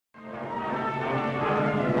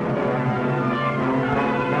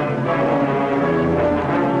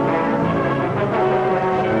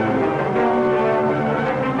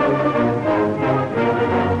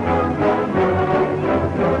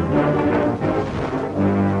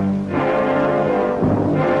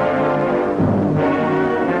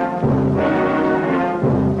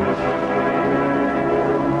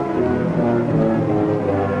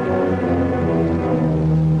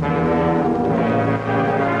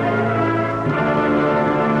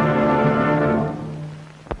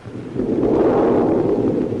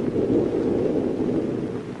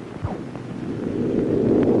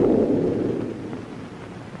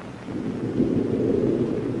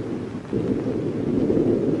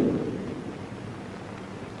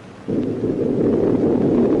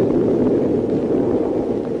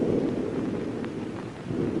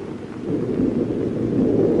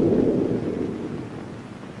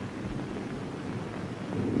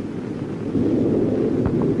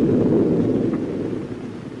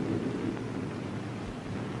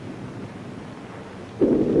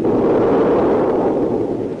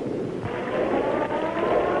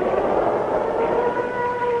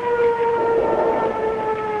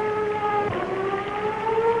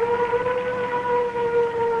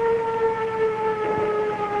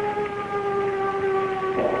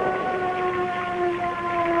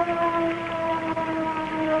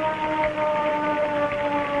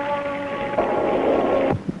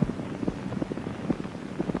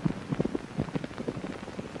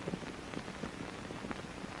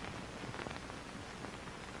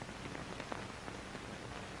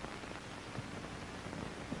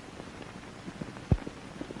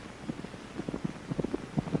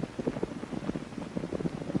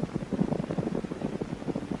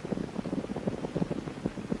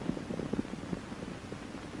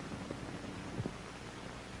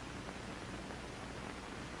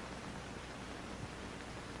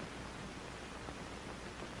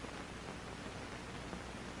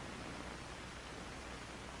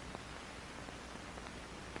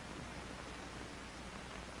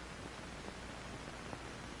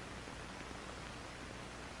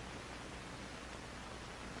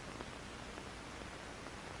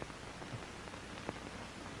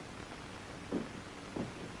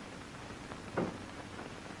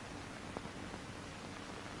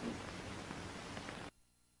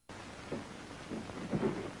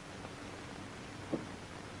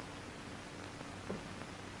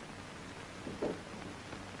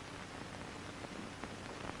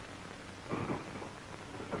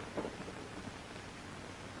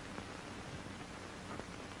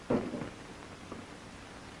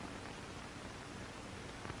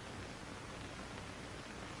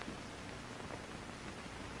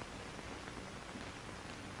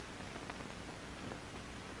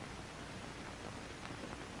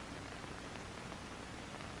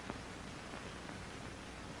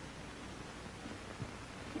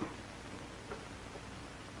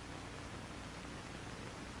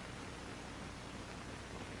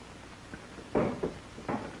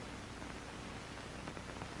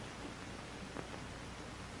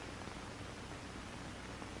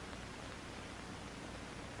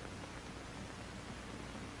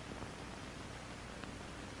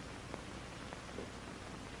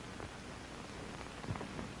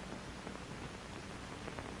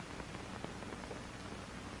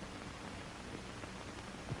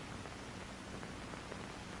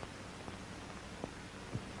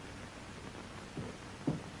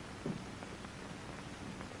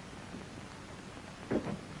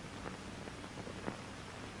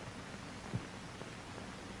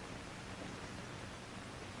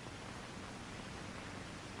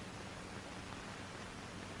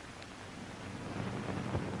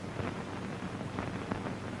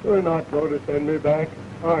You're not going to send me back,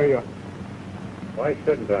 are you? Why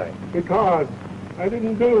shouldn't I? Because I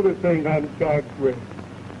didn't do the thing I'm charged with.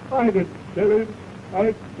 I didn't kill him.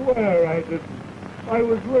 I swear I didn't. I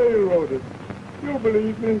was railroaded. You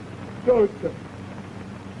believe me, don't you?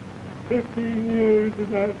 15 years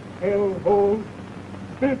in that hellhole.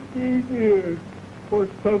 15 years for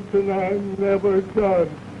something I've never done.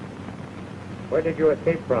 Where did you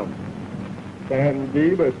escape from? San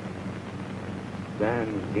Dimas.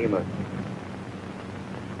 San Dimas.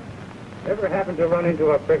 Ever happen to run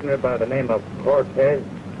into a prisoner by the name of Cortez?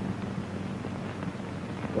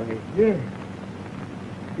 Why, yeah.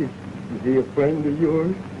 Is he a friend of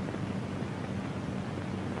yours?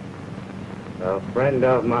 A friend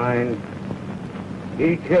of mine.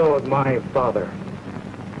 He killed my father.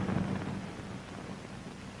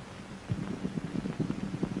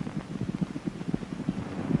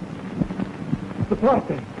 The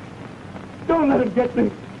posse. Don't let him get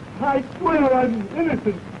me. I swear I'm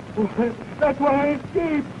innocent. That's why I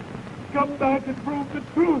escaped. Come back and prove the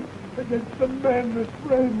truth against the men that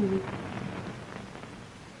framed me.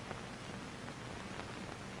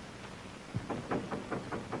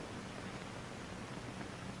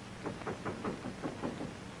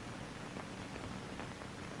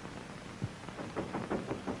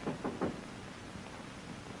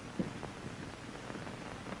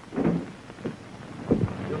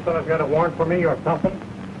 You fellas got a warrant for me or something?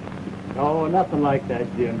 No, nothing like that,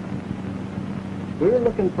 Jim. We're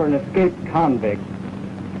looking for an escaped convict.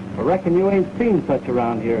 I reckon you ain't seen such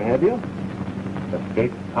around here, have you?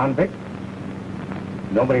 Escaped convict?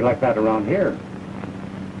 Nobody like that around here.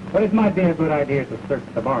 But it might be a good idea to search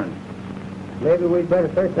the barn. Maybe we'd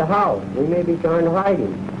better search the house. We may be trying to hide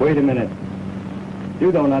him. Wait a minute.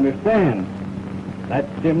 You don't understand. That's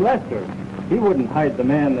Jim Lester. He wouldn't hide the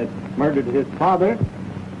man that murdered his father.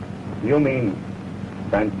 You mean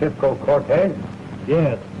Francisco Cortez?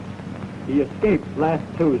 Yes. He escaped last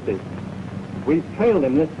Tuesday. We've trailed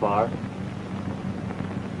him this far.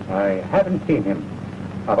 I haven't seen him.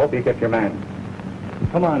 I hope you get your man.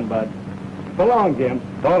 Come on, Bud. So long, Jim.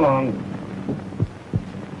 So long.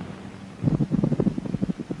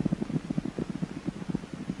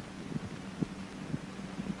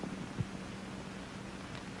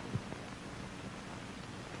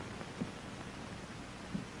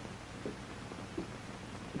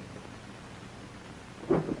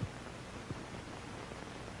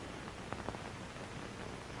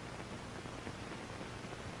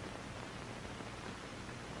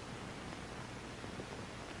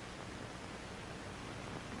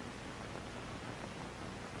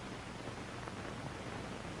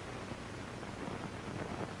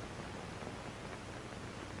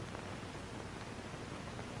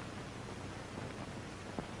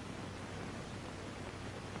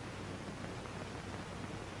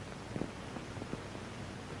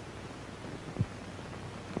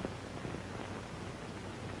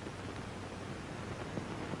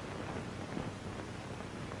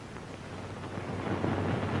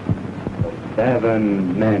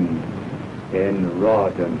 Seven men in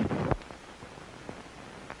Rawdon.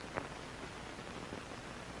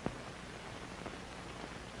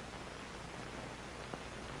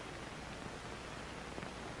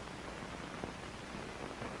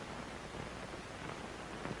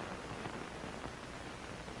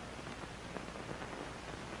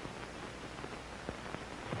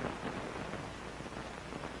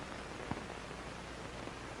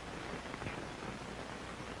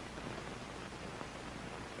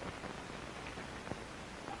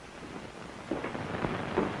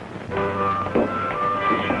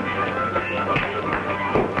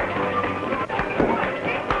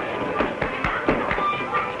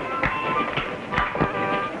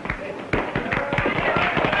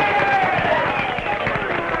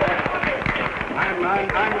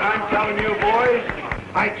 I'm telling you, boys,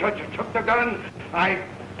 I took the gun, I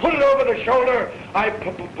put it over the shoulder, I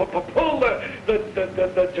pulled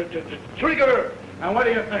the trigger, and what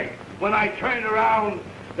do you think? When I turned around,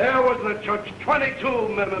 there was the 22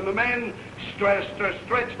 men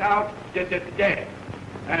stretched out dead.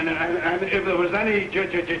 And if there was any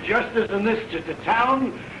justice in this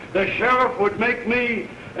town, the sheriff would make me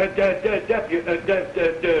a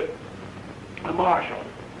marshal.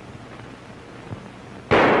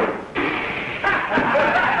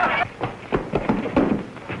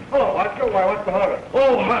 Oh, what's the matter?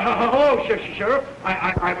 Oh, Sheriff,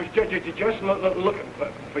 I was just looking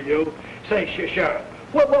for you. Say, Sheriff,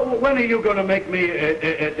 when are you going to make me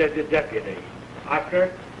a deputy?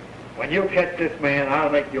 Oscar, when you catch this man, I'll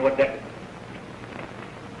make you a deputy.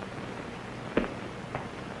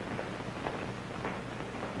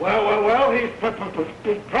 Well, he's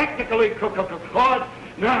practically caught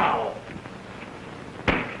now.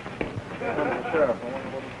 Sheriff, I wonder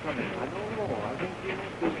what is coming. I don't know. I think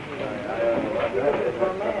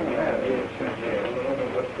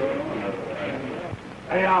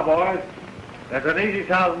Hey, now, boys. There's an easy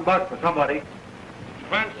 $1,000 for somebody.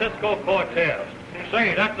 Francisco Cortez.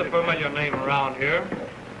 Say, that's a familiar name around here.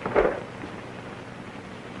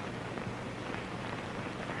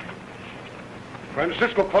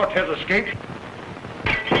 Francisco Cortez escaped.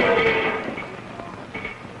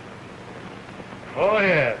 Oh,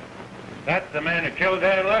 yes. That's the man who killed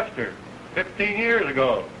Dad Lester 15 years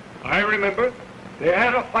ago. I remember. They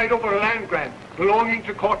had a fight over a land grant belonging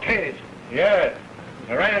to Cortez. Yes.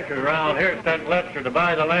 The ranchers around here sent Lester to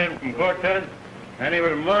buy the land from Cortez, and he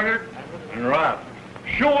was murdered and robbed.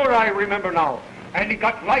 Sure, I remember now. And he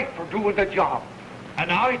got life for doing the job. And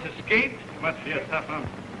now he's escaped? Must be a tough one.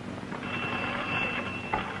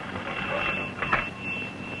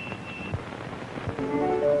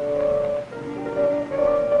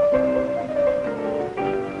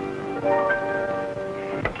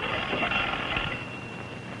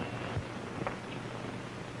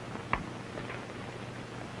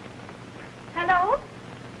 Hello?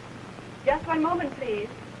 Just one moment, please.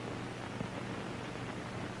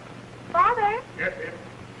 Father? Yes, yes.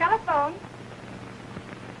 Telephone.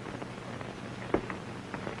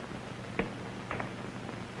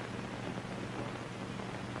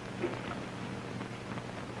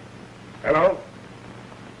 Hello?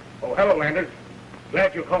 Oh, hello, Landers.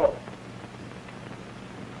 Glad you called.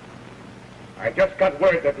 I just got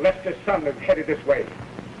word that Lester's son is headed this way.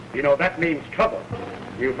 You know, that means trouble.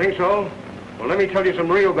 You think so? Well, let me tell you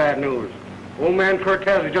some real bad news. Old man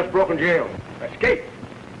Cortez has just broken jail. Escaped.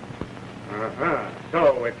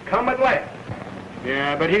 So it's come at last.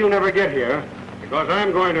 Yeah, but he'll never get here, because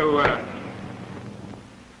I'm going to,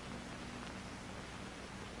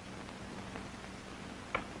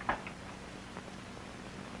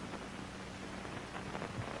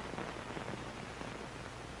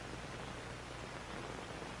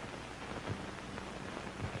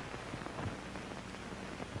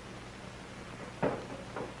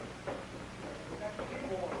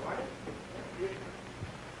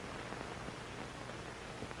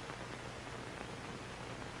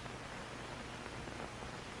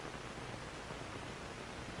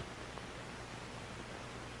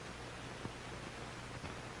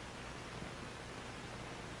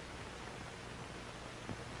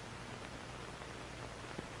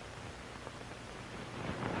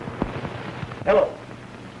 Hello.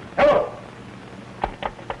 Hello.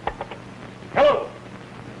 Hello.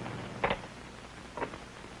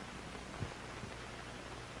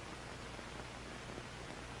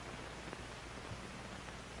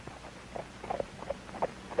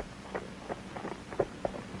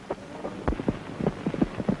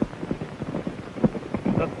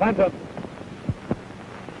 The Phantom.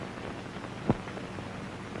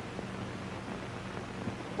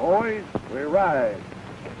 Boys, we ride.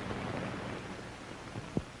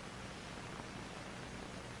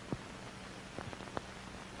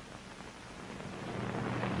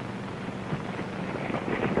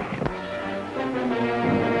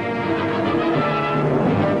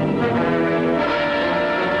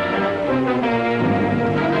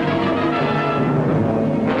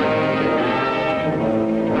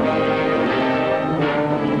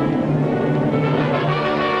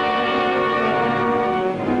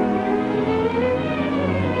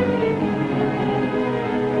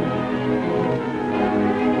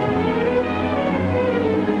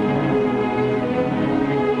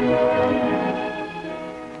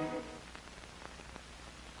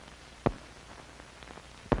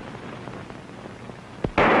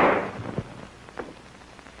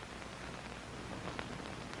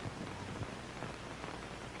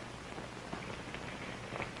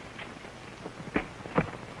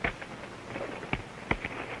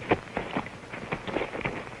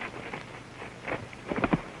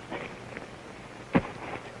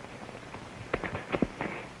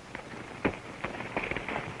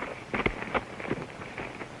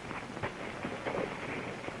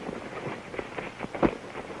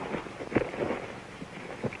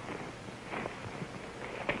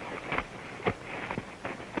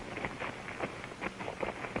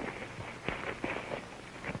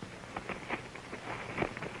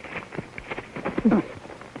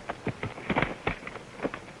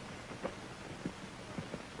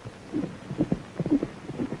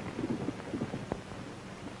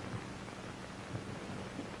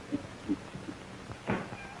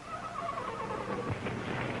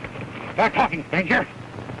 Start talking, stranger.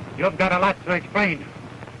 You've got a lot to explain.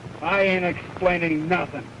 I ain't explaining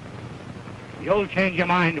nothing. You'll change your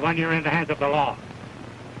mind when you're in the hands of the law.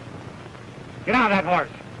 Get on that horse,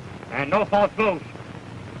 and no false moves.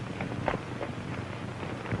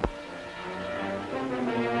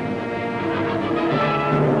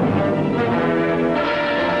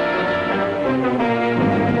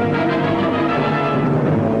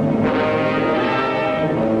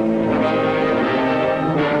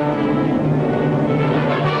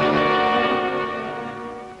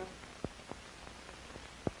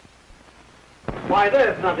 Why,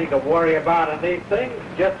 there's nothing to worry about in these things.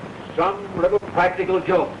 Just some little practical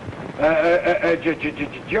joke.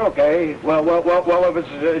 Joke, eh? Well, if it's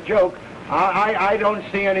a joke, I don't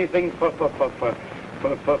see anything to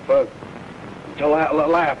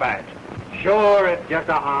laugh at. Sure, it's just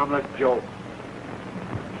a harmless joke.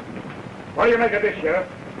 What do you make of this, Sheriff?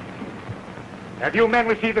 Have you men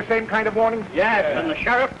received the same kind of warning? Yes, and the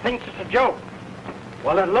sheriff thinks it's a joke.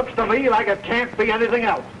 Well, it looks to me like it can't be anything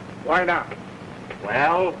else. Why not?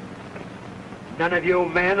 Well, none of you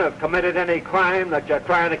men have committed any crime that you're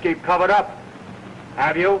trying to keep covered up.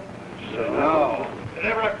 Have you? No. Did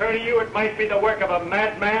it ever occur to you it might be the work of a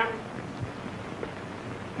madman?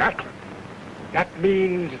 That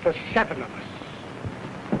means the 7 of us.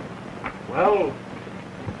 Well,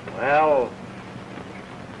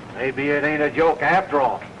 maybe it ain't a joke after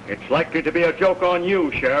all. It's likely to be a joke on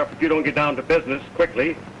you, Sheriff, if you don't get down to business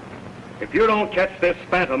quickly. If you don't catch this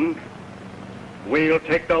phantom, we'll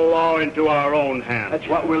take the law into our own hands. That's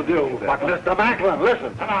what we'll do. But, Mr. Macklin,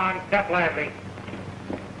 listen. Come on, step lively.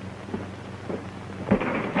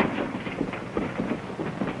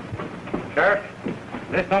 Sheriff,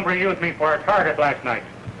 this number used me for a target last night.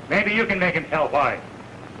 Maybe you can make him tell why.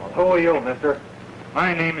 Well, who are you, mister?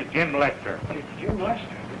 My name is Jim Lester. Jim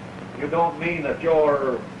Lester? You don't mean that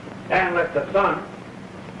you're Dan Lester's son?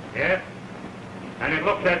 Yes? And it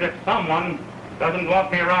looks as if someone doesn't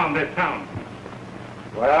want me around this town.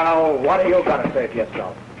 Well, what are you going to say for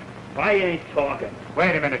yourself? I ain't talking.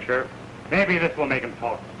 Wait a minute, Sheriff. Maybe this will make him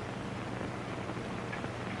talk.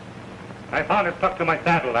 I found it stuck to my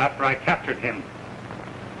saddle after I captured him.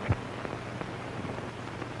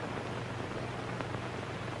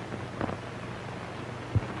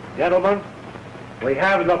 Gentlemen, we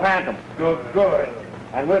have the phantom. Good.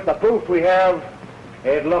 And with the proof we have,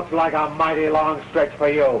 it looks like a mighty long stretch for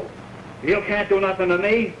you. You can't do nothing to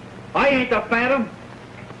me. I ain't the phantom.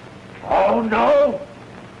 Oh, no?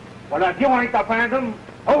 Well, if you ain't the phantom,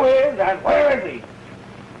 who is and where is he?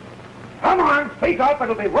 Come on, speak up.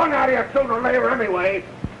 It'll be run out of you sooner or later anyway.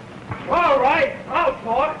 All right, I'll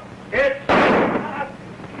talk. It's...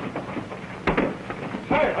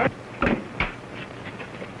 Hey.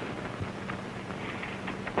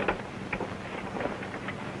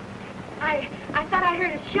 I thought I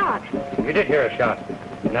heard a shot. You did hear a shot.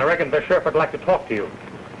 And I reckon the sheriff would like to talk to you.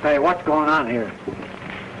 Say, what's going on here?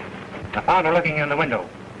 I found her looking in the window.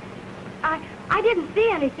 I didn't see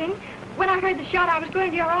anything. When I heard the shot, I was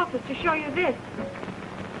going to your office to show you this.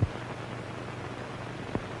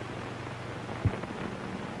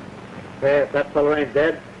 Say, if that fellow ain't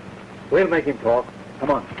dead, we'll make him talk.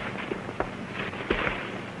 Come on.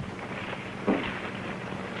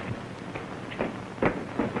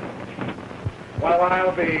 Well,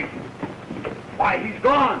 I'll be... Why, he's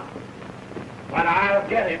gone. But I'll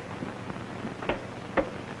get him.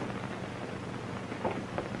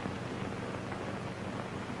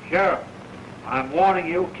 Sheriff, I'm warning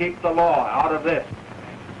you, keep the law out of this.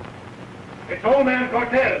 It's old man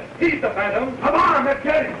Cortez. He's the phantom. Come on, let's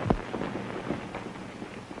get him.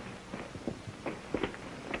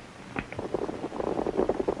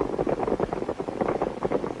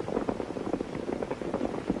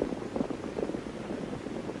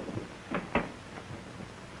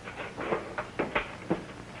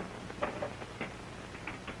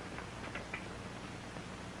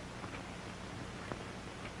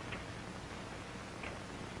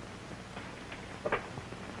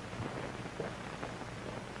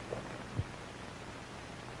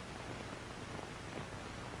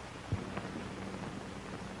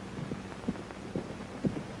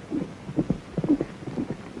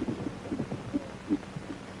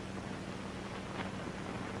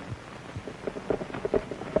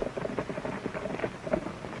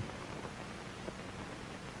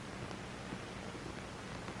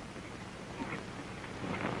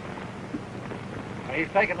 He's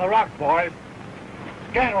taking the rock, boys.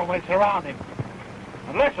 Scandal may surround him.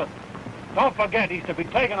 And listen, don't forget he's to be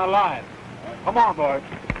taken alive. Come on, boys.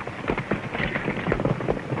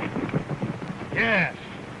 Yes,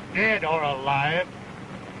 dead or alive.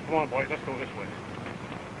 Come on, boys, let's go this way.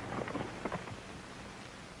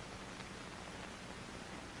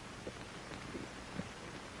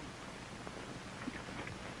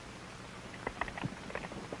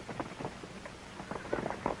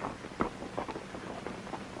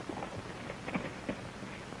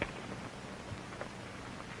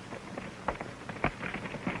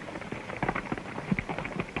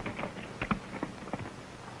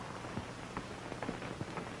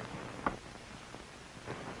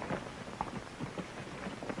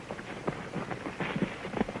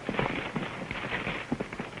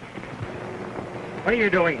 What are you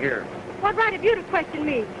doing here? What right have you to question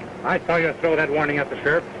me? I saw you throw that warning at the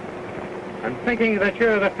sheriff. I'm thinking that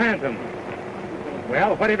you're the Phantom.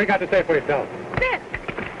 Well, what have you got to say for yourself? This.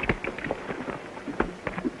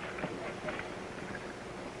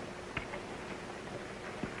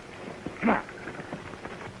 Come on.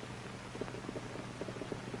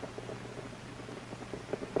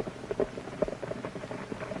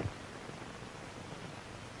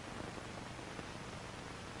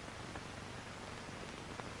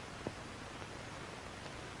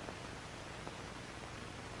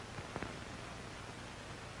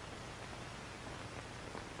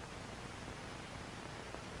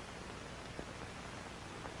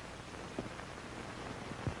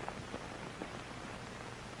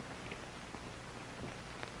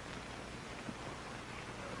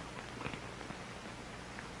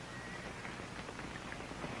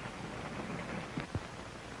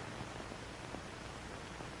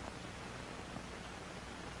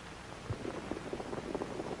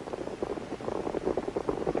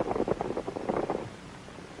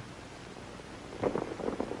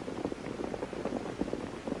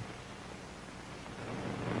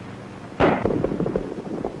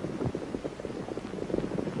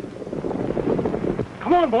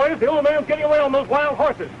 Come on, boys. The old man's getting away on those wild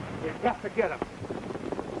horses. We've got to get him.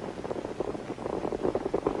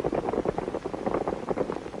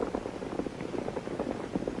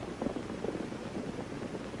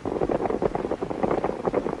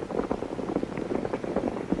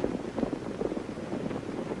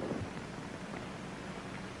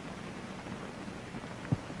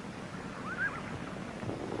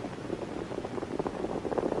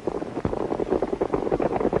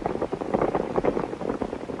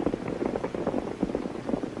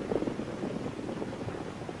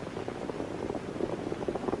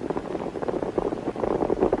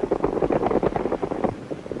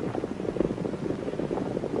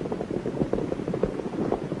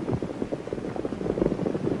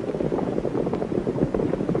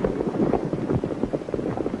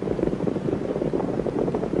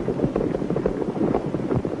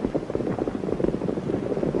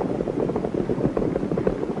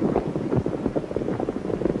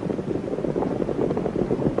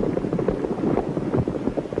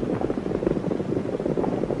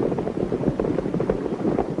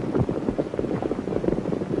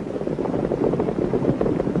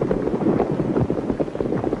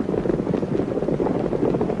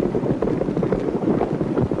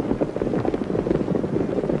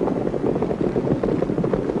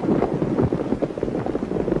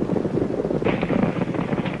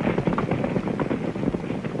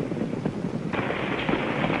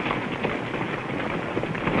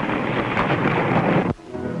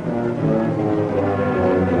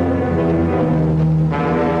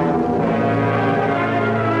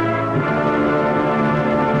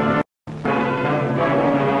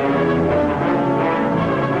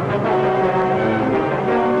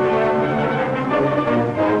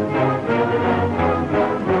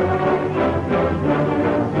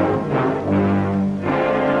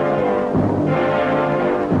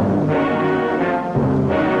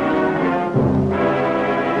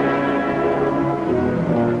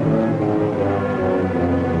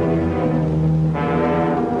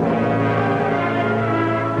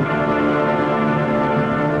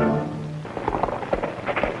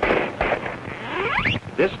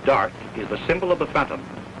 This dart is the symbol of the Phantom,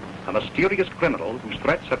 a mysterious criminal whose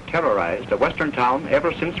threats have terrorized a western town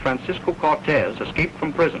ever since Francisco Cortez escaped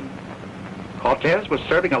from prison. Cortez was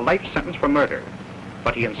serving a life sentence for murder,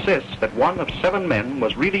 but he insists that one of 7 men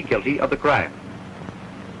was really guilty of the crime.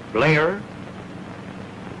 Blair,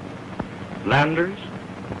 Landers,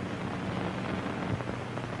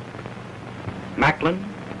 Macklin,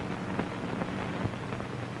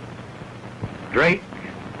 Drake,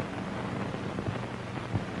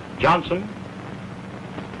 Johnson,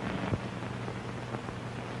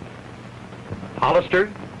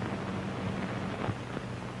 Hollister,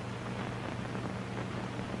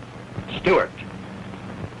 Stewart,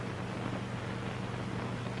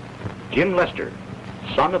 Jim Lester,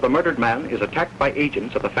 son of the murdered man, is attacked by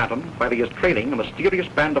agents of the Phantom while he is trailing a mysterious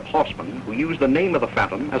band of horsemen who use the name of the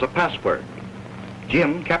Phantom as a password.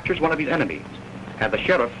 Jim captures one of his enemies, and the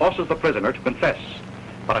sheriff forces the prisoner to confess,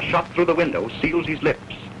 but a shot through the window seals his lips.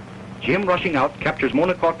 Jim, rushing out, captures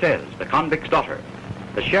Mona Cortez, the convict's daughter.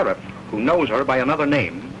 The sheriff, who knows her by another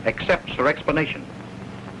name, accepts her explanation.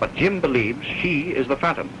 But Jim believes she is the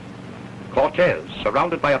Phantom. Cortez,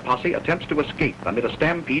 surrounded by a posse, attempts to escape amid a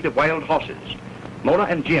stampede of wild horses. Mona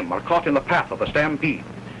and Jim are caught in the path of the stampede.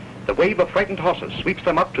 The wave of frightened horses sweeps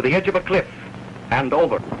them up to the edge of a cliff and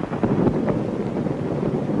over.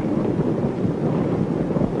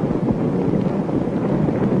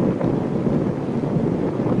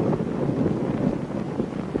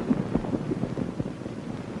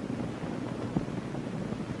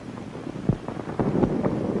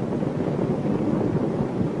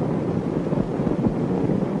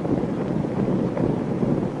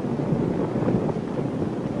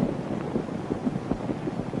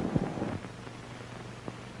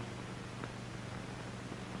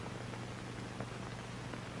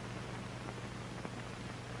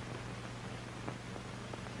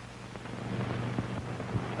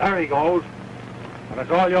 There he goes. And it's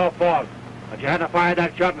all your fault. If you hadn't fired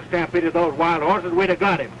that shot and stampeded those wild horses, we'd have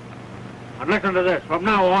got him. And listen to this. From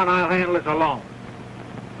now on, I'll handle this alone.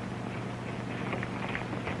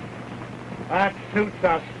 That suits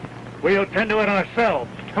us. We'll tend to it ourselves.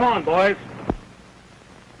 Come on, boys.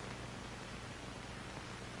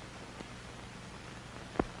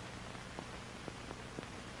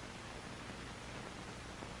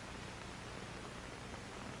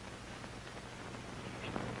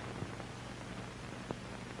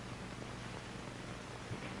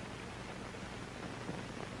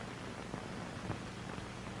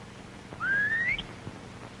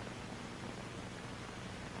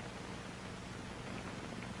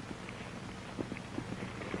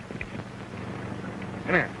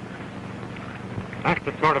 Come here. That's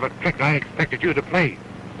the sort of a trick I expected you to play.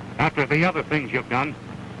 After the other things you've done,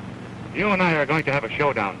 you and I are going to have a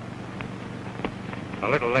showdown. A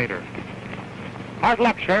little later. Hard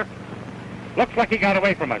luck, Sheriff. Looks like he got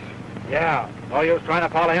away from us. Yeah, no use trying to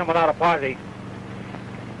follow him without a posse.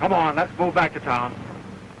 Come on, let's move back to town.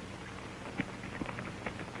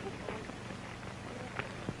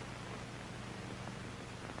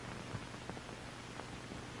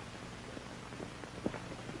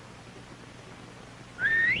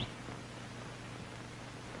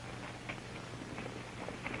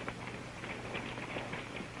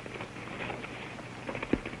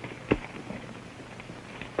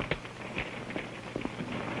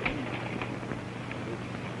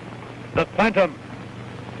 The Phantom.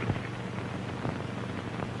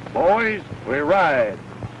 Boys, we ride.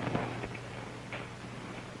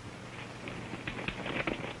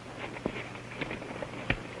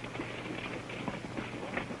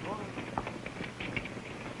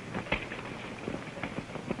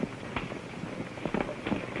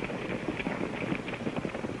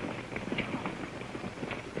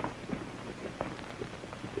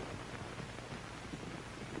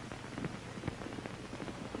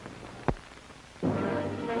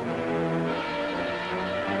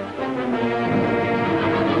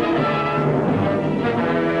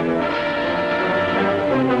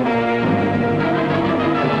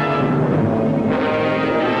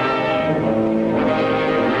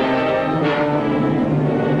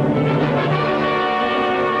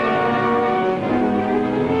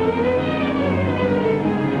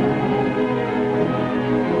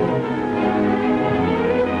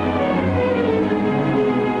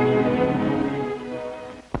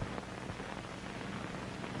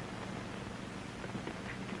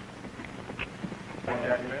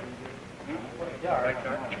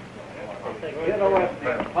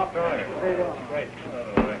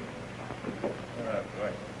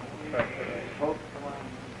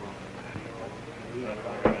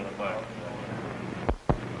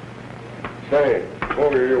 Say,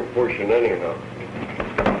 what are you pushing anyhow?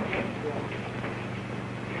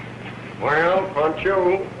 Well,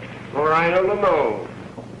 Pancho, right on the nose.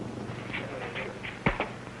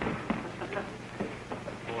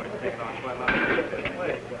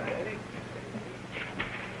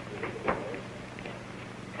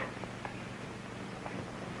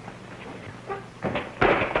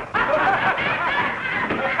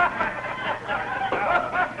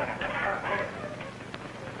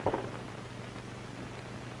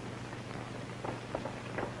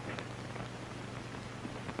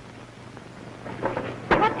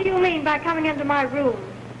 What do you mean by coming into my room?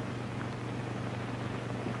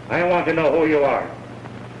 I want to know who you are.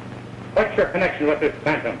 What's your connection with this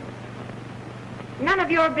Phantom? None of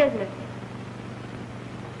your business.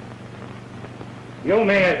 You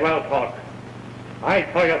may as well talk.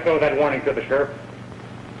 I saw you throw that warning to the sheriff.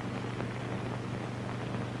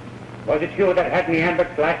 Was it you that had me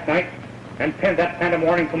ambushed last night and pinned that Phantom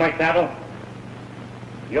warning to my saddle?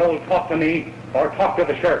 You'll talk to me or talk to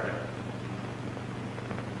the sheriff.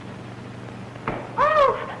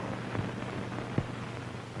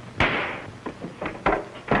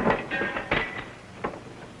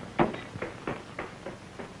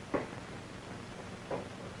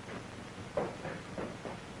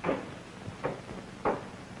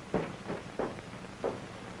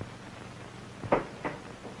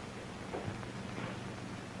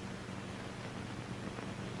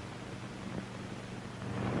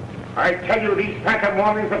 I tell you, these phantom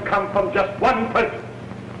warnings have come from just one person.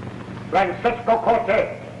 Francisco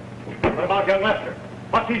Cortez. What about young Lester?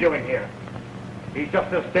 What's he doing here? He's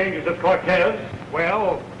just as dangerous as Cortez.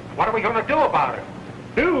 Well, what are we going to do about it?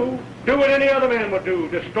 Do what any other man would do.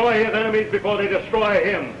 Destroy his enemies before they destroy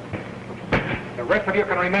him. The rest of you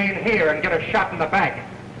can remain here and get a shot in the back.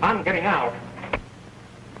 I'm getting out.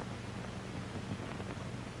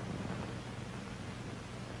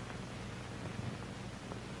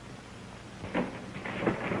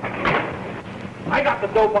 I got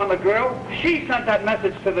the dope on the girl. She sent that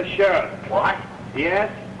message to the sheriff. What?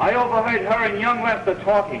 Yes, I overheard her and young Lester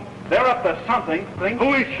talking. They're up to something.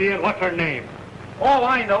 Who is she and what's her name? All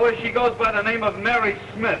I know is she goes by the name of Mary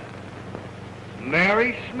Smith.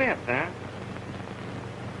 Mary Smith, huh?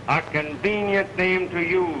 A convenient name to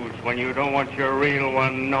use when you don't want your real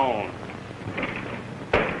one known.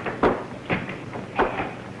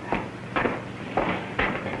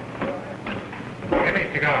 Give me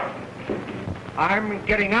a cigar. I'm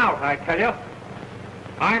getting out, I tell you.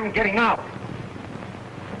 I'm getting out.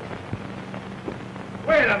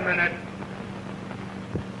 Wait a minute.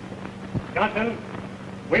 Johnson,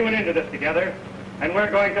 we went into this together, and we're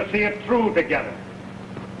going to see it through together.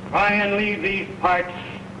 Try and leave these parts,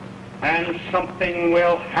 and something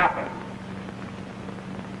will happen.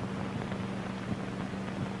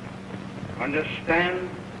 Understand?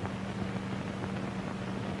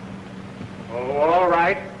 Oh, all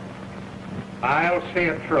right. I'll see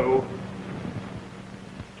it through.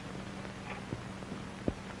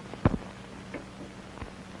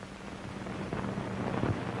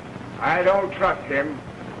 I don't trust him.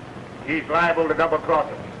 He's liable to double-cross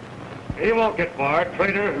us. He won't get far.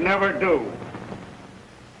 Traitors never do.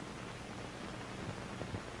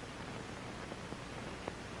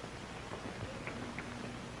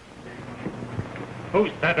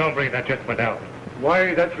 Who's that hombre that just went out?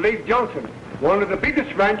 Why, that's Lake Johnson, one of the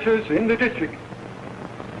biggest ranchers in the district.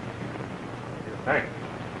 Thanks.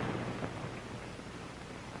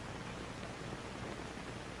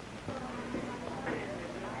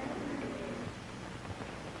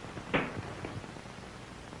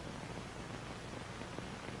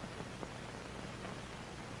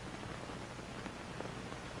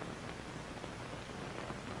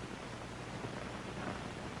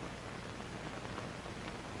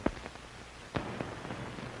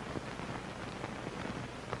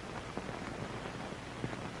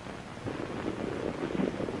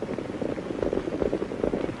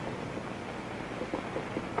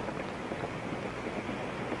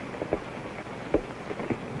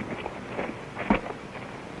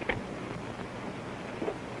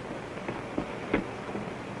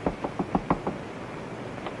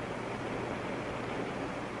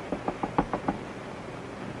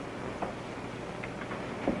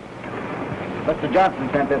 Mr. Johnson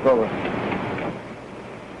sent this over.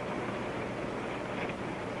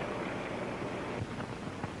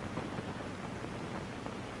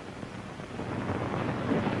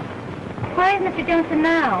 Where is Mr. Johnson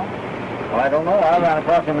now? Well, I don't know. I ran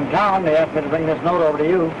across him in town. They asked me to bring this note over to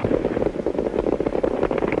you.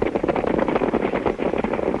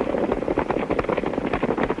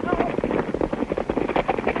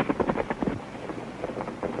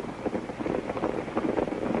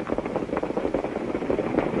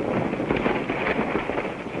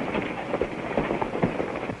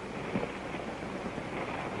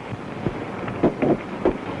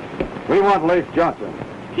 We want Lace Johnson.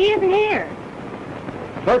 He isn't here.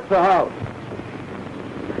 Search the house.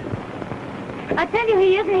 I tell you,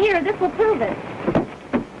 he isn't here. This will prove it.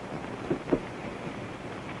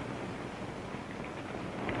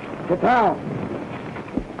 Get down.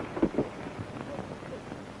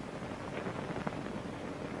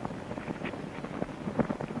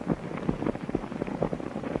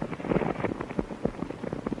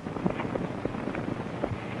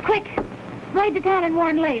 Quick, ride to town and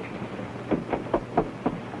warn Lace.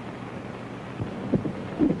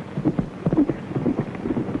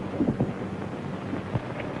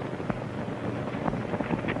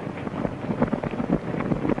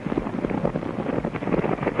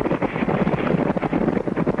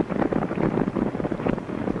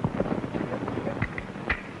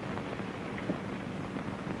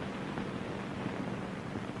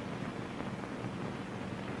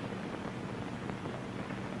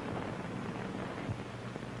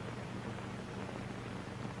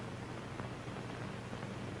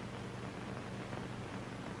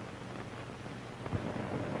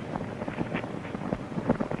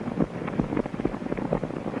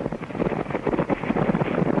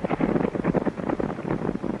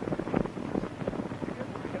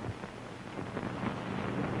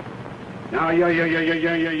 Now,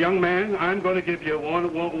 young man, I'm going to give you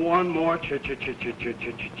one more chance.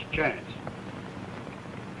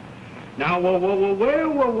 Now, where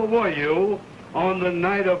were you on the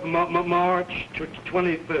night of March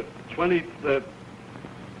 25th,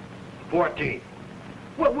 2014?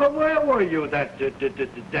 Where were you that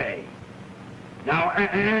day? Now,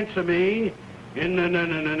 answer me in the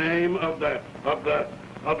name of the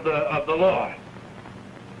law.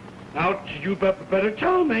 Now, you better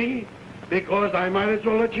tell me, because I might as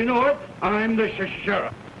well let you know it. I'm the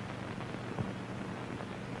sheriff.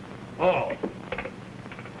 Oh.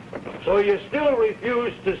 So you still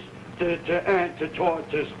refuse to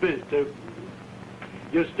speak?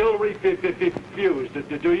 You still refuse,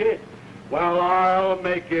 do you? Well, I'll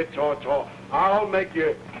make you talk. I'll make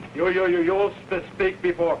you. You'll speak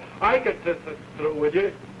before I get through with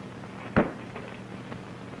you.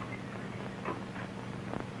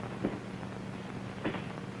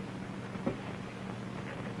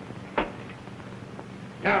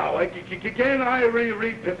 Now, can I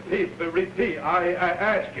repeat? I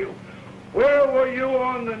ask you, where were you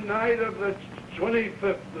on the night of the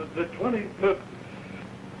 25th? The 25th.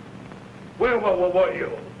 Where were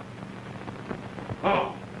you?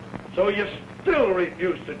 Oh, so you still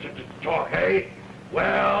refuse to talk, eh?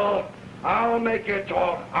 Well, I'll make you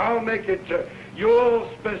talk. I'll make it. You'll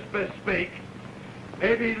speak.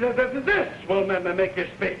 Maybe this will make you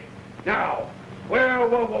speak. Now, where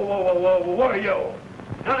were you?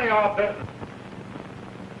 None of your business.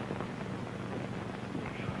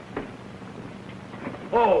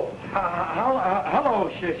 Oh, hello,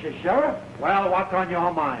 Sheriff. Well, what's on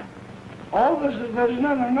your mind? Oh, there's nothing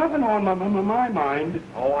on my mind.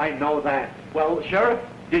 Oh, I know that. Well, Sheriff,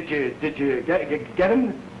 did you get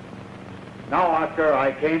him? No, Oscar.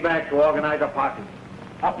 I came back to organize a posse.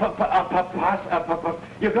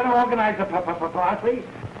 You're going to organize a posse?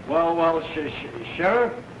 Well,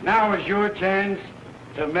 Sheriff, now is your chance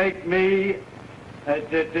to make me a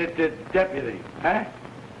deputy, huh?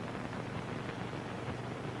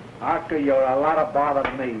 Oscar, you're a lot of bother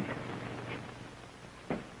to me.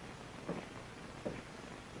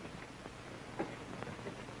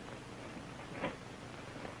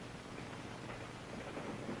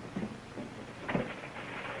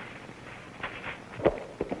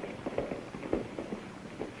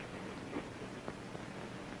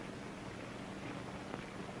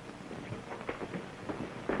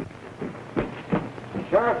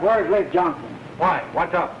 Sheriff, where's Lake Johnson? Why?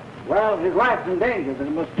 What's up? Well, his life's in danger. There's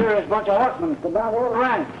a mysterious bunch of horsemen come down the whole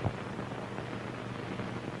ranch.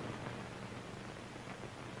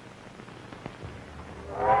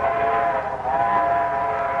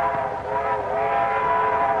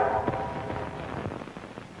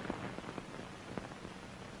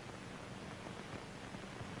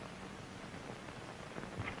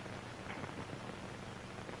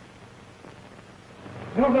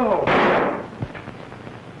 No.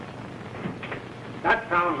 That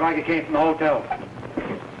sounds like it came from the hotel.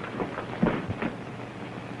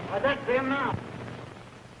 That's him now.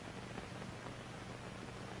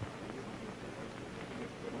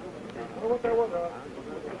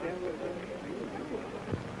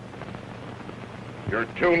 You're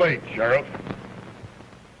too late, Sheriff.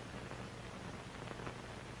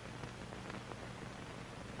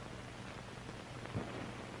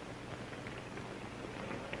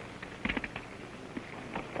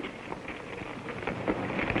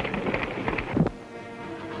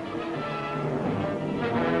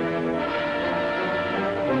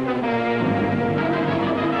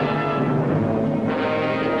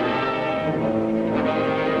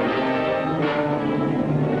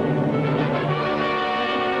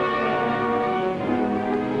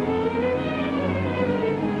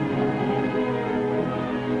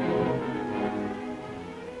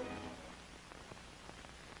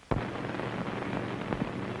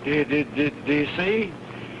 Do you see?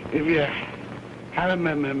 If you had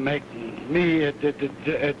him make me a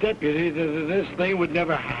deputy, this thing would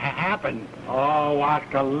never happen. Oh,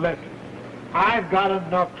 Oscar, listen. I've got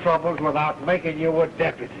enough troubles without making you a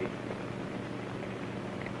deputy.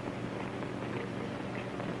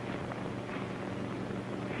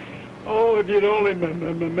 Oh, if you'd only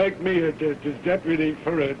make me a deputy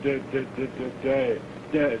for a day.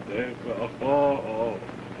 Oh.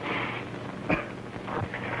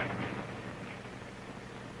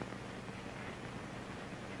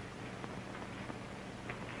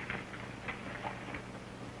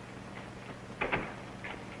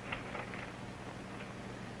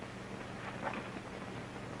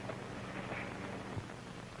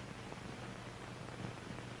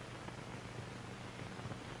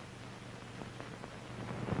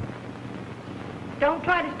 Don't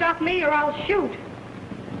try to stop me or I'll shoot.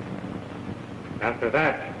 After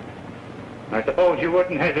that, I suppose you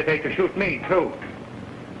wouldn't hesitate to shoot me, too.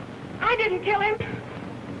 I didn't kill him.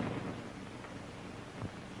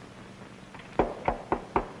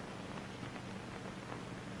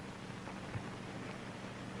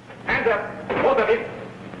 Hands up, both of you.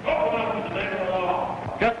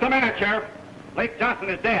 Just a minute, Sheriff. Lake Johnson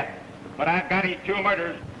is dead, but I've got his two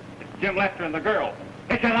murders. It's Jim Lester and the girl.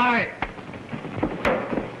 It's a lie.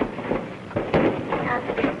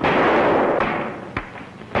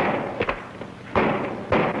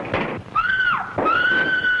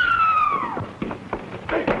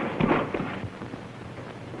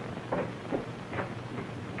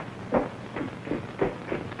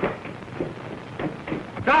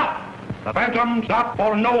 Stop! The Phantom's out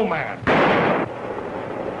for no man.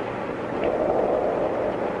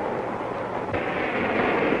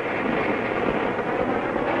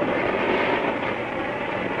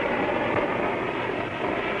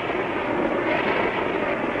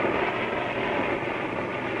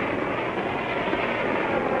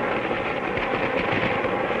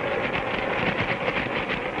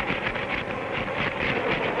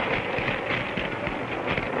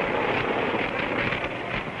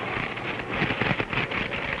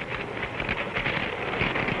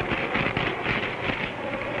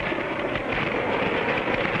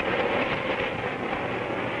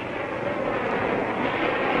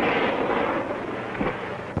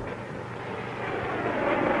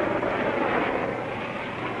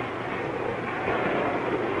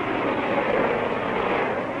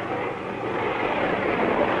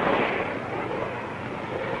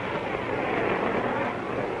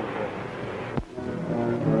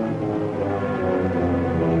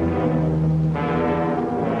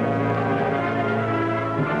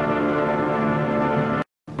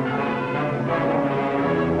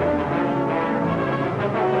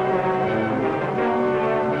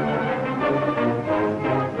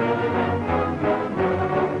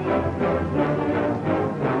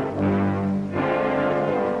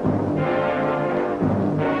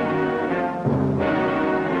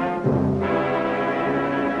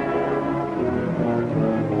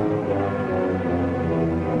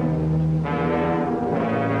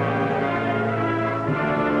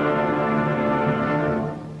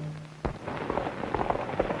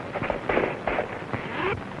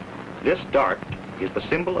 This dart is the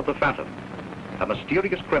symbol of the Phantom, a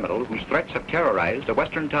mysterious criminal whose threats have terrorized a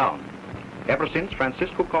western town ever since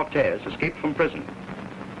Francisco Cortez escaped from prison.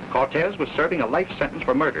 Cortez was serving a life sentence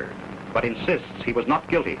for murder, but insists he was not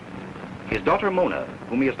guilty. His daughter Mona,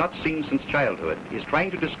 whom he has not seen since childhood, is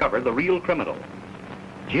trying to discover the real criminal.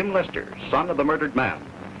 Jim Lester, son of the murdered man,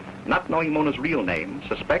 not knowing Mona's real name,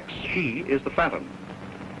 suspects she is the Phantom.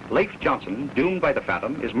 Leif Johnson, doomed by the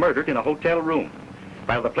Phantom, is murdered in a hotel room,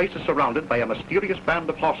 while the place is surrounded by a mysterious band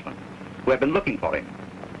of horsemen who have been looking for him.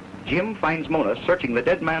 Jim finds Mona searching the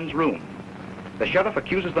dead man's room. The sheriff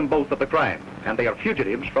accuses them both of the crime, and they are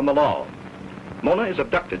fugitives from the law. Mona is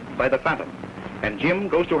abducted by the Phantom, and Jim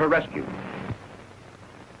goes to her rescue.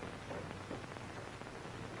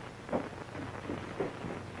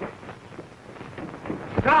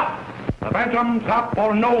 Stop! The Phantom's out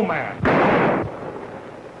for no man.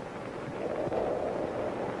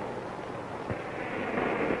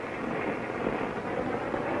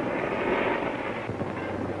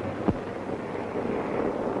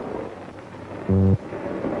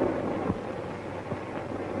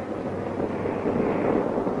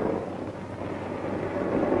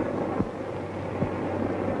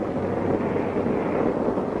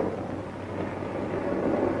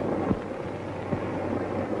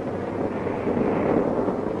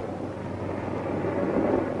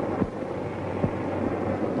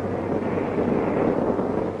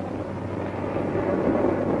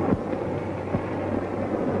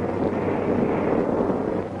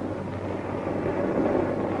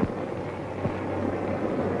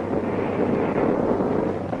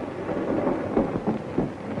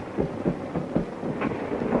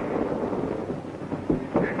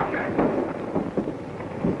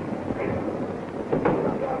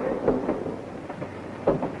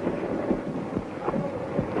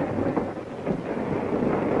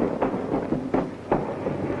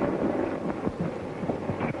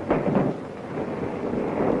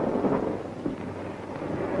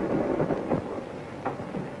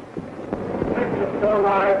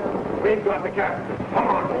 We've got the captain. Come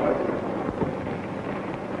on, boys.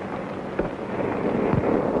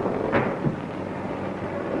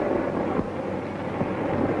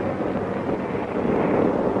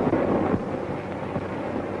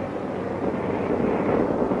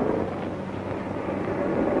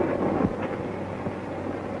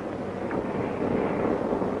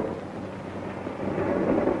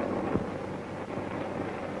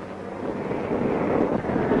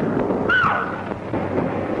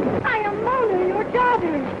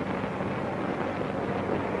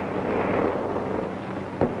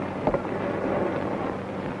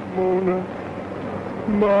 Mona,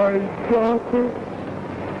 my daughter.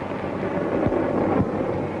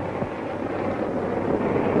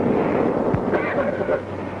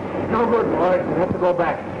 No good, boys. We have to go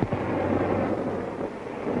back.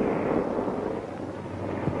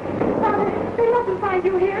 Father, they mustn't find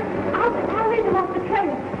you here. I'll lead them off the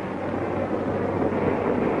train.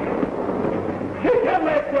 Keep your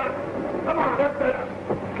legs up. Come on, that's better.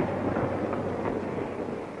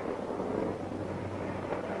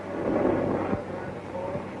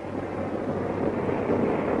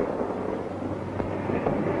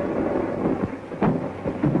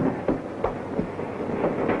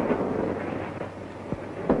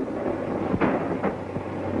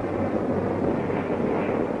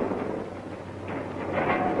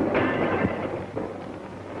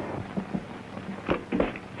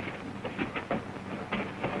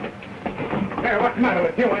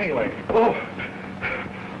 with you anyway? Oh,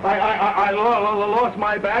 I lost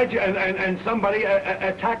my badge and somebody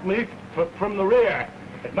attacked me from the rear.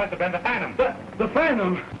 It must have been the Phantom. The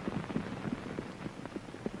Phantom?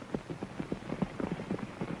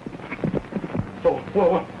 So,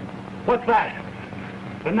 what's that?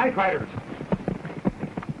 The Night Riders.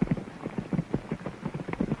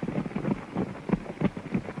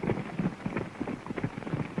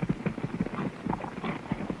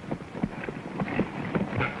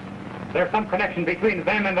 There's some connection between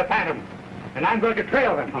them and the Phantom, and I'm going to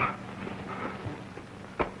trail them.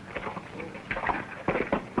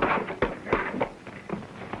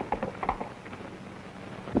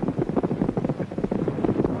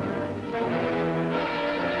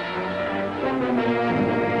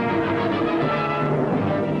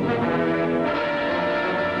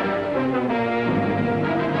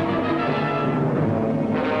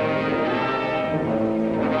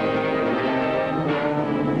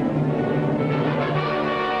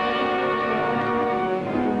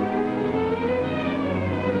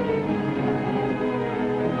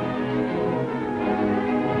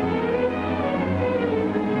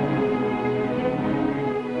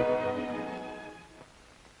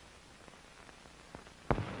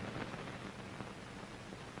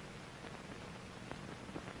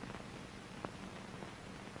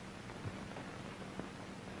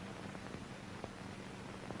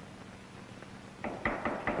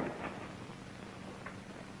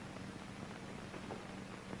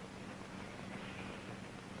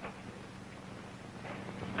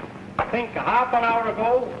 I think a half an hour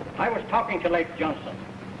ago, I was talking to Lake Johnson.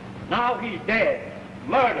 Now he's dead.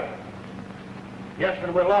 Murdered. Yes,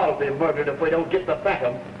 and we'll all be murdered if we don't get the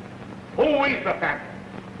Phantom. Who is the Phantom?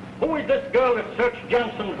 Who is this girl that searched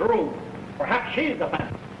Johnson's room? Perhaps she's the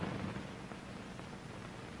Phantom.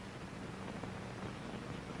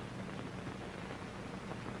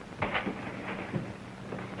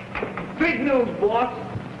 Big news, boss.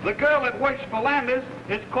 The girl that works for Landis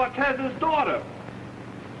is Cortez's daughter.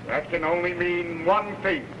 That can only mean one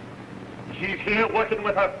thing. She's here working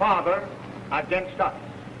with her father against us.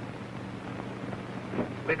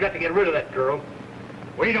 We've got to get rid of that girl.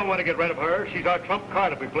 We don't want to get rid of her. She's our trump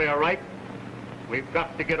card if we play her right. We've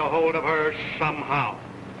got to get a hold of her somehow.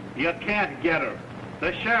 You can't get her.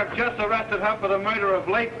 The sheriff just arrested her for the murder of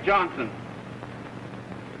Lake Johnson.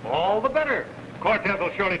 All the better. Cortez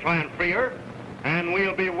will surely try and free her, and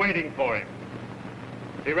we'll be waiting for him.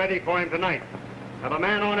 Be ready for him tonight. Have a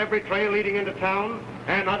man on every trail leading into town,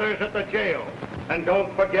 and others at the jail. And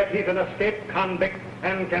don't forget he's an escaped convict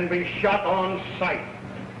and can be shot on sight.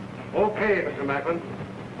 Okay, Mr. Macklin.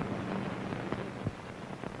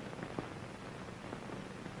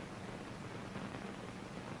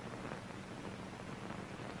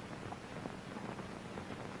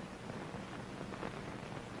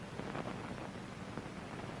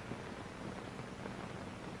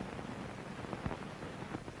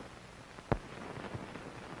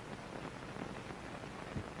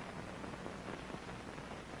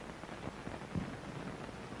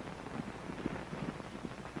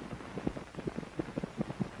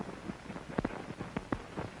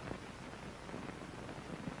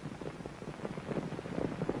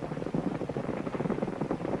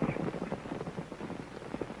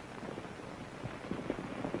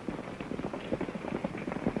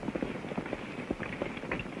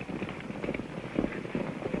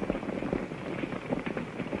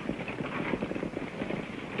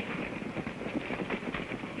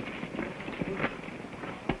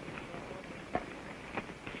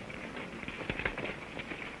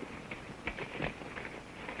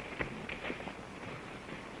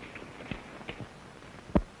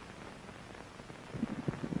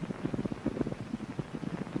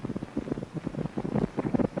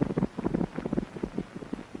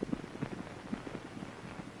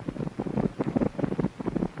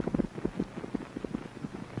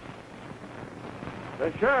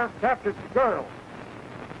 The sheriff captured the girl.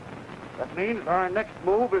 That means our next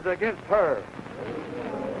move is against her.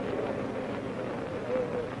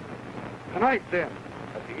 Tonight, then,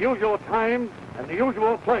 at the usual time and the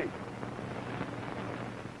usual place.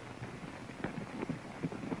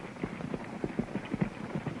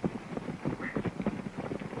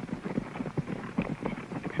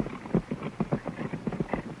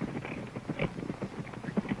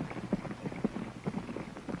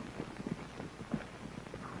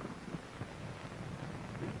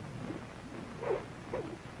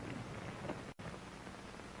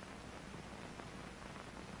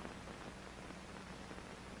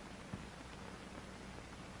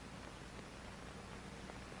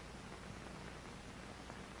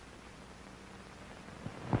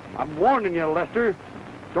 I'm warning you, Lester.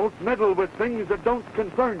 Don't meddle with things that don't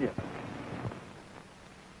concern you.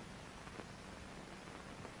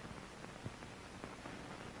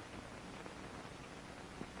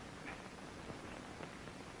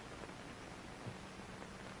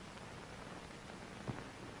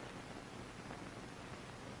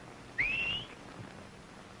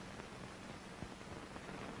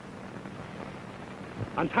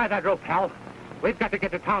 Untie that rope, pal. We've got to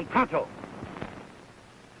get to town pronto.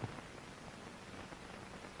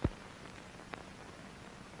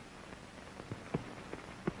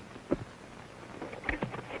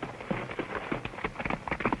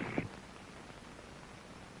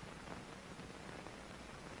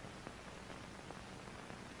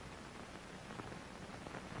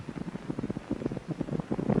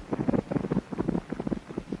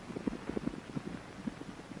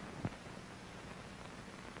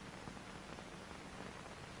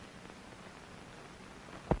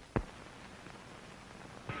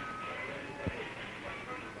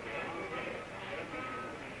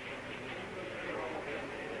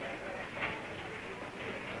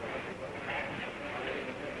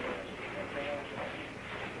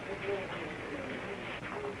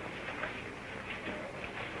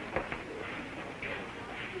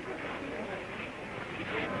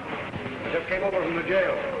 Came over from the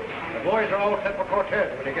jail. The boys are all set for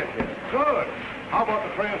Cortez when he gets here. Good. How about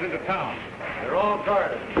the trails into town? They're all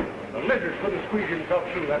guarded. The lizard couldn't squeeze himself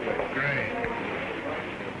through that way. Great.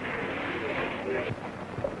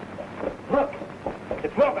 Look,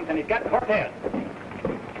 it's Wilkinson. He's got Cortez.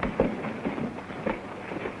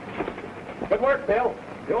 Good work, Bill.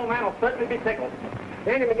 The old man will certainly be tickled.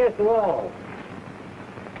 Stand him against the wall.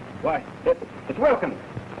 Why, it's Wilkins.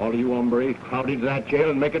 All of you, hombre, crowd into that jail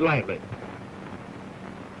and make it lively.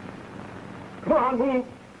 Come on, move.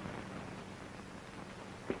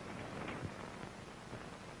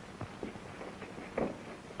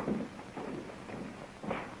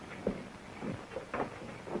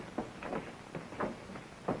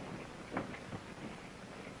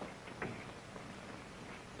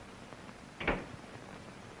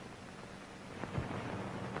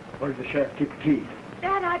 Where does the sheriff keep the keys?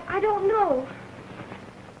 Dad, I don't know.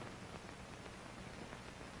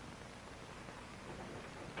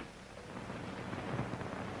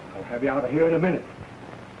 I'll have you out of here in a minute.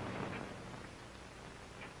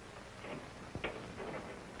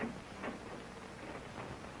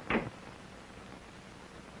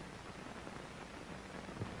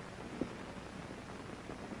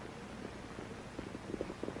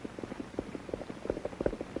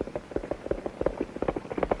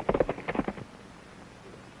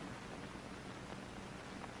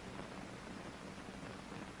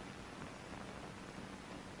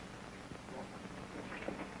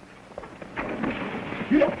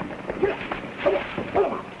 You've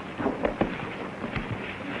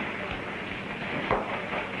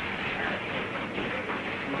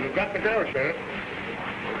got the girl, Sheriff.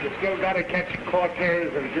 You still got to catch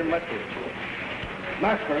Cortez and Jim Letcher.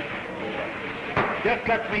 Master, Just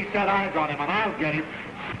let me set eyes on him and I'll get him.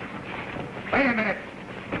 Wait a minute.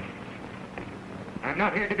 I'm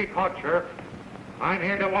not here to be caught, Sheriff. I'm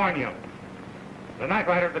here to warn you. The night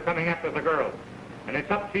riders are coming after the girl, and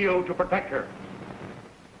it's up to you to protect her.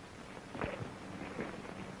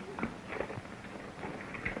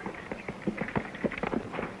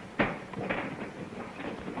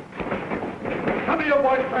 some of you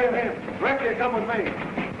boys trail him. The rest of you come with me.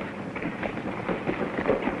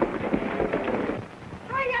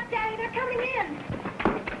 Hurry up, Daddy. They're coming in.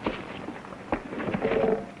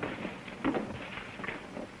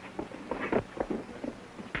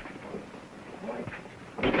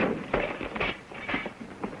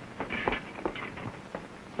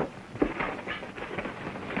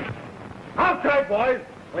 Outside, boys.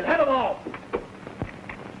 We'll head them off.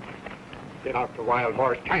 Get off the wild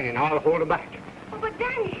horse, Tiny, and I'll hold him back. Oh, but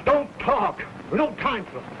Daddy. Don't talk. We don't time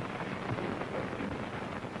for them.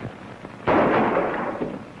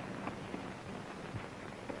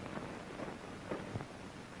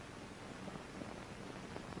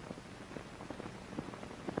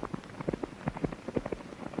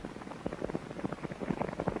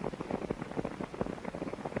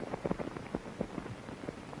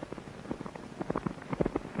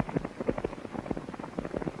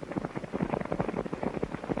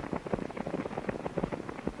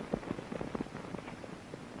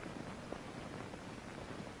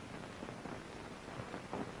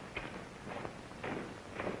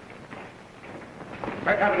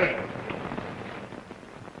 Back out of there.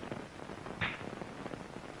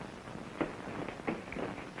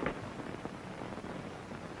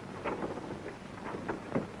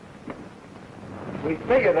 We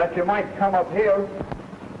figured that you might come up here.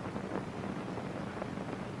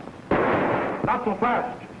 Not so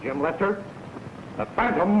fast, Jim Lester. The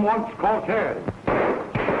Phantom wants Cortez.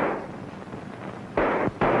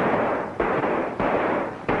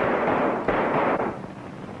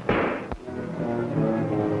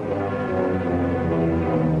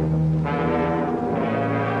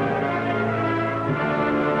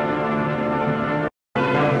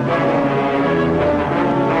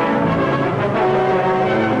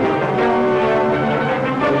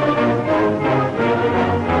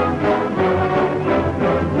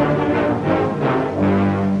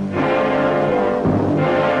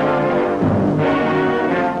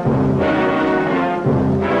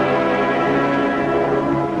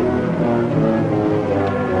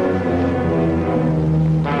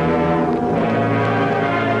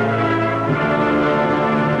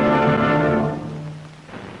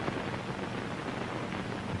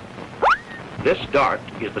 This dart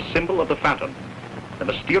is the symbol of the Phantom, the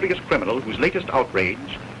mysterious criminal whose latest outrage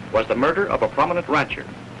was the murder of a prominent rancher.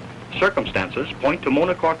 Circumstances point to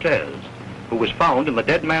Mona Cortez, who was found in the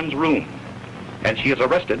dead man's room, and she is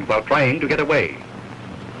arrested while trying to get away.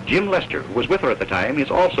 Jim Lester, who was with her at the time,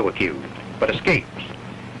 is also accused, but escapes.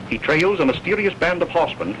 He trails a mysterious band of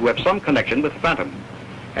horsemen who have some connection with the Phantom,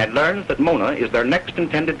 and learns that Mona is their next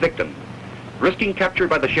intended victim. Risking capture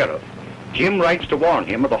by the sheriff, Jim rides to warn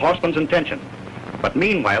him of the horseman's intention. But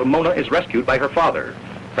meanwhile, Mona is rescued by her father,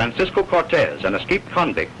 Francisco Cortez, an escaped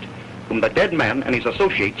convict, whom the dead man and his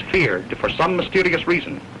associates feared for some mysterious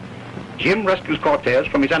reason. Jim rescues Cortez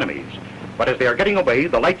from his enemies, but as they are getting away,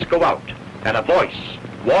 the lights go out, and a voice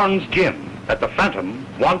warns Jim that the Phantom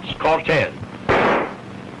wants Cortez.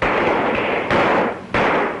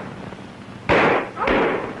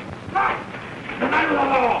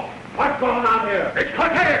 What's going on here? It's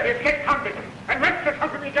Cortez, the escaped convict, and Rex is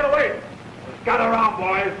helping me get away. Let's gather around,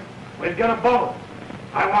 boys. We'll get them both.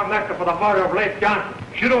 I want Lester for the murder of Leif Johnson.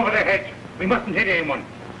 Shoot over their heads. We mustn't hit anyone.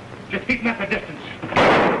 Just keep them at the distance.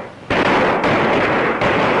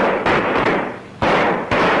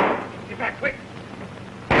 Get back, quick.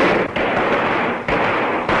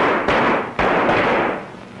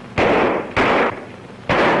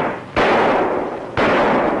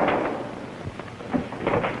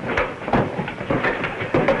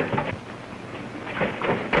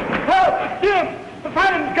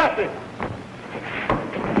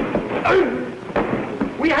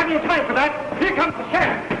 We have no time for that. Here comes the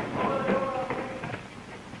sheriff.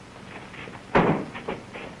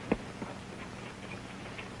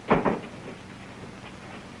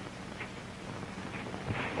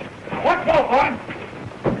 What's more, boy?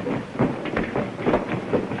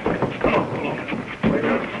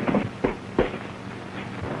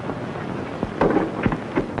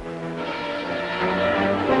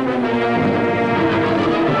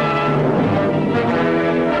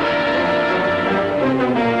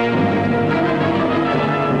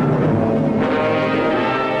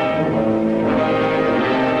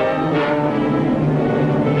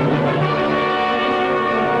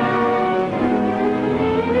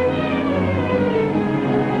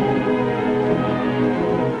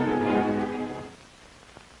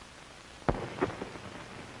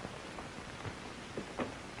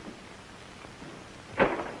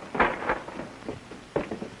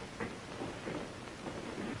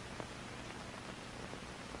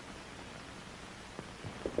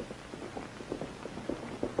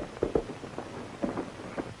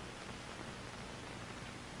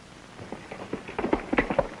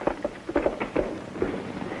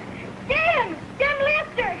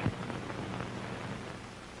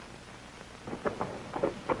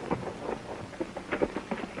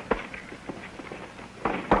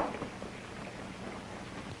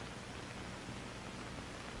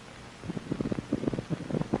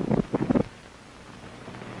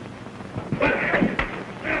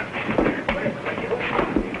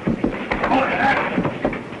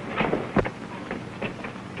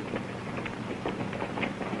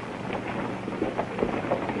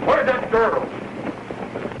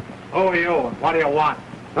 Who are you and what do you want?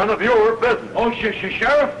 None of your business. Oh,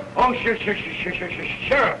 Sheriff? Oh,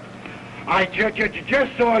 Sheriff. I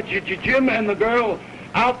just saw Jim and the girl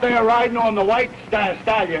out there riding on the white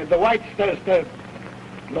stallion, the white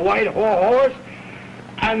horse,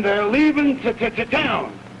 and they're leaving to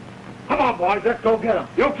town. Come on, boys, let's go get them.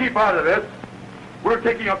 You keep out of this. We're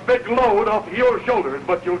taking a big load off your shoulders,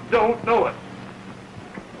 but you don't know it.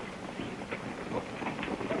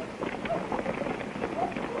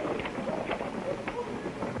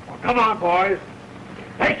 Come on, boys.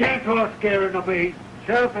 They can't cause scaring to me.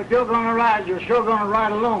 Sheriff, if you're going to ride, you're sure going to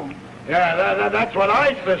ride alone. Yeah, that's what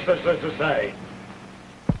I say.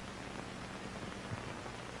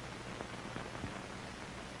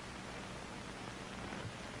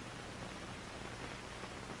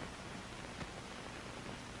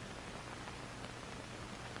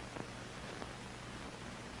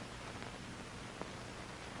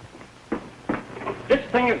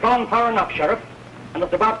 thing has gone far enough, Sheriff. And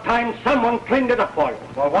it's about time someone cleaned it up for you.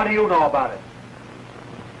 Well, what do you know about it?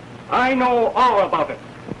 I know all about it,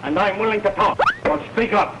 and I'm willing to talk. Well,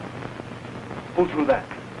 speak up. Who's through that?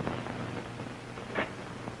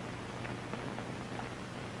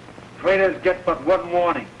 Traitors get but one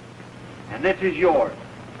warning, and this is yours.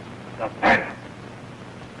 The Phantom.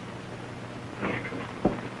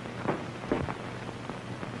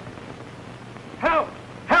 Help!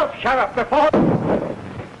 Help, Sheriff, before...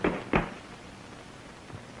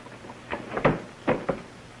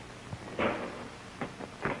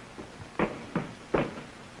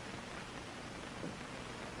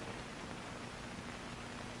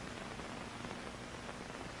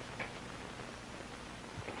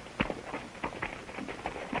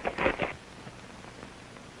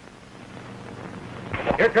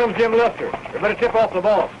 Here comes Jim Lester. You better tip off the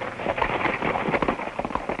boss.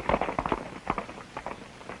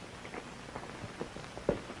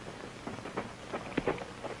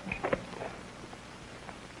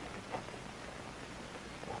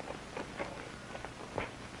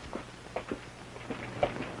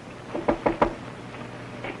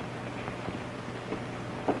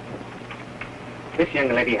 This young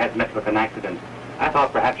lady has met with an accident. I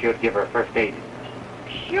thought perhaps you'd give her first aid.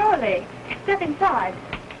 Surely. Step inside.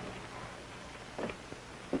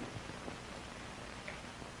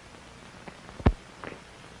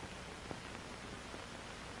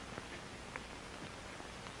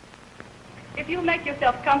 If you'll make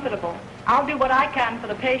yourself comfortable, I'll do what I can for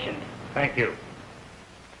the patient. Thank you.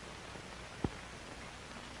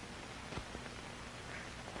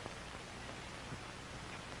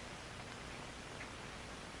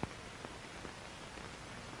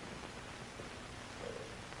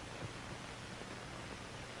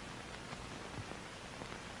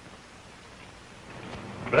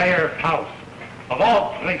 Blair's house, of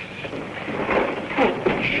all places.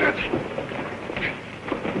 Oh, shit.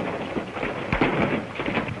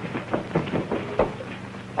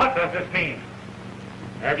 What does this mean?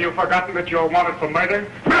 Have you forgotten that you're wanted for murder?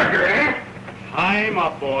 Murder, eh? Time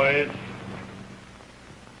up, boys.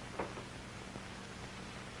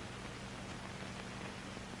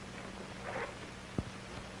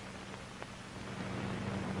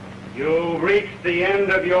 You've reached the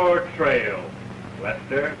end of your trail,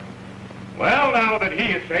 Lester. Well, now that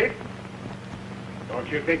he is safe, don't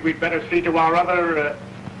you think we'd better see to our other,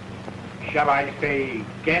 shall I say,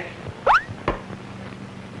 guest?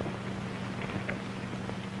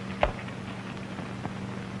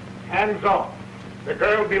 Hands off. The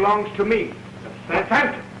girl belongs to me, the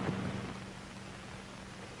Phantom.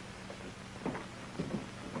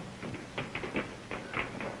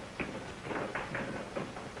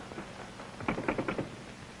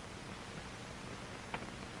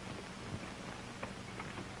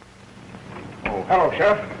 Oh, hello,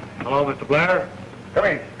 Sheriff. Hello, Mr. Blair. Come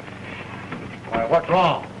in. Why, what's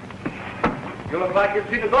wrong? You look like you've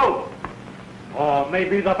seen a ghost. Or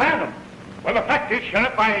maybe the Phantom. Well, the fact is,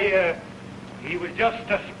 Sheriff, He was just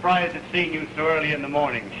as surprised at seeing you so early in the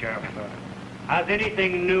morning, Sheriff. Has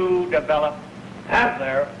anything new developed? Have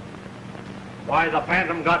there? Why, the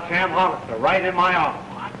Phantom got Sam Hollister right in my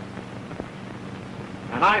office.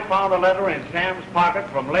 And I found a letter in Sam's pocket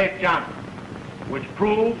from Leif Johnson, which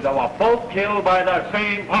proves they were both killed by the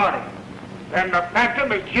same party. Then the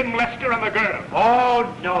Phantom is Jim Lester and the girl.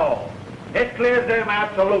 Oh, no. It clears them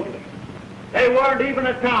absolutely. They weren't even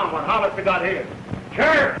in town when Hollister got here.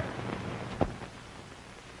 Sure.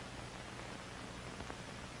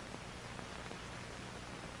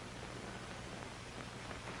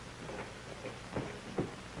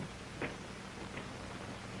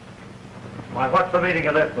 Why, what's the meaning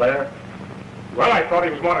of this, Blair? Well, I thought he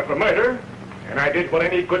was wanted for murder, and I did what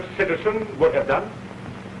any good citizen would have done.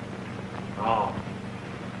 Oh.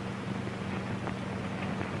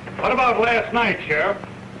 What about last night, Sheriff?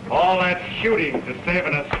 All that shooting to save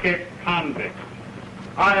an escaped convict.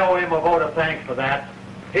 I owe him a vote of thanks for that.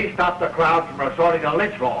 He stopped the crowd from resorting to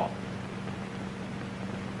lynch law.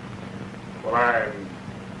 Well, I'm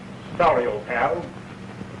sorry, old pal.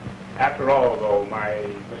 After all, though, my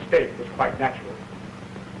mistake was quite natural.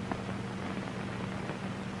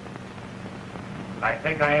 I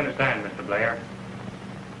think I understand, Mr. Blair.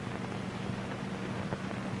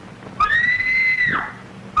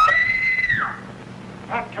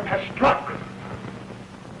 Phantom has struck.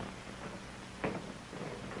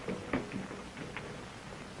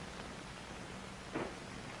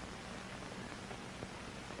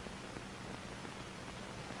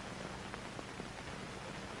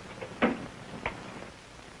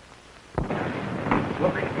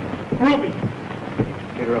 Look, Ruby.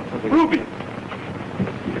 Get her up, something. Ruby.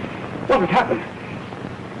 What has happened?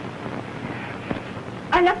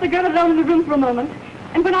 I left the girl alone in the room for a moment.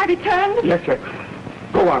 And when I returned... Yes, sir.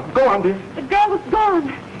 Go on, dear. The girl was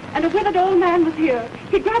gone. And a withered old man was here.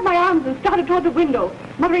 He grabbed my arms and started toward the window,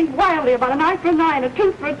 muttering wildly about an eye for an eye and a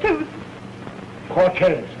tooth for a tooth.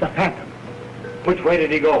 Cortez, the Phantom. Which way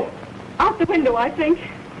did he go? Out the window, I think.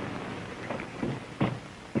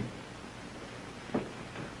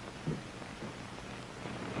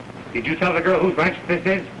 Did you tell the girl whose ranch this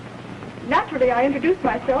is? Naturally, I introduced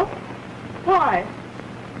myself. Why?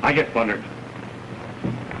 I just wondered.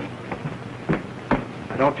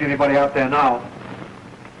 I don't see anybody out there now.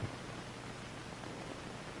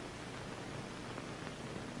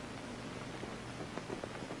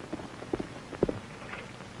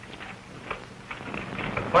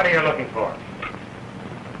 What are you looking for?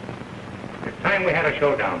 It's time we had a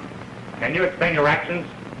showdown. Can you explain your actions?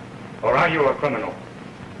 Or are you a criminal?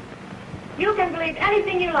 You can believe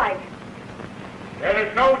anything you like. There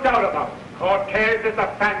is no doubt about it. Cortez is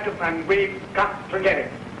a phantom, and we've got to get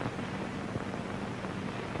him.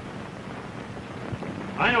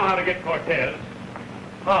 I know how to get Cortez.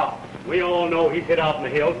 How? We all know he's hid out in the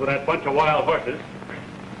hills with that bunch of wild horses.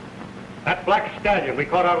 That black stallion we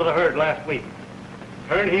caught out of the herd last week.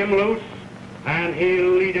 Turn him loose, and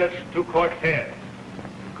he'll lead us to Cortez.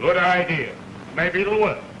 Good idea. Maybe it'll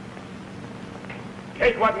work.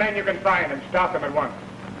 Take what men you can find and stop them at once.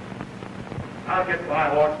 I'll get my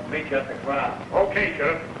horse and meet you at the corral. Okay,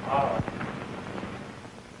 Sheriff. All right.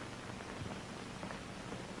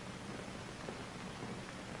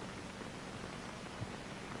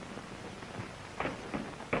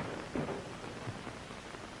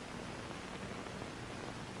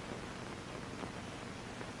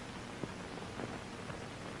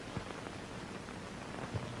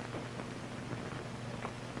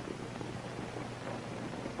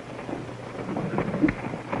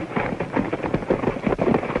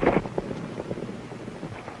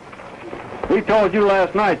 We told you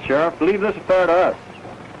last night, Sheriff. Leave this affair to us.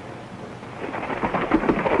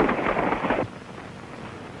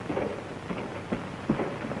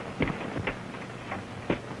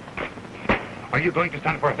 Are you going to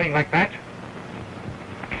stand for a thing like that?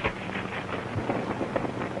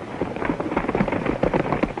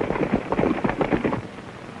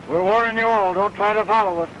 We're warning you all. Don't try to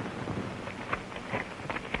follow us.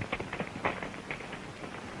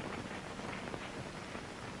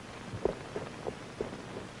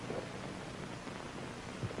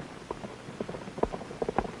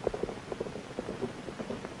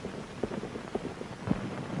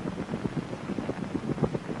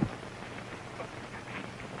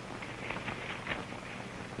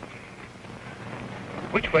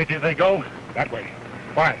 Which way did they go? That way.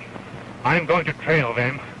 Why? I'm going to trail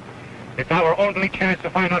them. It's our only chance to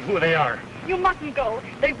find out who they are. You mustn't go.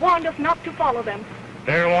 They warned us not to follow them.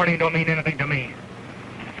 Their warning don't mean anything to me.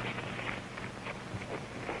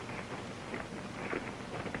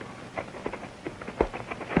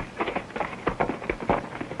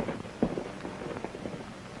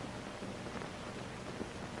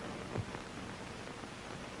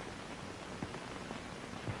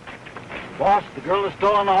 Boss, the girl is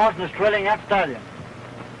still on the horse and is trailing that stallion.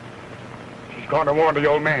 She's going to warn the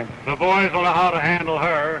old man. The boys will know how to handle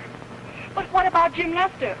her. But what about Jim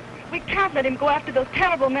Lester? We can't let him go after those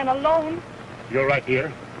terrible men alone. You're right,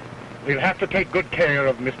 dear. We'll have to take good care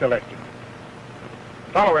of Mr. Lester.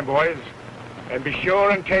 Follow him, boys, and be sure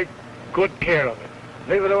and take good care of him.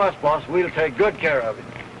 Leave it to us, boss. We'll take good care of it.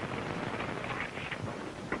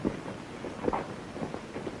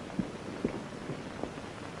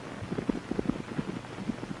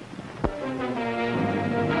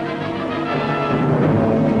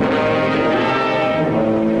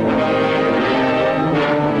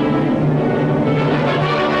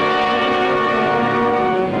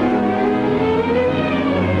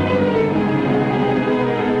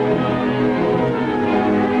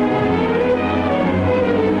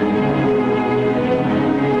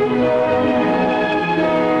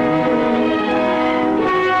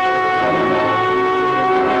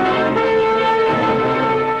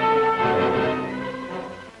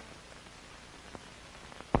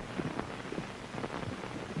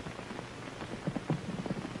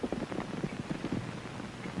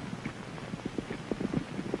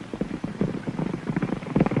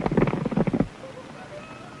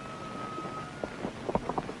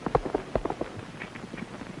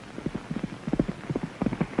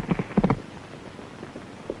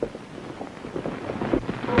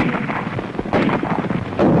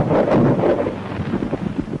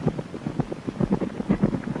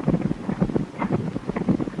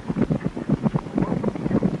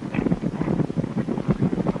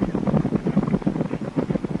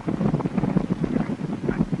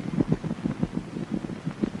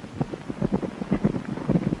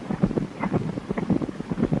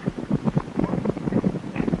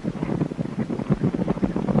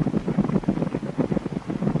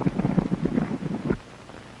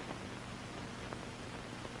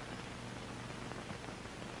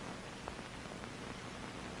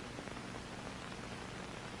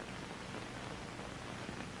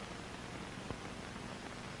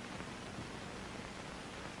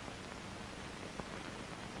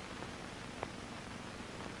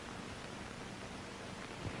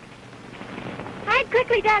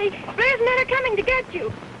 quickly, Daddy. Blair's men are coming to get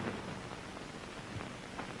you.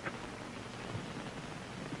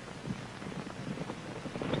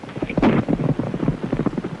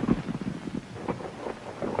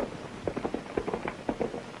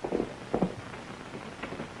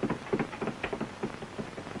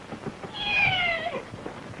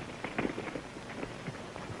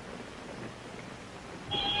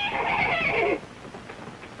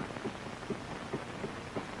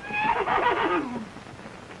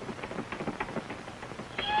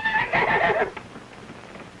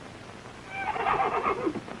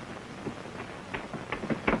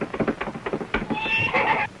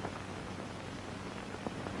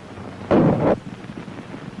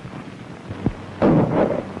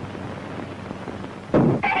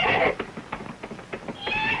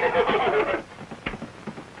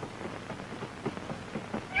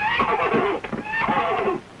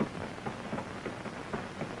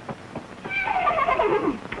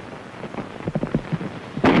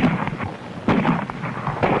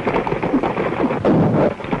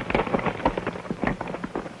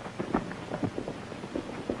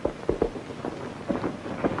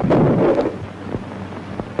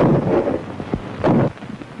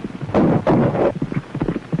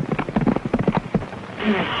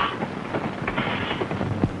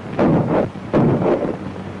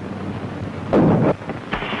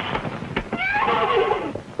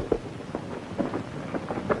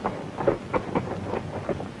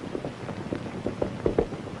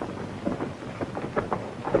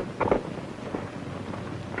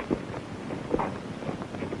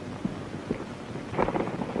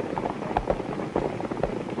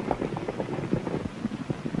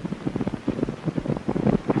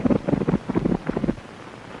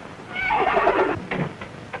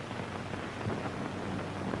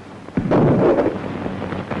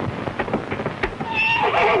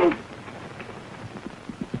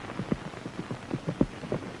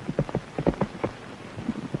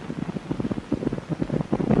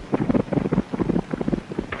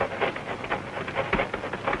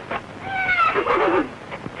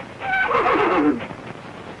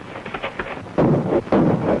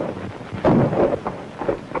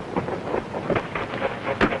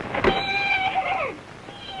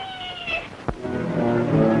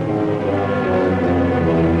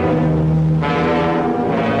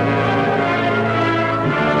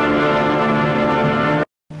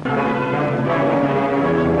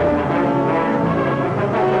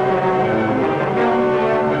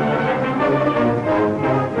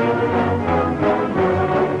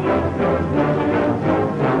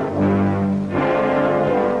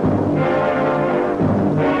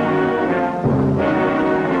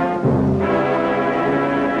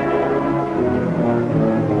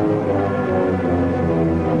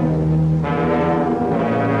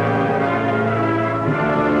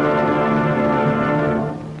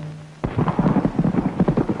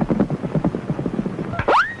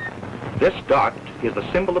 This dart is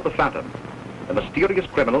the symbol of the Phantom. The mysterious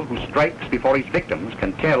criminal who strikes before his victims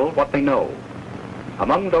can tell what they know.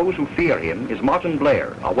 Among those who fear him is Martin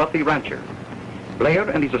Blair, a wealthy rancher. Blair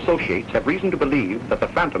and his associates have reason to believe that the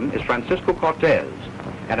Phantom is Francisco Cortez,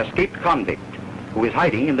 an escaped convict who is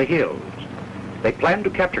hiding in the hills. They plan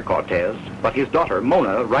to capture Cortez, but his daughter,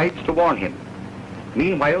 Mona, rides to warn him.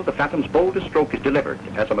 Meanwhile, the Phantom's boldest stroke is delivered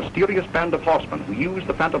as a mysterious band of horsemen who use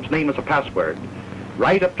the Phantom's name as a password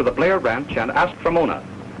ride up to the Blair ranch and ask for Mona.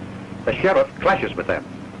 The sheriff clashes with them,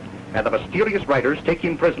 and the mysterious riders take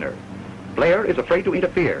him prisoner. Blair is afraid to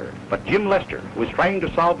interfere, but Jim Lester, who is trying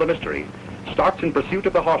to solve the mystery, starts in pursuit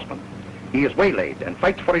of the horseman. He is waylaid and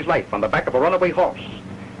fights for his life on the back of a runaway horse.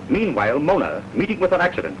 Meanwhile, Mona, meeting with an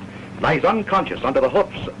accident, lies unconscious under the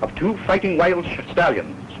hoofs of two fighting wild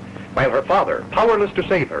stallions, while her father, powerless to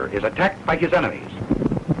save her, is attacked by his enemies.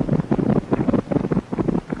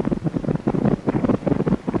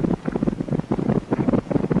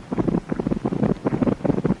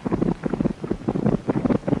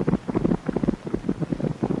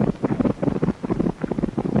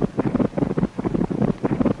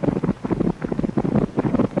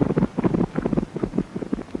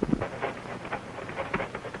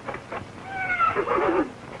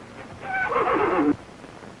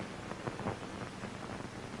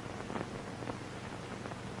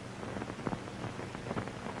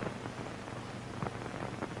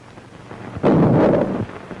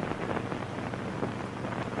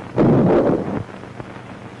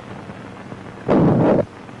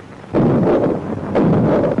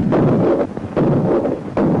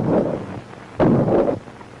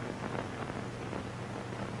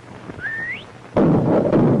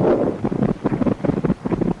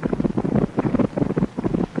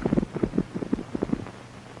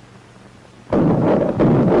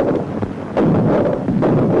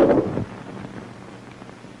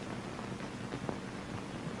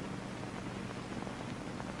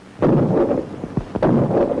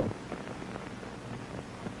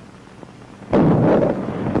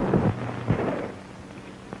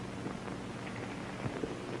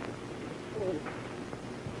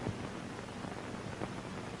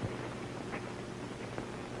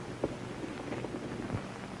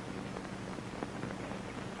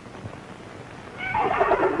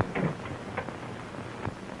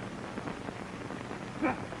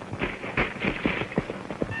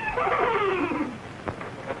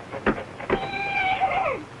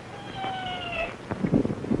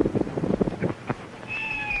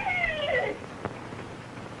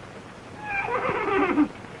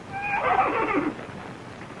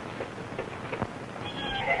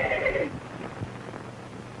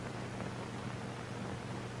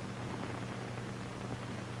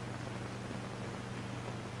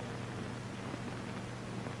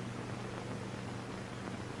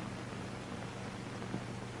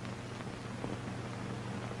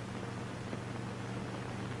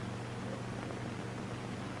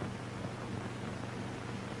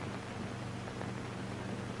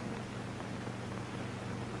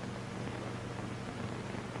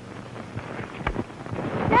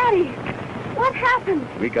 Daddy, what happened?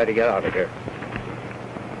 We got to get out of here.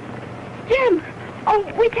 Jim! Oh,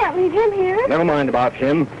 we can't leave him here. Never mind about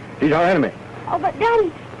him. He's our enemy. Oh, but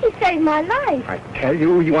Daddy, he saved my life. I tell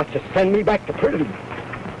you, he wants to send me back to prison.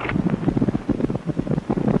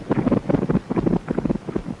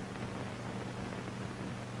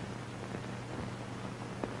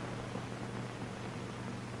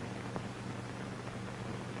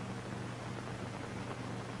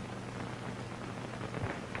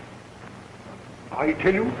 I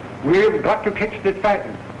tell you, we've got to catch that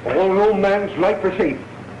phantom. All no man's life is safe.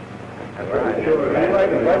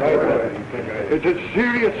 It's a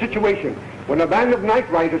serious situation when a band of night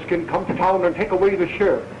riders can come to town and take away the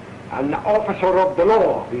sheriff, an officer of the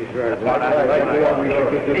law. It's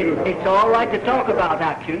all right to talk about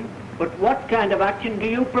action, but what kind of action do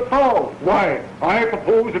you propose? Why, I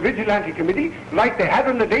propose a vigilante committee like they had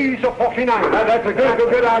in the days of 49. That's a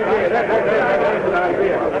good idea. That's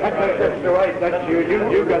right. That's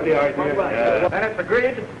you got the idea. Then it's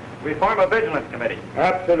agreed. We form a vigilance committee.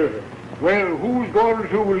 Absolutely. Well, who's going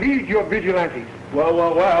to lead your vigilantes? Well,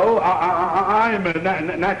 I'm a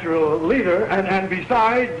natural leader, and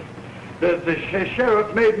besides, the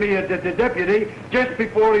sheriff made me a deputy just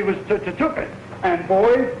before he was took it. And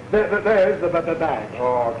boys, there's the bag.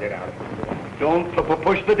 Oh, get out of here. Don't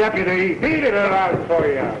push the deputy. Beat it around for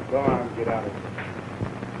you. Go on, get out of here.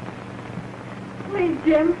 Please,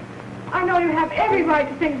 Jim, I know you have every right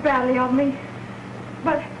to think badly of me,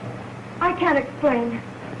 but I can't explain.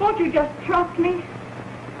 Won't you just trust me?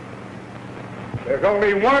 There's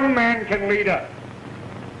only one man can lead us,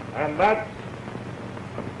 and that's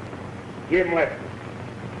Jim Lester.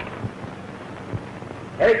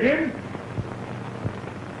 Hey, Jim.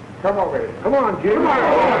 Come over here. Come on, Jim. Come on,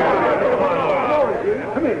 Jim.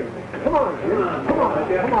 Come here. Come on, Jim. Come on.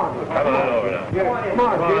 Come on. Come on over now. Come on,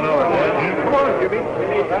 Jim. Come on, Jimmy.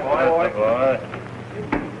 That's the boy.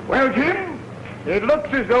 Well, Jim, it looks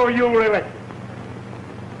as though you were elected.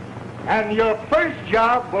 And your first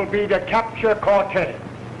job will be to capture Cortez.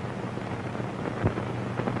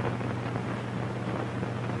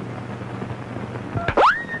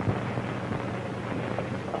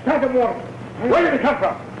 Phantom warning. Where did it come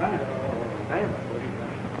from?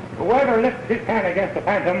 Whoever lifts his hand against the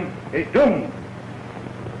Phantom is doomed.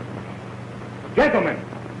 Gentlemen,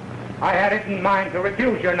 I had it in mind to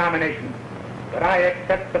refuse your nomination, but I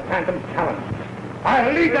accept the Phantom's challenge.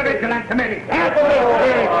 I'll lead the vigilance committee.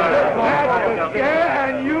 Yeah,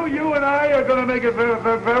 and you and I are going to make it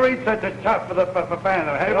very tough for the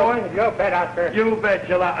Phantom. Hey, boy? You bet, Oscar. You bet,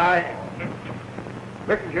 shall I?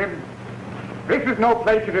 Listen, Jim. This is no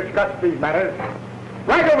place to discuss these matters.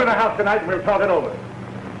 Right over to the house tonight and we'll talk it over.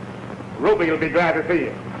 Ruby will be glad to see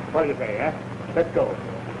you. What do you say, huh? Let's go.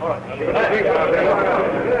 All right.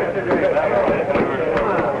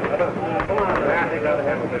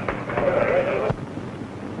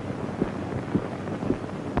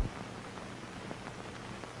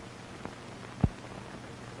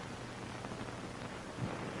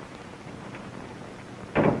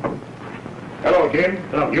 Hello, Jim.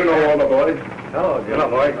 Hello. You know all the boys. Hello, Jim. Hello,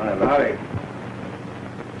 boys. Howdy.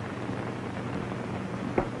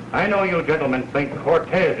 I know you gentlemen think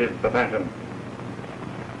Cortez is the Phantom,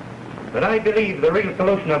 but I believe the real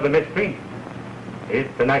solution of the mystery is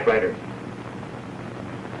the Night Riders.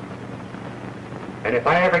 And if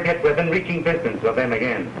I ever get within reaching distance of them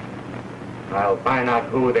again, I'll find out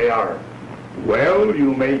who they are. Well,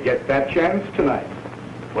 you may get that chance tonight.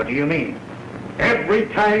 What do you mean? Every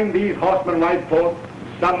time these horsemen ride forth,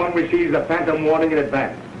 someone receives a Phantom warning in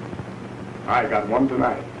advance. I got one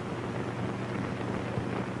tonight.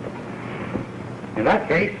 In that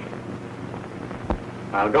case,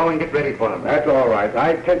 I'll go and get ready for them. That's all right.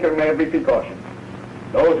 I've taken every precaution.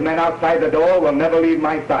 Those men outside the door will never leave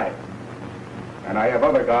my side. And I have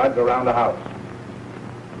other guards around the house.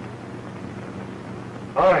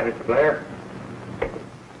 All right, Mr. Blair.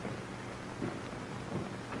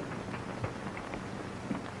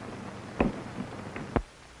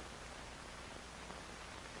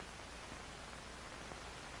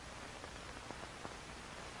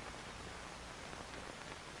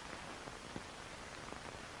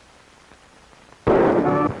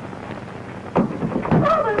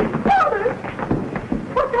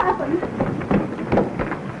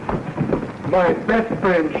 My best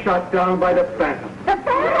friend shot down by the Phantom. The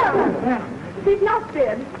Phantom! He's not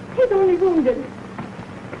dead. He's only wounded.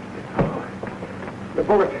 The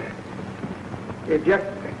bullet, it just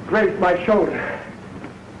grazed my shoulder.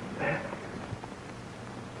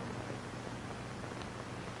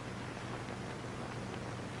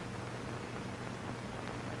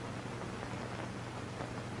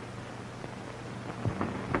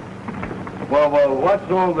 Well,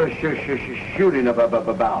 what's all the shooting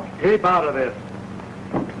about? Keep out of this.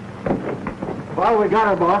 Well, we got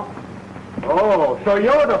her, boss. Oh, so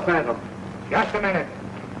you're the Phantom. Just a minute.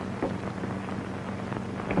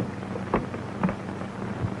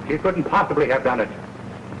 She couldn't possibly have done it.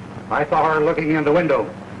 I saw her looking in the window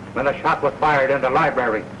when the shot was fired in the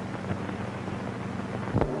library.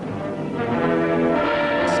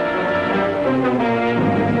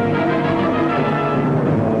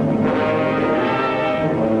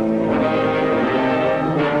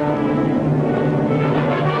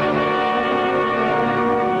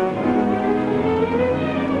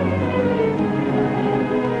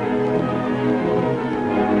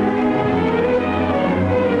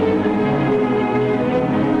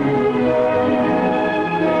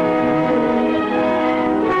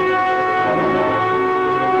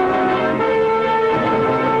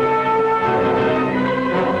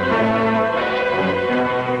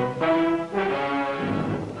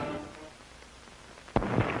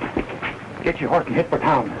 Get your horse and hit for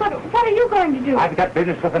town. What are you going to do? I've got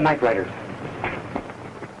business with the night riders.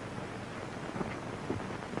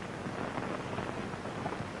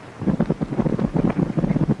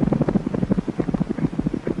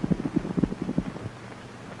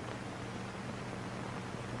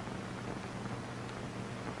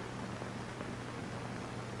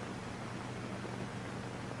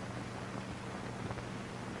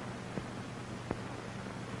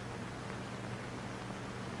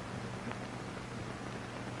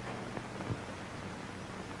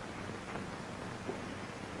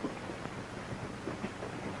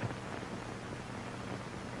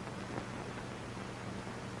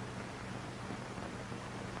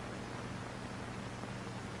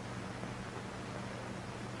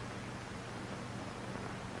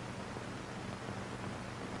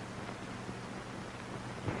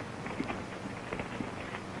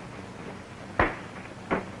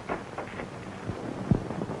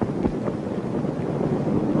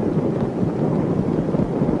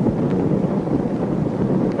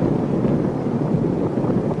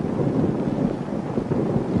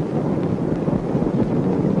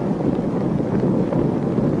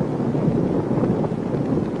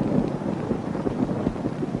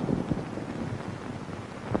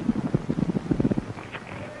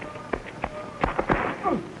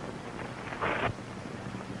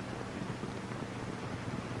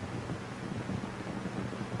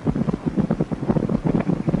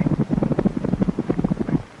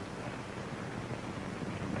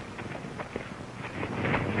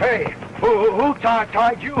 Hey, who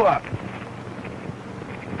tied you up?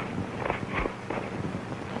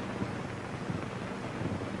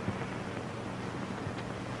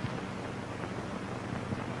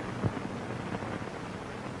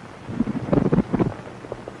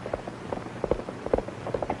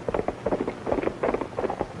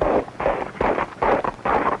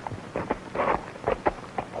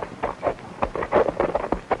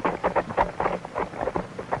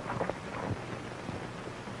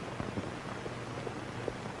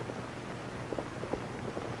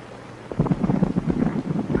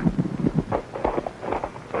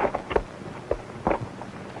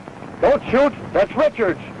 Don't shoot. That's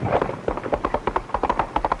Richards.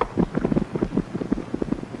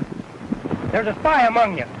 There's a spy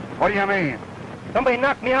among you. What do you mean? Somebody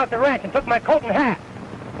knocked me out the ranch and took my coat and hat.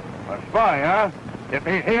 A spy, huh? If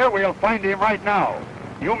he's here, we'll find him right now.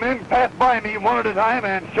 You men pass by me one at a time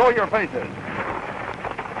and show your faces.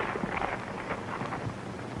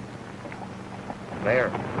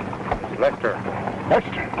 There. It's Lester.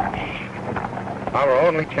 Lester? Our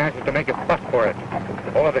only chance is to make a bust for it.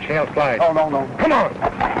 Over the shale slide. Oh, no. Come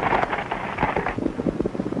on!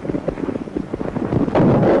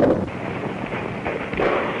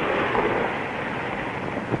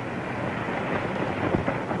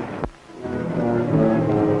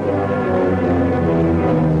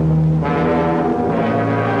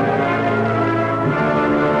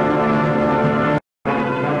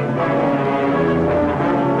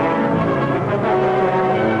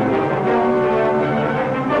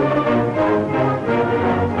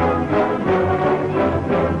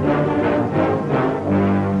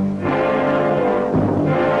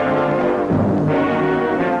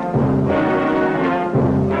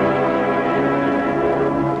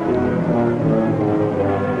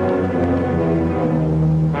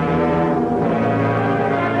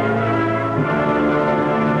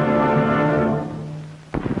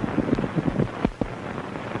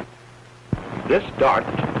 This dart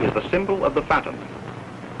is the symbol of the Phantom,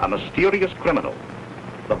 a mysterious criminal.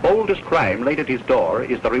 The boldest crime laid at his door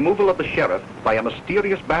is the removal of the sheriff by a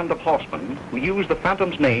mysterious band of horsemen who use the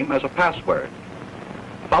Phantom's name as a password.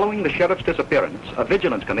 Following the sheriff's disappearance, a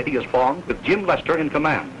vigilance committee is formed with Jim Lester in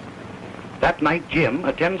command. That night, Jim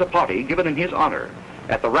attends a party given in his honor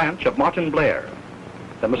at the ranch of Martin Blair.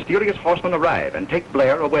 The mysterious horsemen arrive and take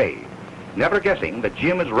Blair away, never guessing that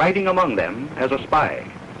Jim is riding among them as a spy.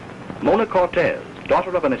 Mona Cortez,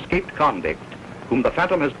 daughter of an escaped convict, whom the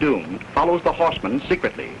Phantom has doomed, follows the horsemen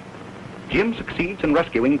secretly. Jim succeeds in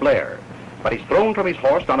rescuing Blair, but he's thrown from his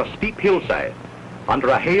horse on a steep hillside under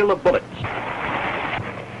a hail of bullets.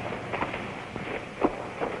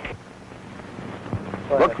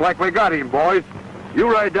 Looks like we got him, boys.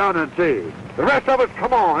 You ride down and see. The rest of us,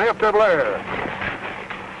 come on, after Blair.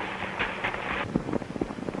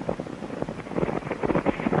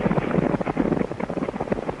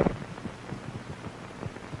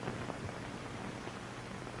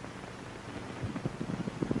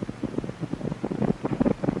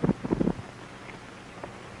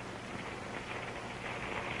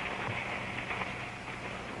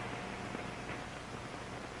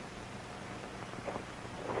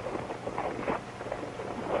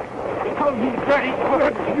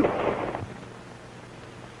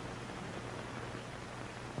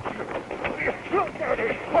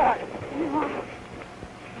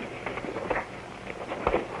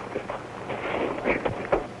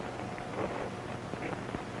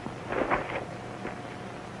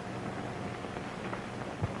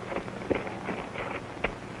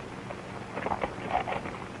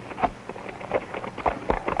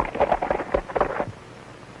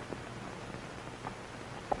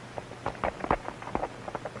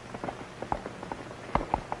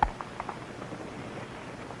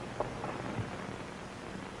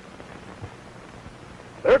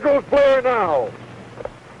 There goes Blair now.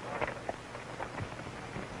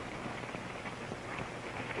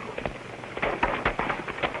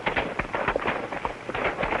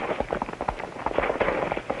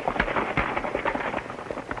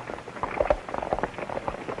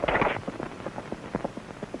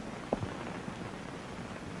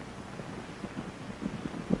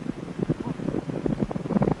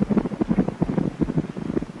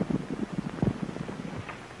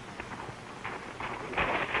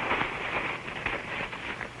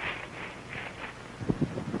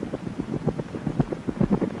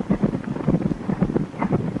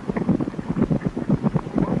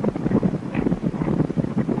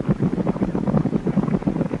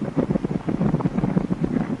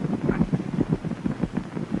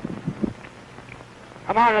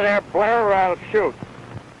 Come out of there, Blair, or I'll shoot.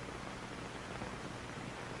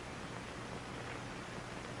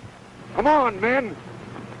 Come on, men.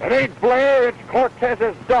 It ain't Blair, it's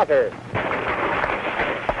Cortez's daughter.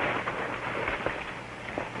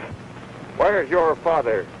 Where's your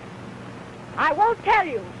father? I won't tell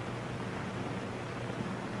you.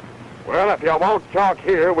 Well, if you won't talk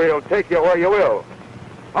here, we'll take you where you will.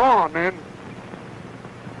 Come on, men.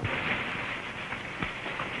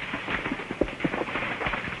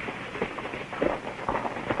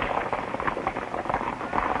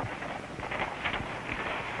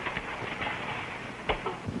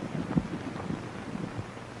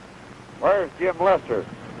 Where's Jim Lester?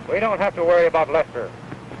 We don't have to worry about Lester.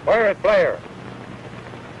 Where is Blair?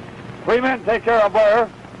 3 men take care of Blair.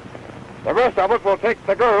 The rest of us will take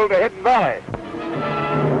the girl to Hidden Valley.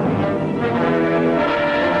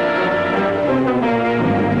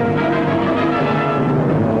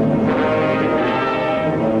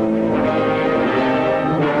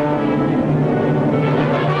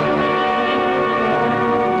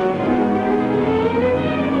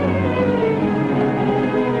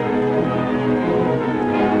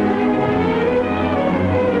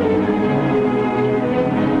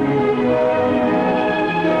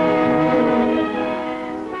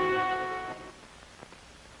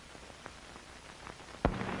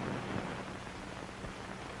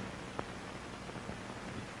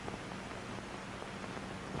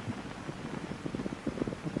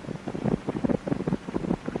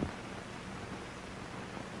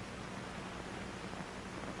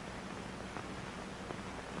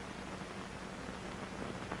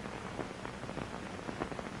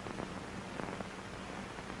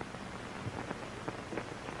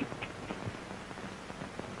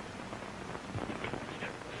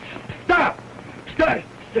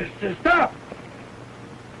 Stop!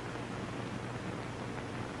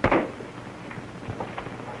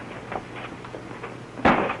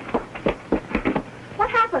 What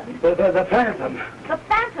happened? The Phantom. The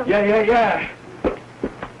Phantom? Yeah.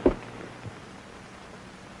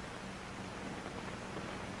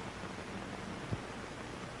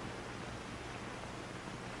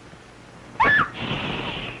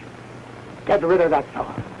 Get rid of that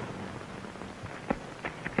fellow.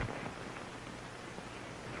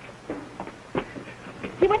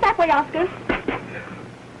 went that way, Oscar.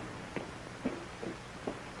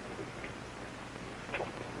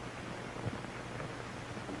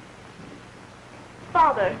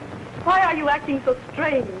 Father, why are you acting so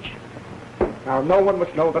strange? Now, no one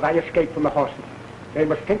must know that I escaped from the horses. They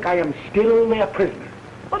must think I am still their prisoner.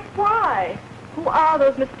 But why? Who are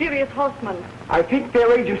those mysterious horsemen? I think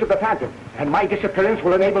they're agents of the Phantom, and my disappearance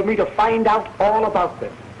will enable me to find out all about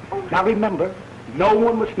them. Oh. Now remember, no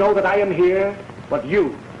one must know that I am here but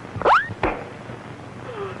you.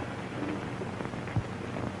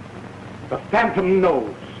 The Phantom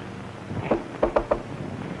knows.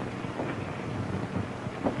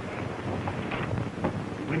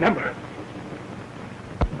 Remember.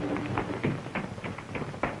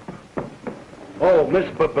 Oh, Miss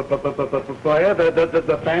Boyer,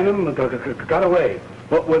 the Phantom got away.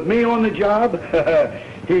 But with me on the job,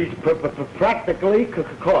 he's practically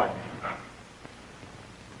caught.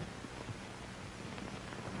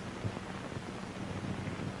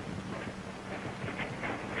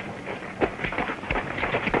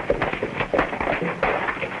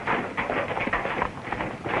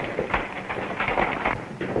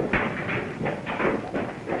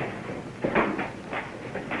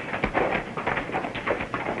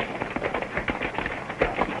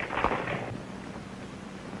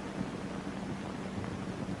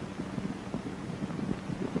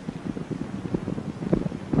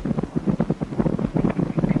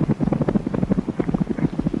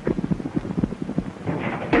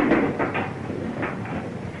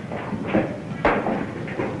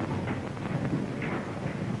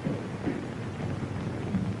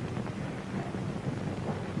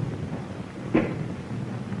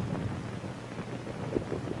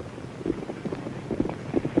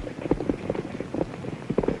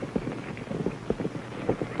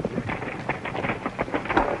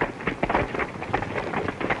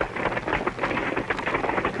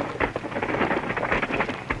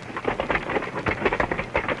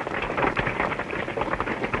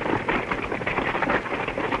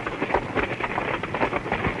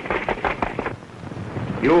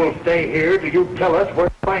 You'll stay here till you tell us where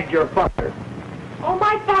to find your father. Oh,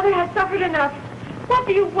 my father has suffered enough. What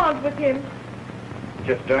do you want with him?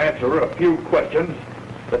 Just to answer a few questions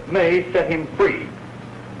that may set him free.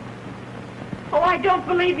 Oh, I don't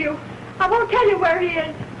believe you. I won't tell you where he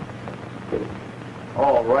is.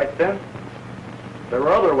 All right, then. There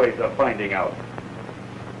are other ways of finding out.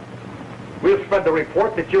 We'll spread the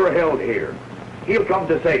report that you're held here. He'll come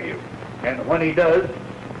to save you. And when he does,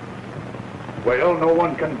 well, no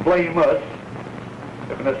one can blame us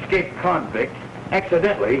if an escaped convict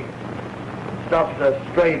accidentally stops a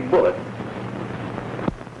stray bullet.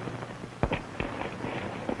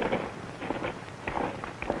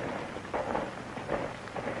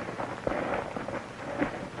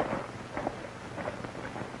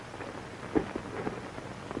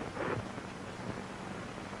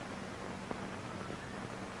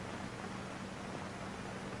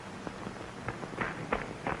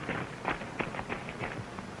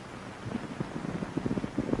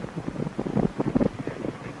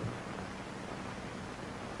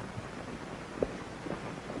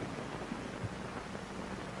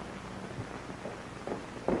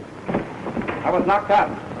 I was knocked out,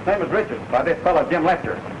 same as Richard, by this fellow Jim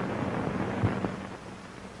Lester.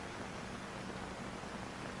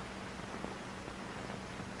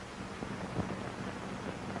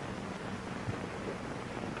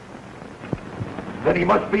 Then he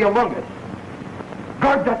must be among us.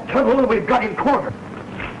 Guard that tunnel and we've got him cornered.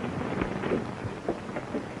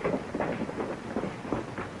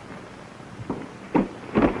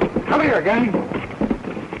 Come here, gang.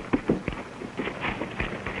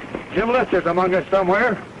 Jim Lester's among us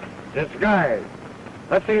somewhere. Disguised.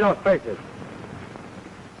 Let's see those faces.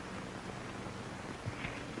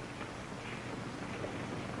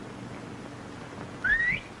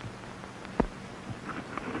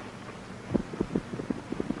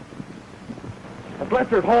 That's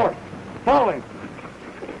Lester's horse. Follow him.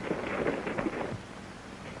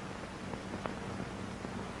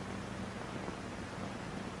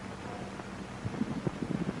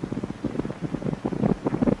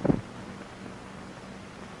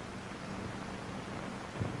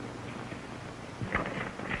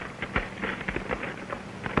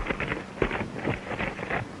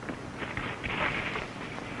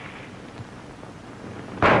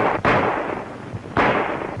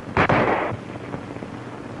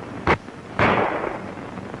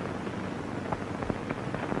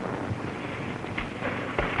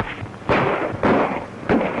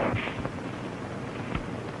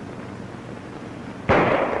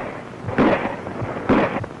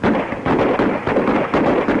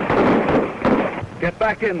 Get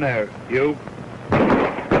back in there, you.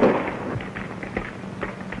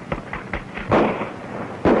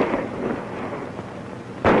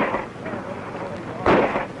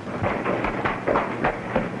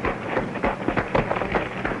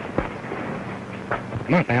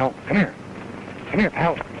 Come on, pal. Come here. Come here,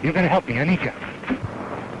 pal. You gotta help me. I need you.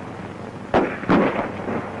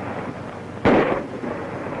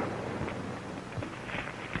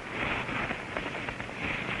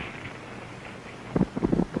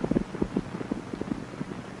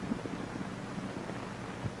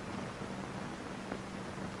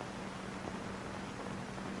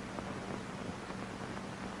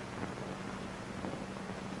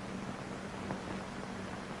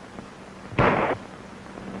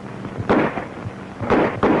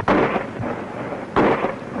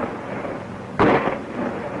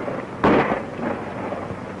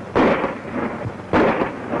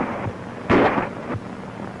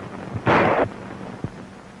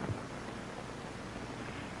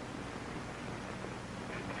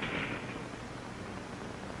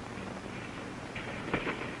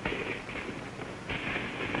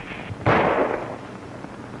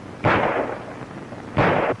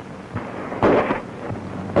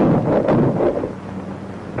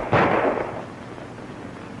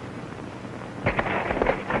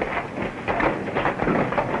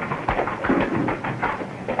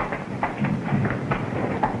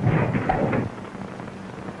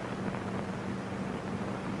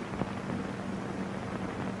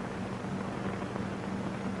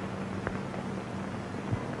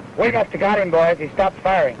 We must have got him, boys. He stopped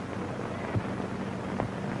firing.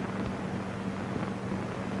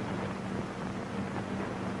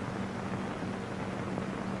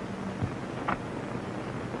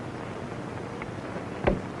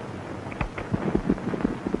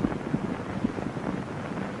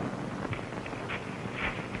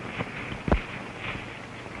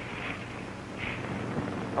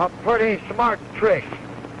 A pretty smart trick.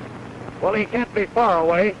 Well, he can't be far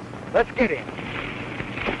away. Let's get him.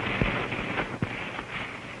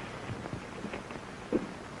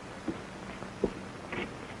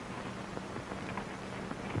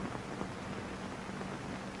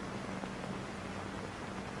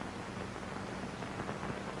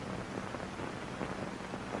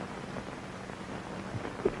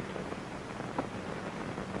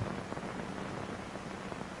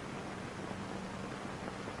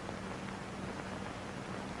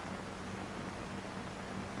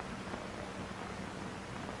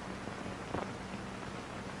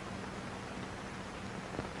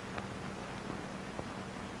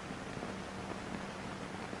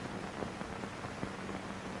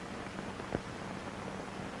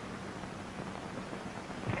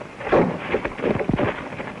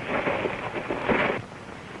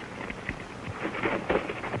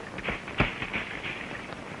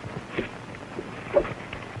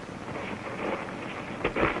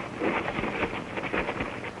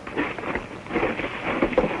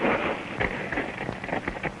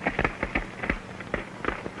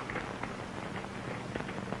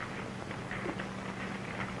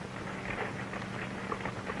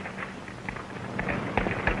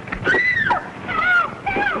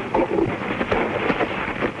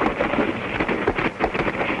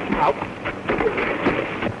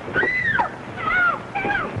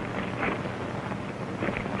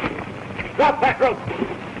 Drop that rope.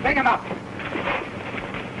 Bring him up.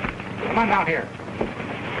 Come on down here.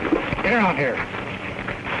 Get around here.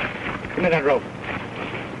 Give me that rope.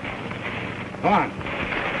 Come on.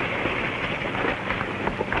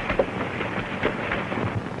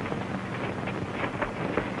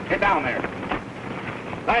 Get down there.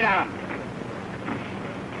 Lie down.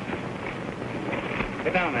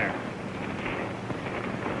 Get down there.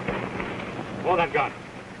 Hold that gun.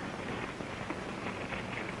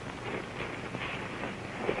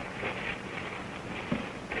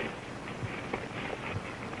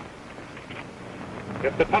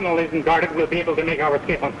 If the tunnel isn't guarded, we'll be able to make our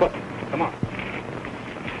escape on foot. Come on.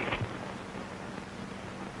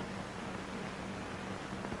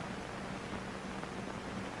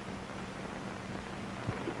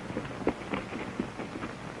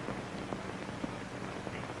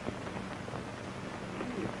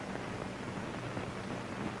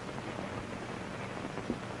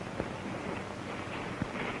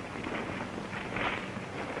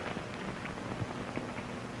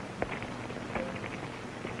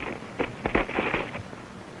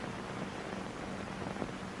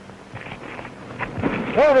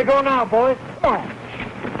 Where we go now, boys? Come on.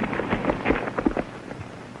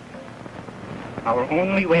 Our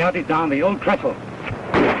only way out is down the old trestle.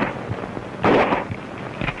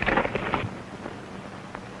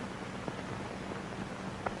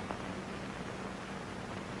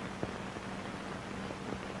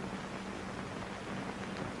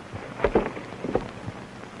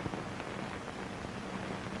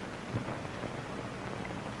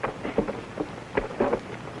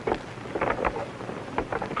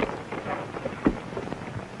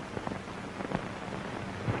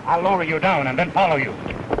 I'll lower you down and then follow you.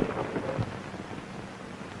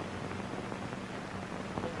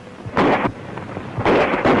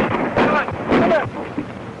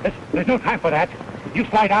 There's no time for that. You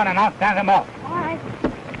slide down and I'll stand them off. All right.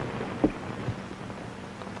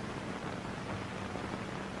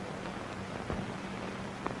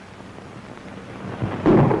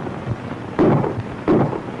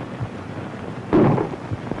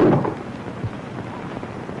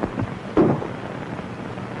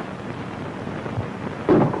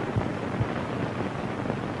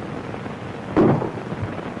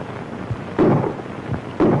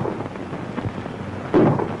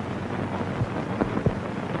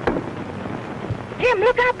 Jim,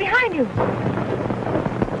 look out behind you.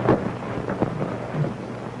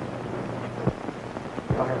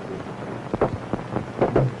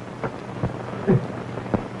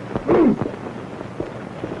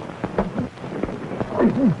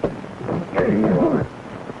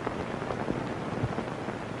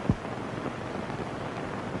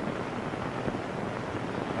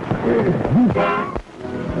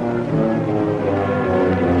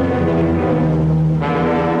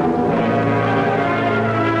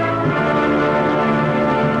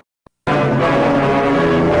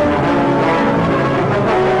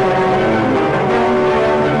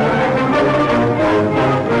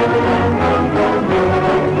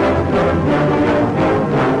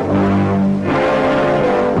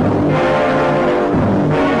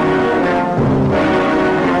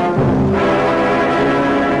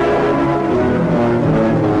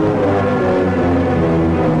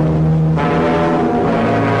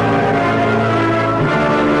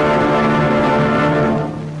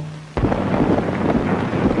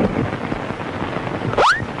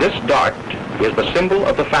 Is the symbol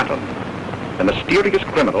of the Phantom, the mysterious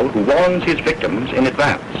criminal who warns his victims in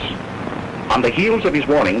advance. On the heels of his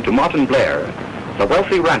warning to Martin Blair, the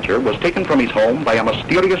wealthy rancher was taken from his home by a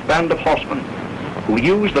mysterious band of horsemen who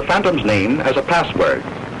used the Phantom's name as a password.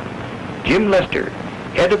 Jim Lester,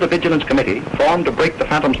 head of the Vigilance Committee formed to break the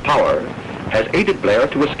Phantom's power, has aided Blair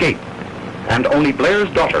to escape, and only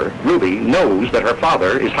Blair's daughter, Ruby, knows that her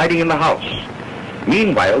father is hiding in the house.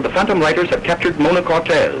 Meanwhile, the Phantom Riders have captured Mona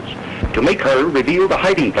Cortez to make her reveal the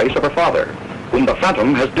hiding place of her father, whom the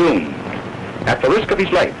Phantom has doomed. At the risk of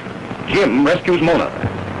his life, Jim rescues Mona.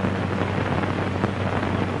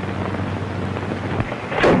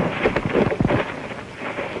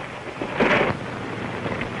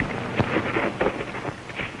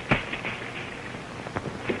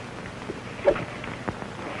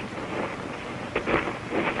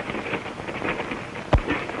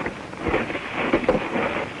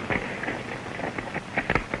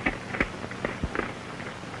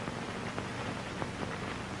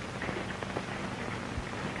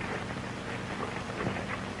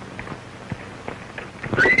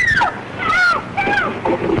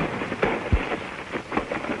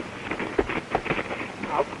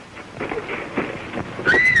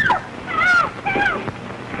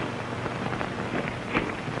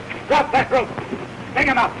 Drop that rope. Hang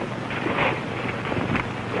him up.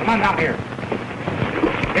 Come on down here.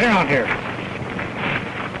 Get around here.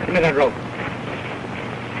 Give me that rope.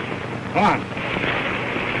 Come on.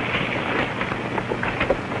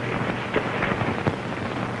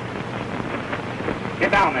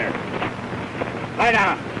 Get down there. Lie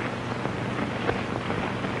down.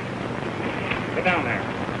 Get down there.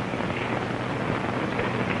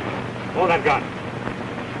 Hold that gun.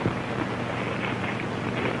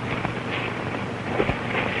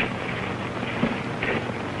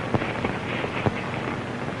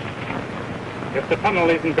 If the tunnel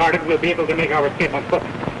isn't guarded, we'll be able to make our escape on foot.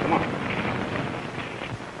 Come on.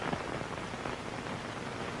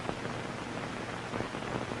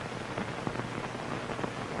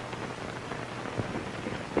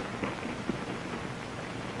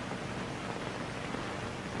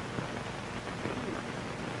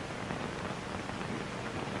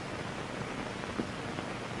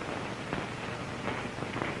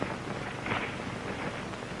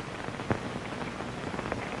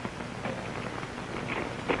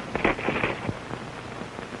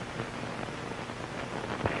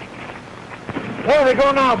 Where we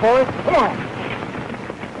go now, boys? Come on.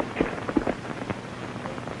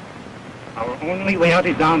 Our only way out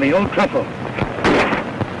is down the old trestle.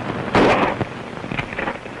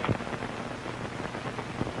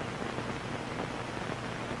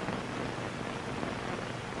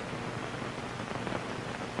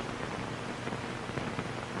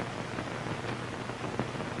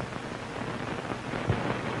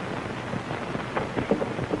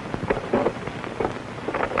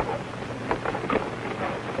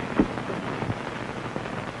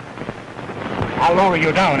 I'll lower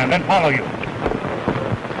you down and then follow you.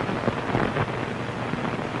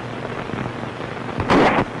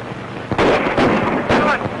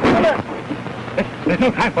 There's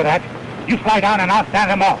no time for that. You slide down and I'll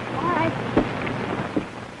stand them off. All right.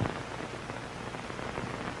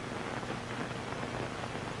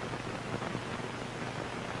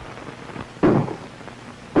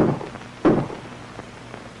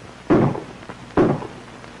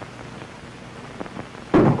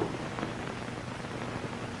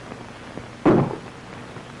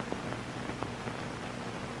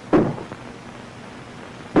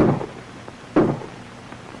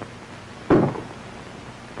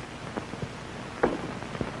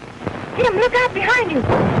 Tim, look out behind you.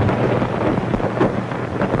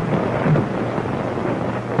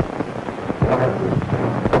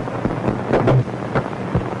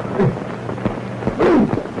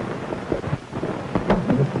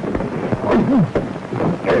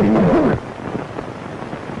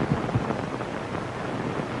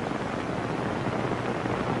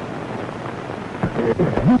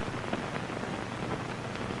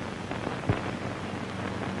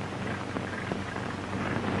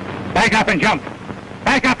 Back up and jump.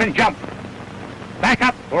 Back up and jump. Back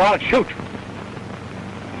up or I'll shoot.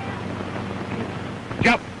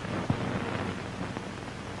 Jump.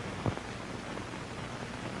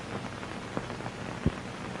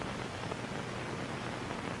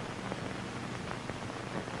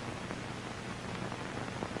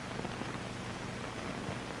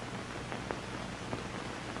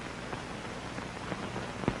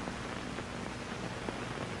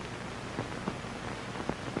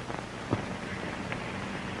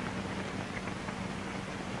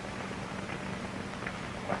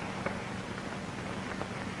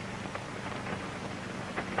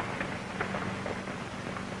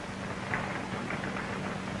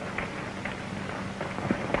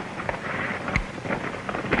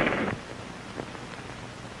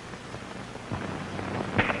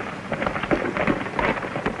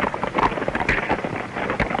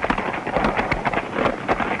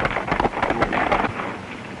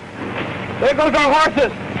 There goes our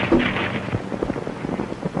horses.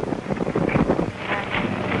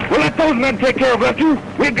 We'll let those men take care of you.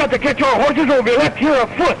 We've got to catch our horses or we'll be left here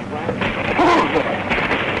afoot.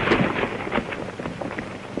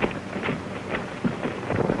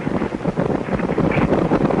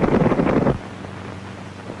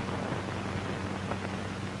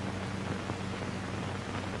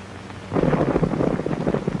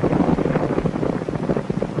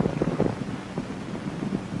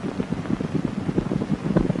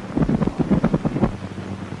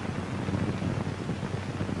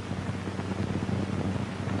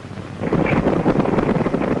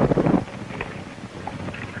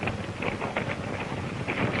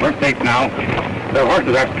 We're safe now. The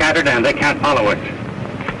horses are scattered and they can't follow us.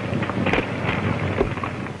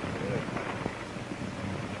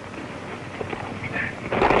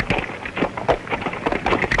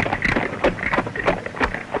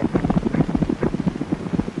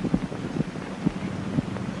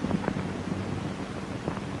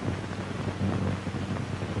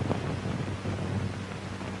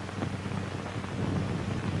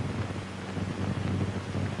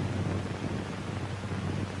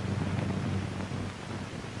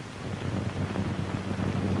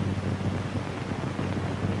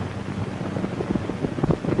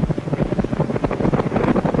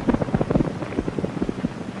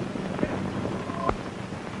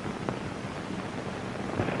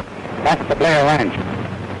 That's the Blair Ranch.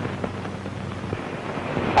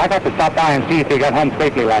 I got to stop by and see if he got home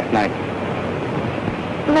safely last night.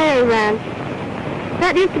 Blair Ranch.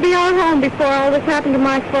 That used to be our home before all this happened to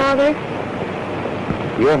my father.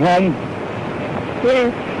 Your home?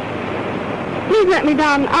 Yes. Please let me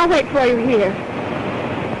down. I'll wait for you here.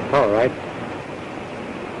 All right.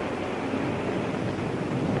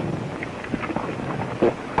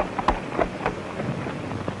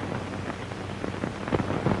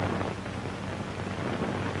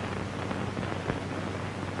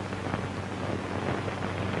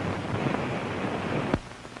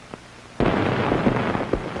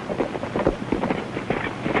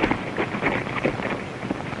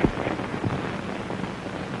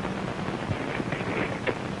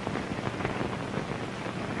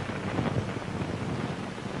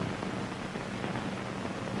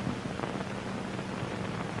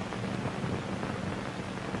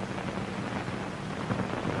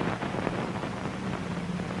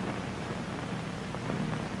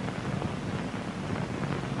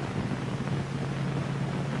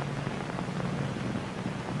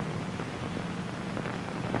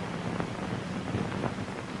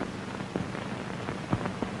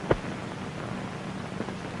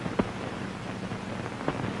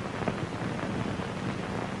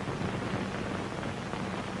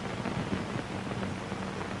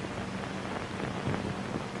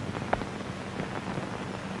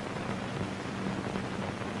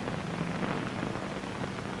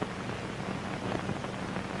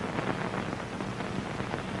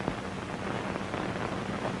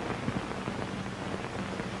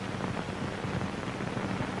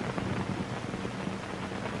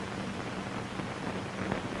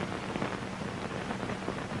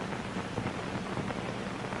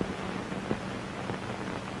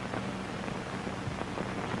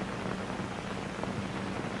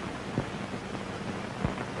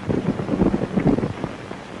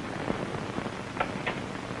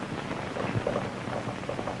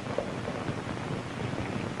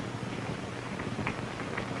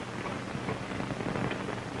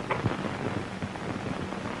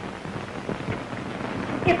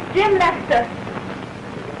 It's Jim Lester.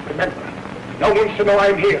 Remember, no one should know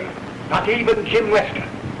I'm here. Not even Jim Lester.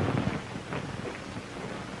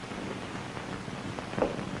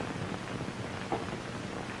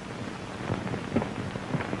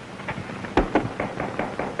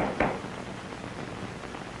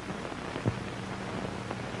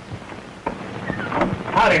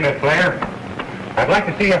 Howdy, Miss Blair. I'd like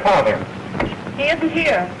to see your father. He isn't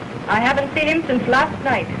here. I haven't seen him since last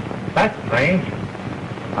night. That's strange.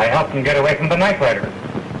 I helped him get away from the night riders.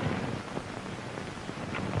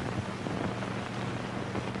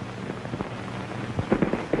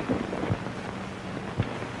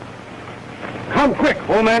 Come quick.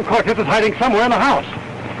 Old man Cortez is hiding somewhere in the house.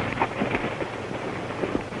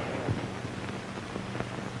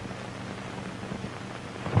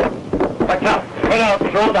 Watch out. Run out.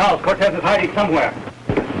 Surround the house. Cortez is hiding somewhere.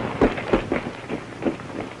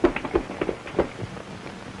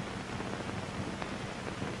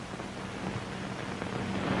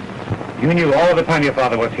 You knew all the time your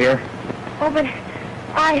father was here. Oh, but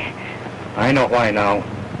I know why now.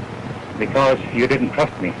 Because you didn't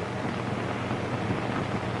trust me.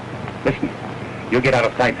 Listen, you get out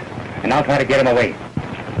of sight, and I'll try to get him away.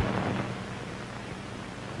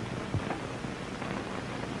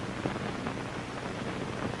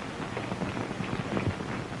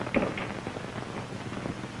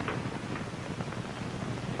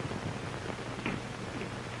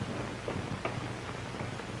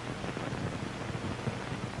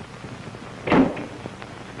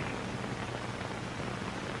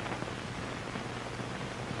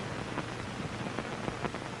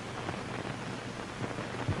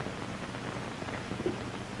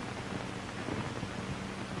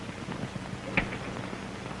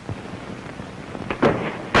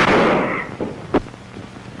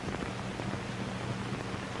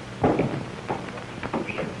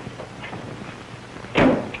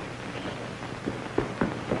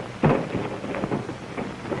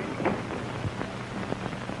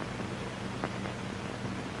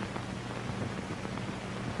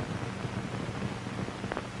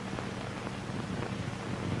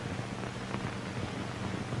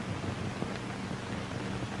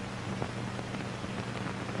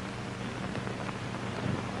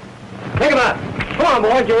 Take him out. Come on,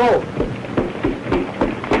 boys, you're old.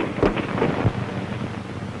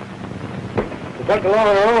 We take the law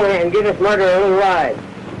on our own and give this murderer a little ride.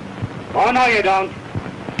 Oh, no, you don't.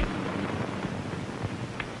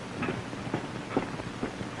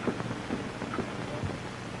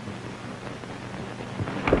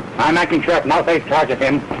 I'm acting sheriff, and I'll face charge of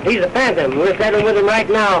him. He's a phantom. We're settling with him right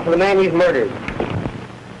now for the man he's murdered.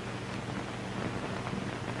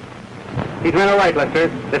 He's been all right, Lester.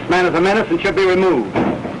 This man is a menace and should be removed.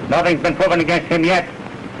 Nothing's been proven against him yet.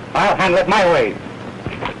 I'll handle it my way.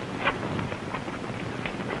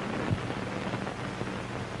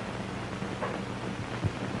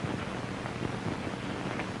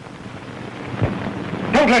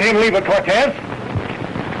 Don't let him leave with Cortez.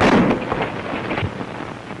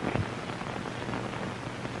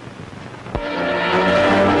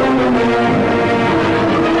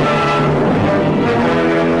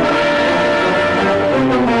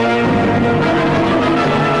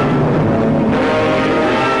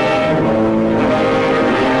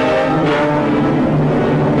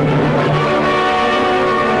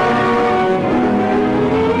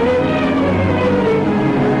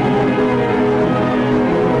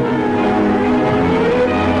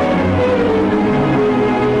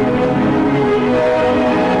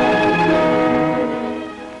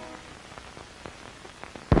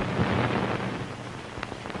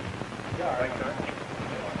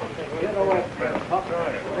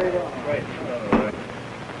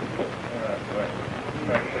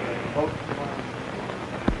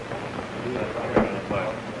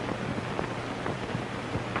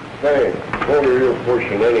 Hey, what are you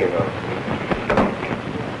pushing anyhow?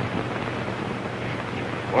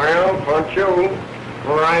 Well, Pancho,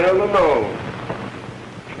 right on the nose.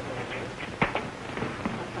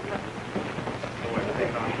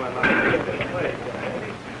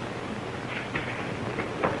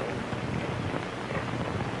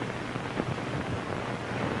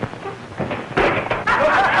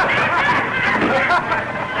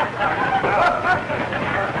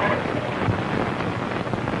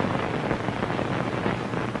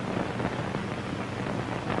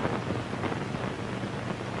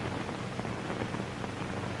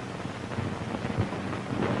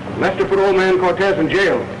 Lester put old man Cortez in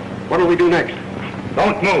jail. What'll we do next?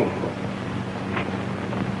 Don't move.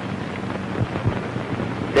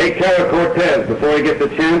 Take care of Cortez before he gets a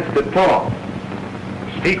chance to talk.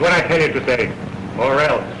 Speak what I tell you to say, or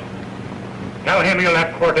else. Tell him you'll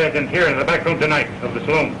have Cortez in here in the back room tonight of the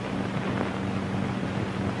saloon.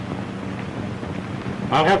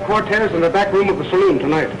 I'll have Cortez in the back room of the saloon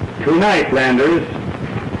tonight. Tonight, Landers.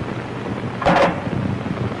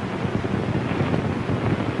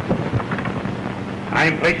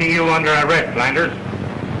 I'm placing you under arrest, Landers.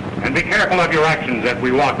 And be careful of your actions as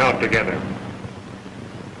we walk out together.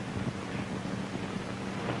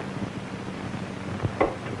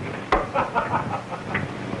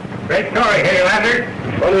 Great story, hey, Landers?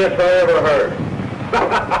 Funniest I ever heard.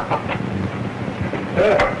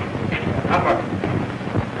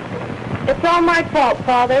 It's all my fault,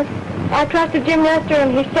 Father. I trusted Jim Lester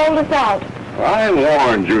and he sold us out. I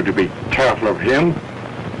warned you to be careful of him.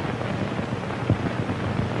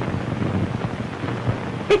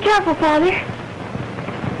 Be careful, Father.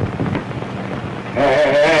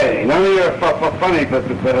 Hey, none of your funny,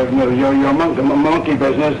 your monkey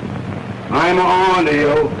business. I'm on to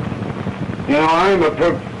you. You know, I'm a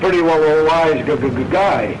pretty wise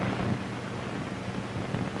guy.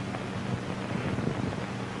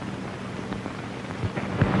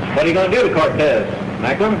 What are you going to do to Cortez,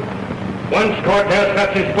 Macklin? Once Cortez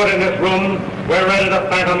sets his foot in this room, we're rid of the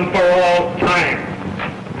Phantom for all time.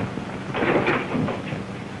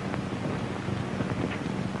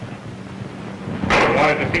 You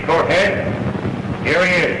wanted to see Cortez? Here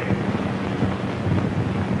he is.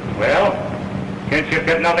 Well, since you've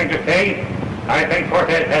got nothing to say, I think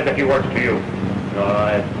Cortez has a few words to you.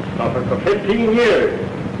 I've suffered for 15 years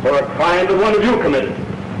for a crime that one of you committed.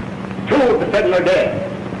 2 of the 7 are dead.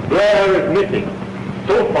 Blair is missing.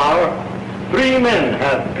 So far, 3 men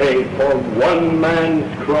have paid for 1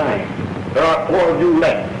 man's crime. There are 4 of you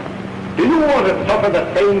left. Do you want to suffer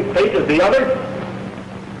the same fate as the others?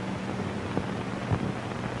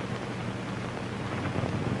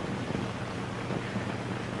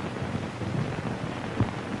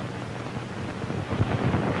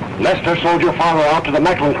 Lester sold your father out to the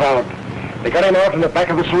Macklin crowd. They got him out in the back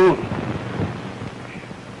of the saloon.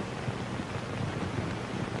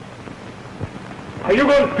 Are you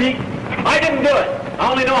going to speak? I didn't do it.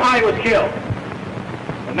 I only know how he was killed.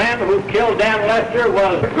 The man who killed Dan Lester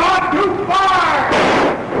was... Gone too far!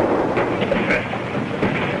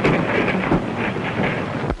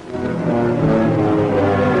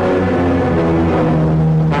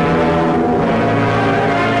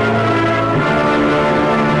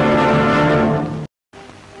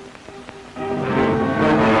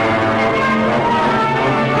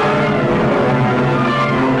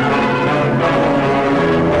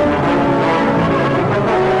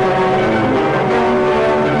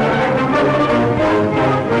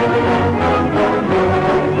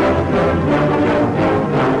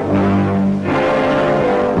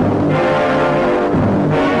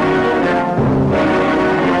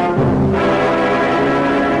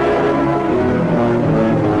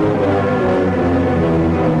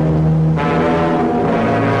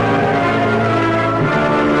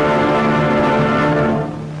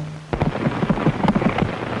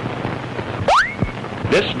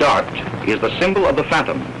 This dart is the symbol of the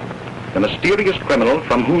Phantom, the mysterious criminal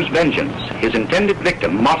from whose vengeance his intended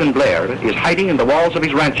victim, Martin Blair, is hiding in the walls of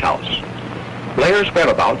his ranch house. Blair's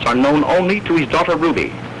whereabouts are known only to his daughter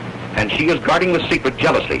Ruby, and she is guarding the secret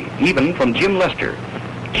jealously, even from Jim Lester,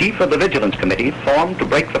 chief of the Vigilance Committee formed to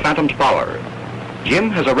break the Phantom's power. Jim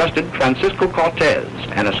has arrested Francisco Cortez,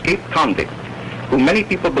 an escaped convict, whom many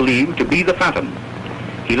people believe to be the Phantom.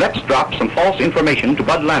 He lets drop some false information to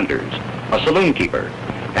Bud Landers, a saloon keeper,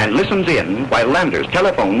 and listens in while Landers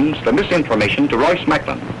telephones the misinformation to Royce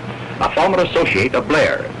Macklin, a former associate of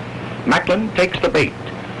Blair. Macklin takes the bait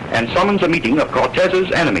and summons a meeting of Cortez's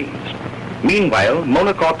enemies. Meanwhile,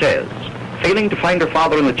 Mona Cortez, failing to find her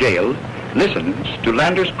father in the jail, listens to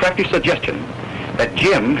Landers' crafty suggestion that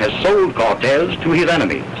Jim has sold Cortez to his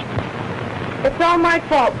enemies. It's all my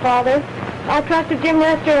fault, Father. I trusted Jim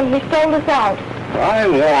Lester and he sold us out. I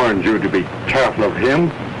warned you to be careful of him.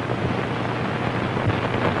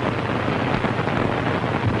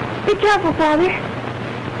 Be careful, Father.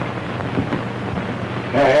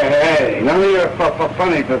 Hey, none of your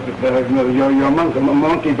funny, your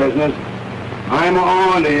monkey business. I'm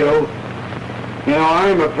on to you. You know,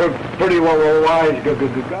 I'm a pretty wise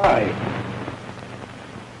guy.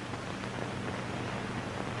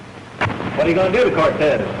 What are you going to do to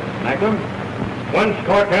Cortez, Macklin? Once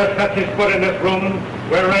Cortez sets his foot in this room,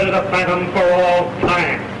 we're rid of the Phantom for all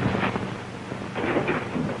time.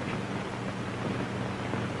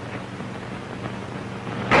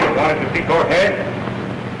 You wanted to see Cortez?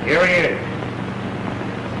 Here he is.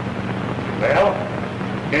 Well,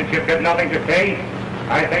 since you've got nothing to say,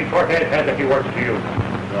 I think Cortez has a few words to you.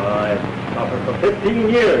 I've suffered for 15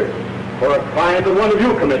 years for a crime that one of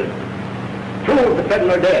you committed. 2 of the 7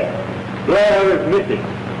 are dead. Blair is missing.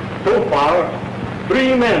 So far,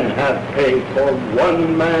 3 men have paid for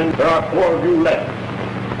 1 man. There are 4 of you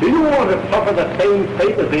left. Do you want to suffer the same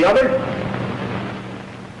fate as the others?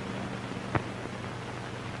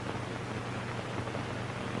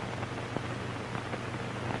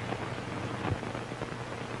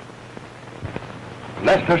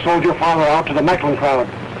 Lester sold your father out to the Macklin crowd.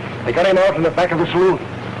 They got him out in the back of the saloon.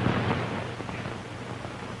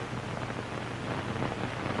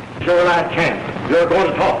 It's your last chance. You're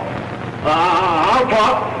going to talk. I'll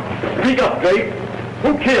talk. Speak up, Drake.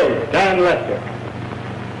 Who killed Dan Lester?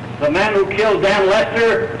 The man who killed Dan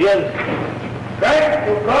Lester is... Drake,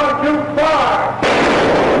 you've gone too far!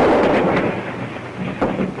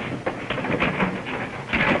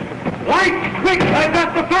 Light! Quick! I've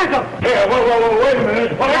got the Phantom! Here, whoa, wait a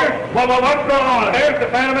minute. What's going on? There's the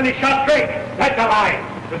Phantom and he shot Drake. That's a lie.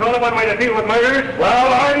 There's only one way to deal with murders.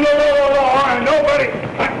 Well, I know the law, and nobody...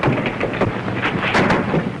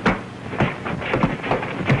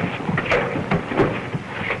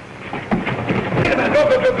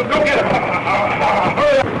 Go get him!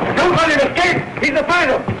 Hurry up! Don't let him escape! He's the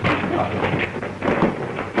Phantom!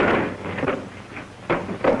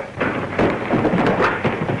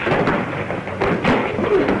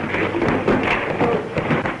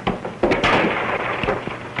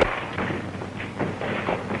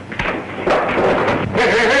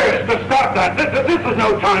 Here, stop that! This is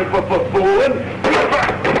no time for fooling!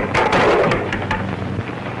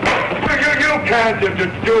 You can't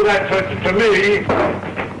do that to me!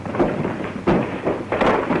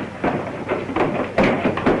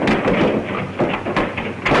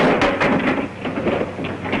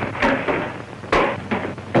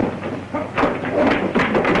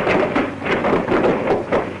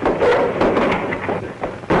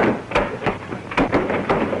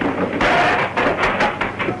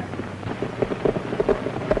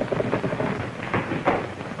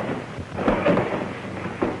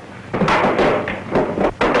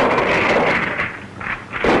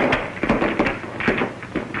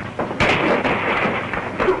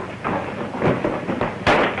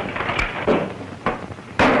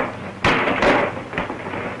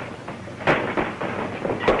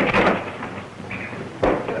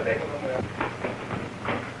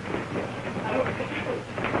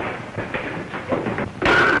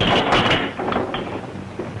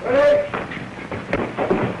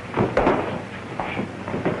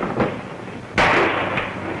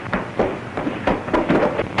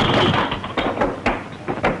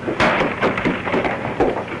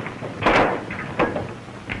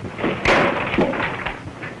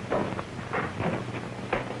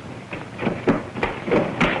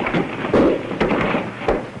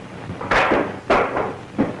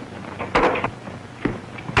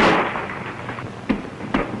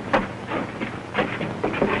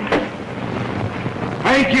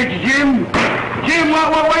 Thank you, Jim. Jim,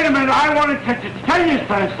 wait a minute. I wanted to tell you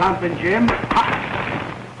something, Jim.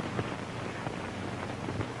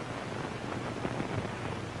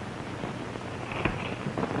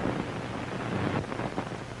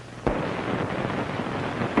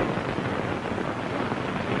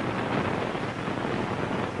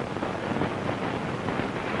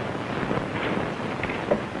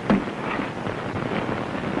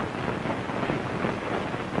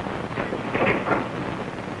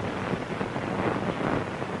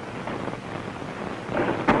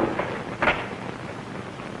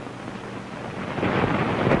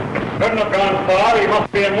 Couldn't have gone far. He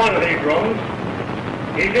must be in one of these rooms.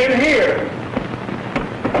 He's in here.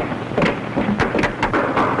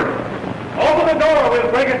 Open the door. We'll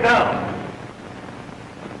break it down.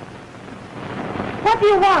 What do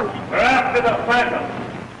you want? We're after the Phantom.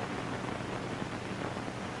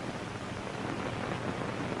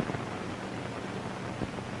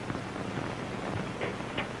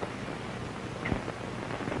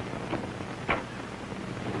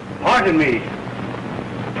 Pardon me.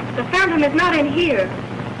 The Phantom is not in here.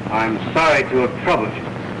 I'm sorry to have troubled you.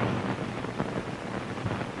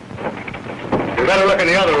 You better look in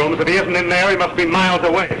the other rooms. If he isn't in there, he must be miles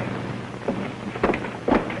away.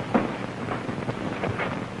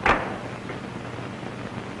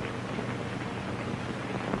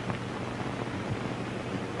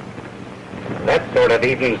 That sort of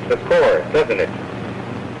evens the score, doesn't it?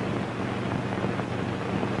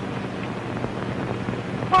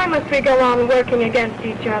 Why must we go on working against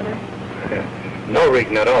each other? No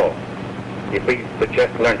reason at all. If we could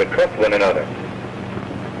just learn to trust one another.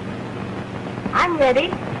 I'm ready.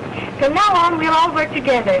 From now on, we'll all work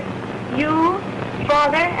together. You,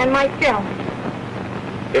 Father, and myself.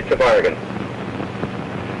 It's a bargain.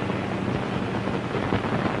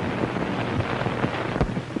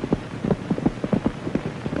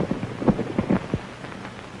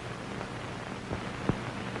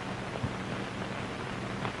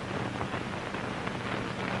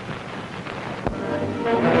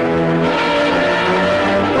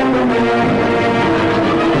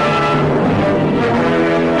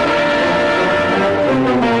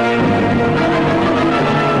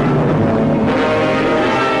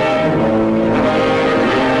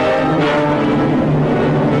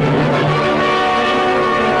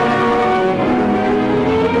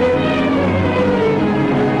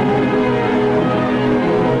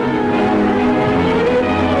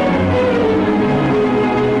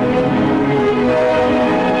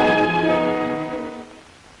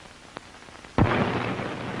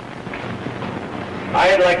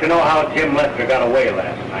 how Jim Lester got away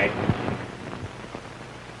last night.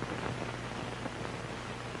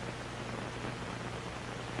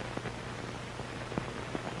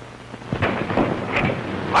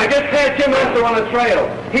 I just had Jim Lester on the trail.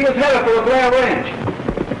 He was headed for the Blair Ranch.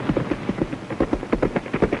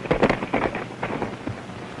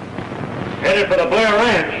 Headed for the Blair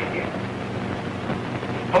Ranch?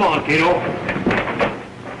 Come on, Tito.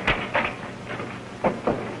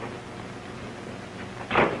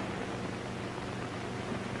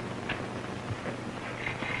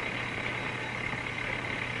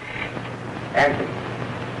 Answer.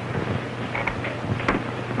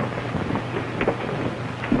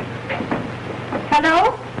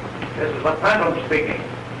 Hello? This is the Phantom speaking.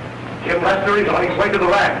 Jim Lester is on his way to the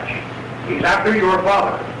ranch. He's after your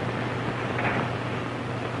father.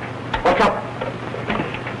 What's up?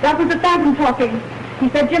 That was the Phantom talking. He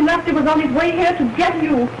said Jim Lester was on his way here to get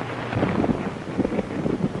you.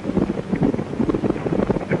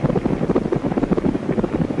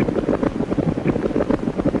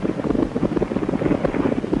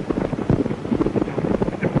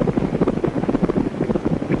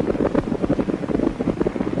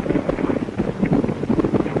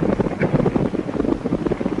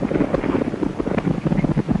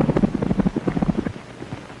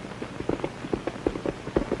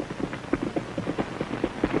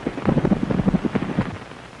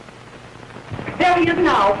 There he is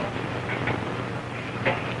now.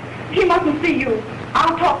 He mustn't see you.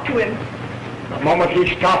 I'll talk to him. The moment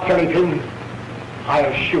he stops anything,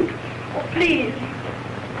 I'll shoot. Oh, please.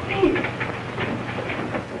 Please.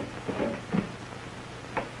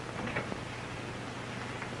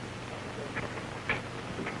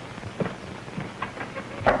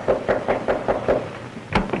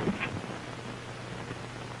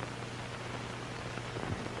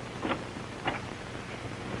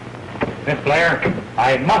 Miss Blair,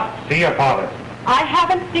 I must see your father. I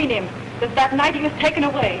haven't seen him since that night he was taken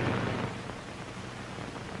away.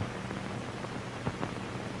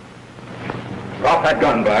 Drop that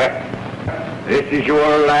gun, Blair. This is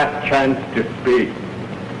your last chance to speak.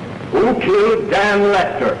 Who killed Dan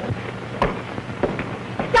Lester?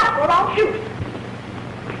 Stop or I'll shoot.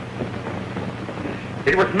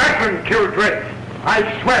 It was Macklin killed Drake.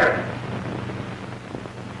 I swear it.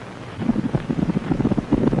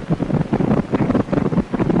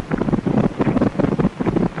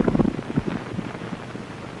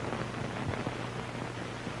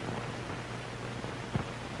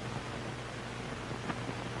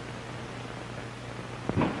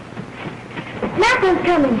 Macklin's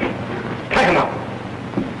coming. Take him up.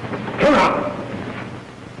 Come on.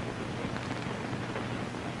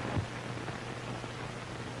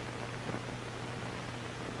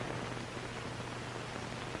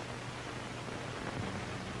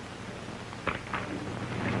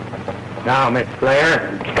 Now, Miss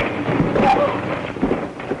Blair.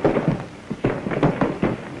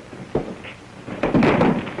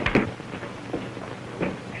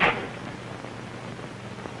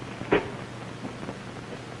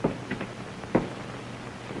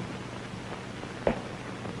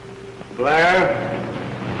 Blair,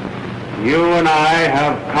 you and I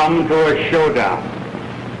have come to a showdown.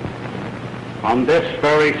 On this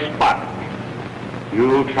very spot.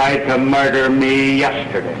 You tried to murder me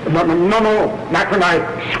yesterday. No, Macklin, I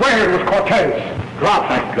swear it was Cortez. Drop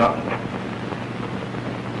that gun.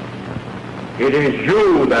 It is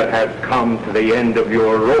you that has come to the end of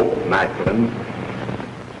your rope, Macklin.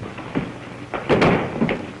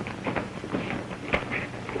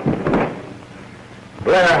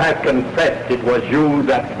 Blair has confessed it was you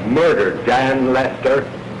that murdered Dan Lester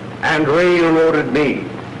and railroaded me.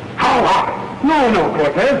 How? No,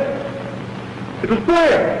 Cortez. It was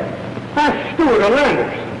Blair. Ask Stewart or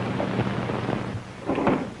Landers.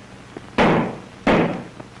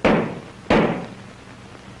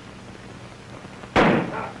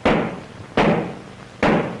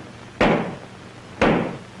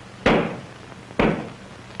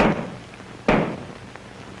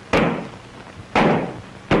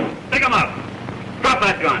 Pick him up. Drop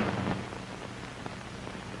that gun.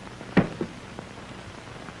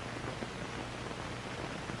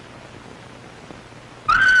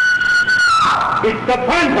 It's the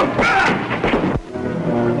Phantom!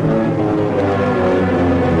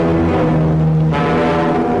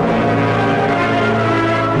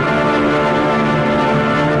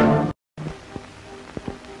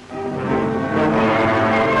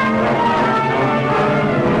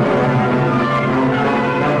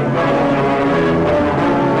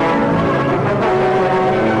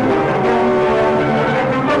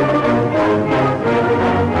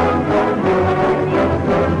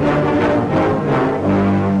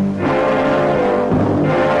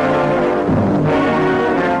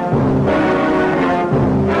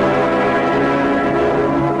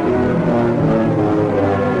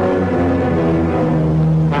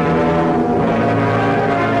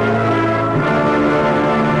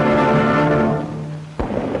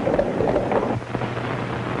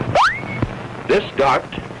 This dart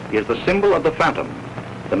is the symbol of the Phantom,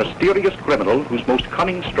 the mysterious criminal whose most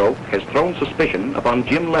cunning stroke has thrown suspicion upon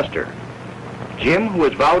Jim Lester. Jim, who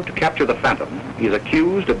has vowed to capture the Phantom, is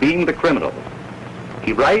accused of being the criminal.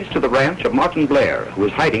 He rides to the ranch of Martin Blair, who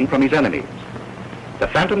is hiding from his enemies. The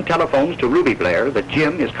Phantom telephones to Ruby Blair that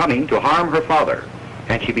Jim is coming to harm her father,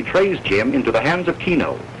 and she betrays Jim into the hands of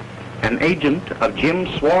Keno, an agent of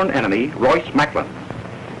Jim's sworn enemy, Royce Macklin.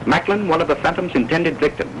 Macklin, one of the Phantom's intended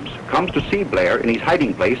victims, comes to see Blair in his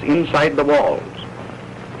hiding place inside the walls.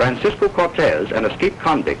 Francisco Cortez, an escaped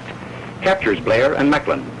convict, captures Blair and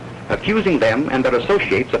Macklin, accusing them and their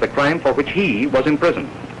associates of the crime for which he was imprisoned.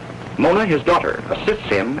 Mona, his daughter, assists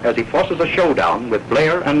him as he forces a showdown with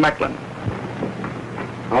Blair and Macklin.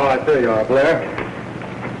 Oh, I tell you are, Blair.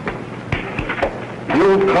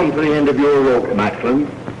 You've come to the end of your rope, Macklin.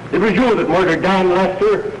 It was you that murdered Dan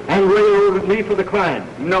Lester and railroaded me for the crime.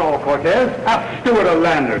 No, Cortez. Ask Stewart of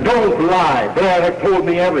Lander. Don't lie. Blair had told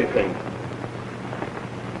me everything.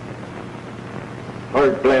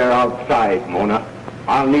 Heard Blair outside, Mona.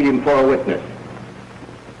 I'll need him for a witness.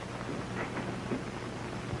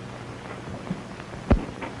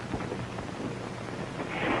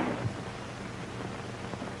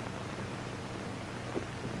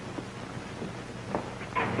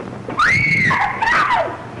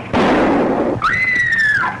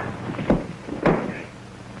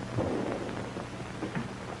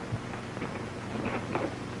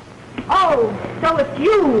 Oh, so it's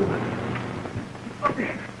you.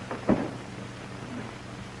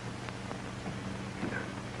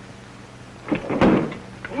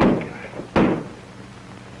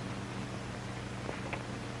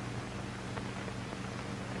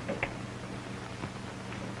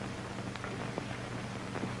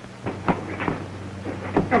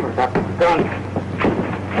 Gun.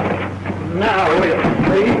 Now, wait a minute,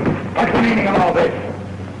 see? What's the meaning of all this?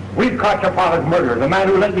 We've caught your father's murderer, the man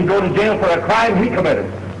who let me go to jail for a crime he committed.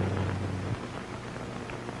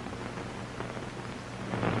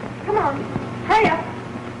 Come on, hurry up.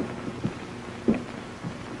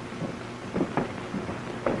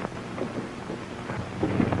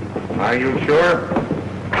 Are you sure?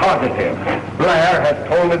 Positive. Blair has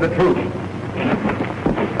told me the truth.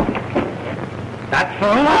 That's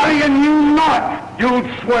lying, you not! You'd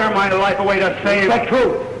swear my life away to save the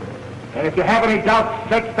truth. And if you have any doubts,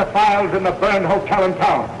 search the files in the burned hotel in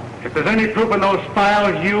town. If there's any proof in those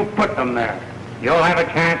files, you put them there. You'll have a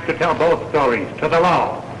chance to tell both stories to the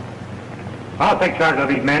law. I'll take charge of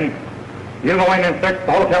these men. You go in and search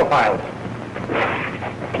the hotel files.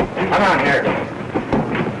 Come on here.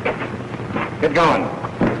 Get going.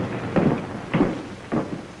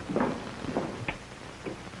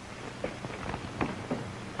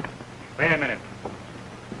 Wait a minute.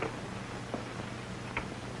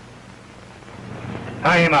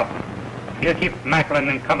 Tie him up. He'll keep Macklin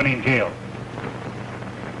and company in jail.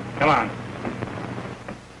 Come on.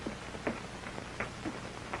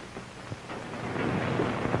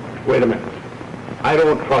 Wait a minute. I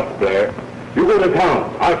don't trust Blair. You go to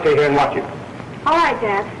town. I'll stay here and watch you. All right,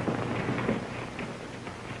 Dad.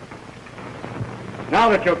 Now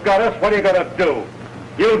that you've got us, what are you going to do?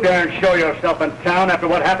 You daren't show yourself in town after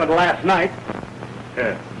what happened last night.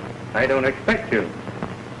 I don't expect you.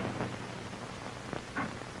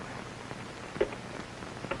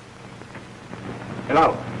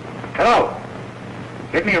 Hello. Hello.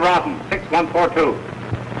 Give me Robin, 6142.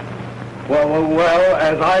 Well,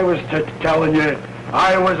 as I was telling you,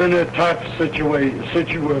 I was in a tough a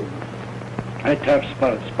tough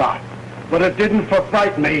spot. But it didn't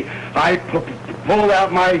frighten me. I pulled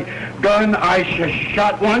out my gun, I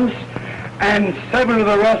shot once, and 7 of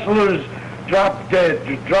the rustlers dropped dead.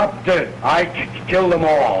 I killed them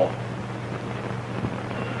all.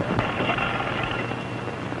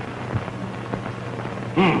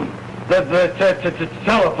 The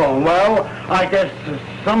telephone. Well, I guess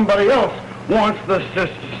somebody else wants the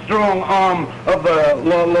strong arm of the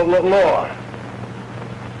law.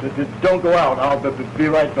 Don't go out. I'll be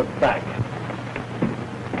right back.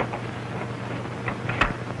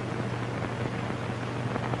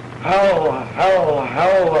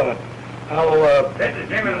 This is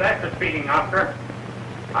Jim Lester speaking, officer.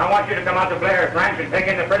 I want you to come out to Blair's ranch and take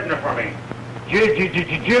in the prisoner for me.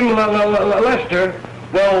 Jim Lester?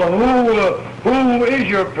 Well, who is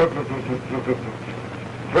your prisoner?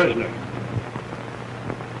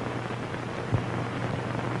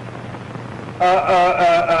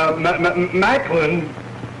 Macklin.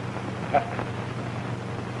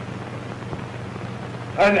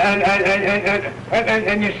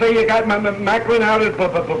 And you say you got Macklin out at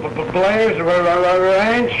Blair's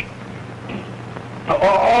ranch?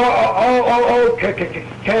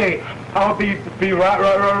 Okay. I'll be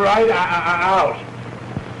right out.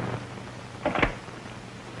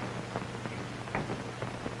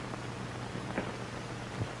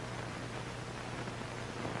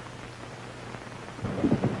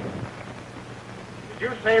 Did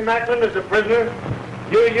you say Macklin is a prisoner?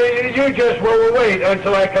 You just wait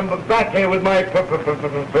until I come back here with my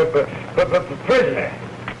prisoner.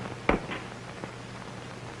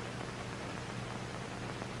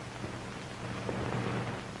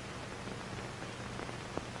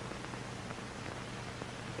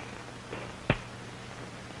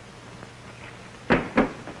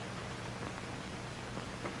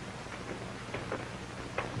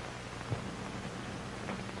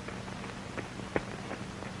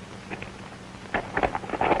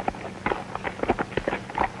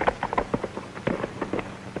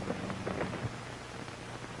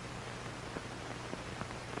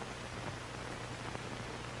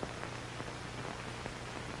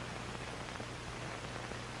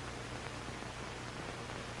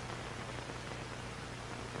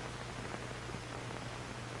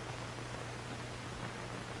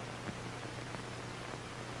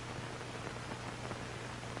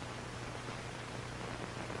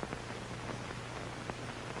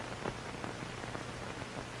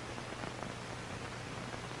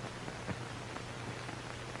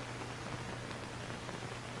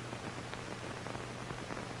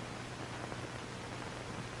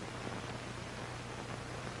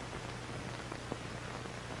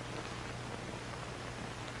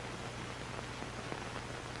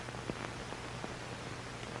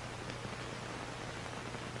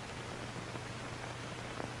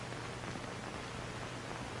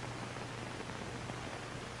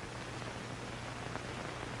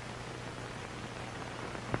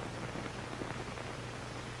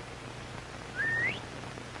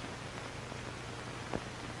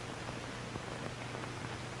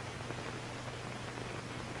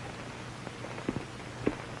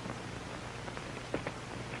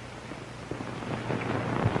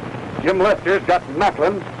 Jim Lester's got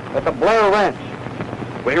Macklin at the Blair Ranch.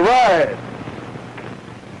 We ride.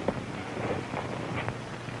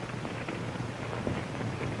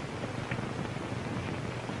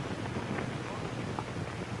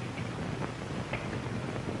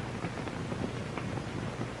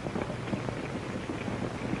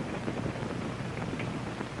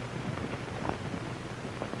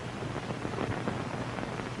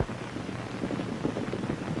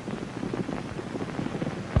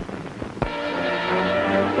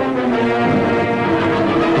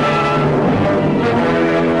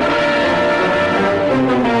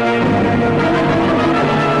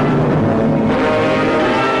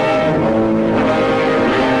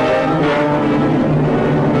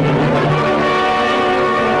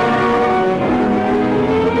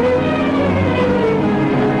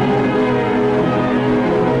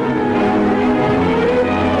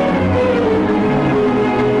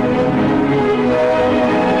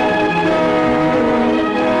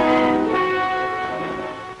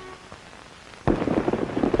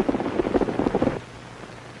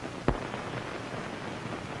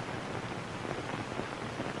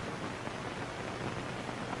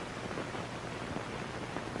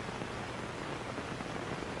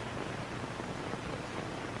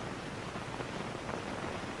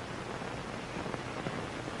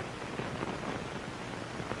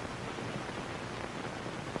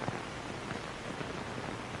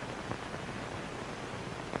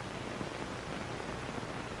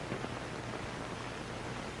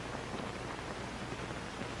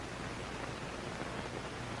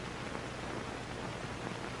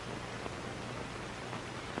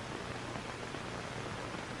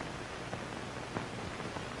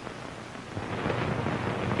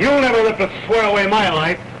 You'll never live to swear away my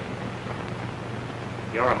life.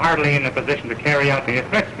 You're hardly in a position to carry out the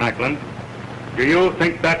threats, Macklin. Do you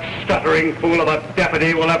think that stuttering fool of a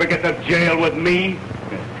deputy will ever get to jail with me?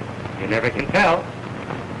 You never can tell.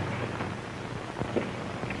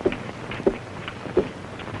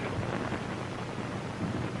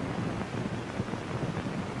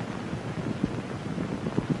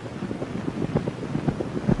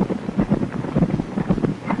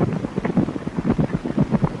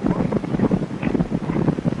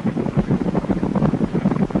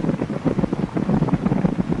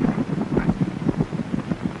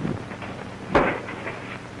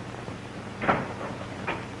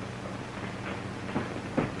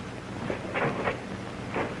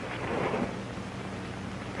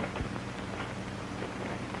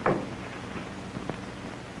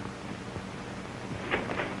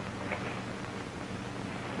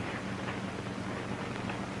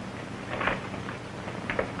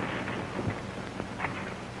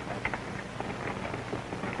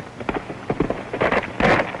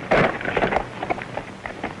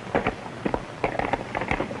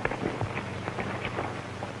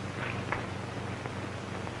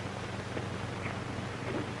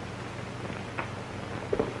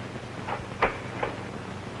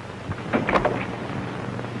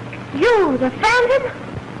 You, the Phantom?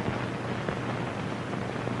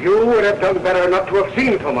 You would have done better not to have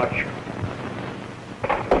seen so much.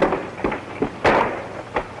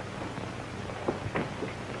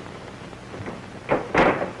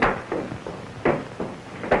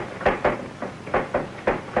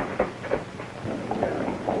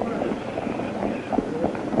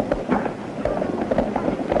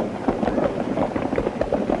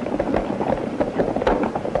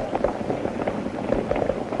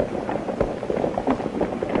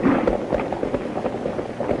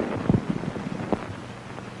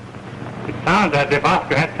 Sounds as if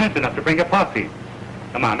Oscar had sense enough to bring a posse.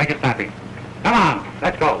 Come on, make it snappy. Come on,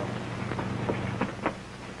 let's go.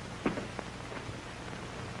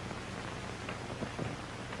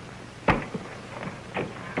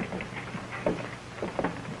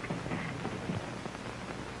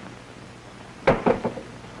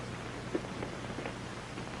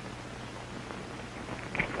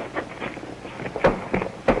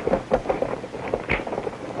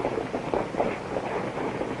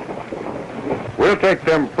 We'll take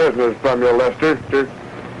them prisoners from you, Lester.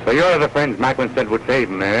 So you're the friends Macklin said would save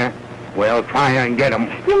them, eh? Well, try and get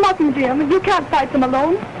them. You mustn't, Jim. You can't fight them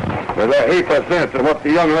alone. There's a heap of sense in what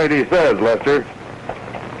the young lady says, Lester.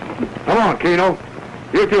 Come on, Keno.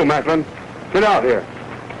 You too, Macklin. Sit out here.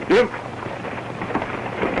 Jim.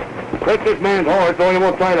 Take this man's horse so he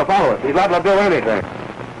won't try to follow us. He's liable to do anything.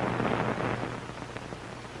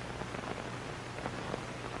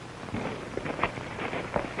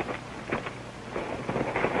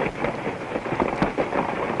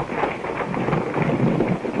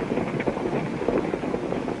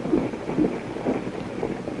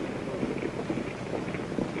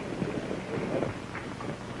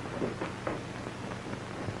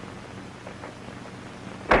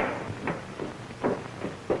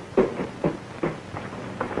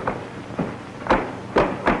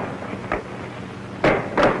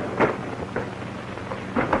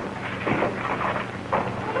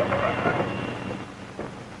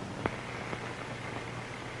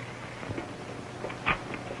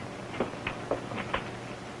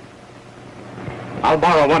 I'll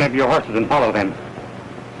borrow one of your horses and follow them.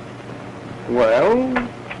 Well,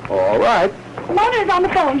 all right. Mona is on the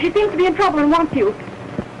phone. She seems to be in trouble and wants you.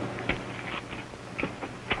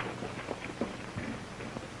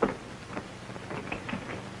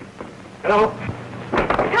 Hello?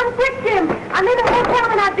 Come quick, Jim. I'm in the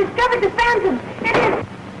hotel and I've discovered the Phantom. It is...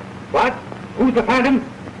 What? Who's the Phantom?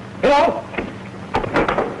 Hello?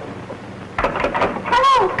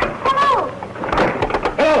 Hello! Hello!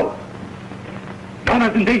 Hello?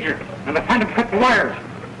 Mona's in danger, and the Phantom cut the wires.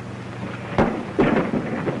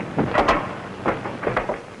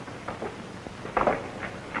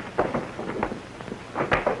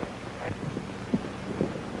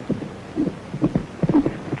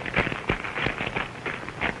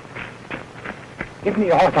 Give me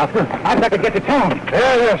your horse, Oscar. I've got to get to town.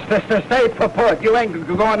 Yes, sister, stay put. You ain't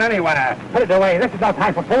going anywhere. Put it away. This is no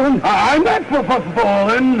time for fooling. I'm not for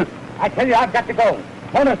fooling. I tell you, I've got to go.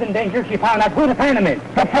 Mona's in danger. She found out who the Phantom is.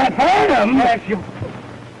 The Phantom? Yes, you...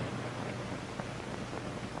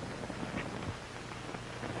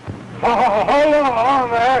 Hold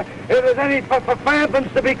on there. If there's any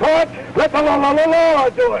phantoms to be caught, let the law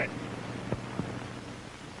do it.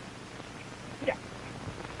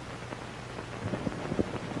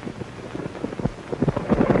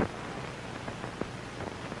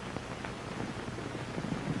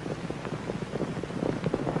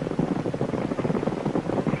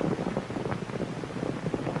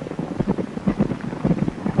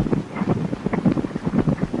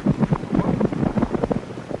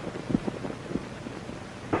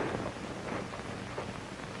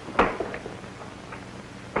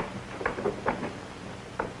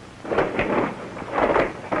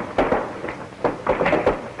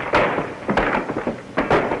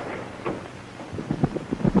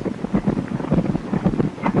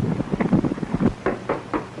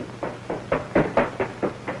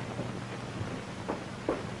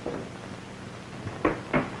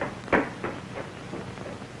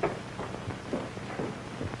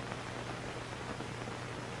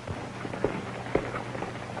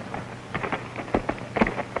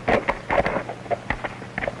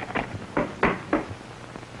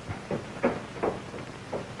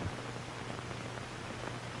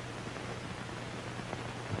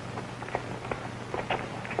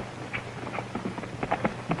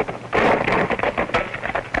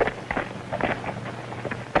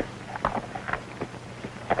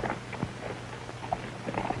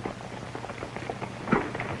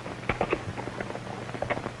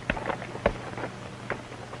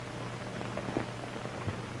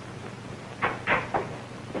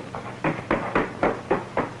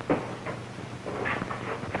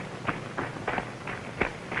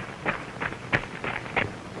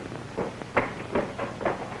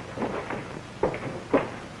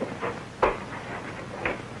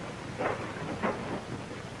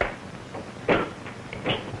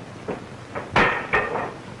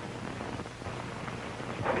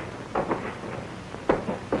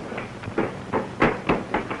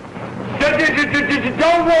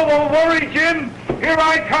 Don't worry, Jim. Here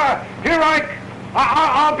I come.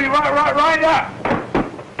 I'll be right up.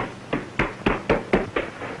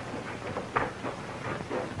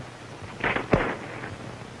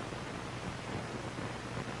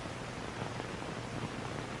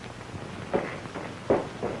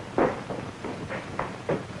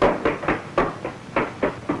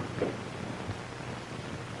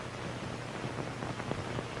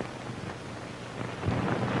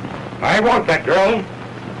 I want that girl.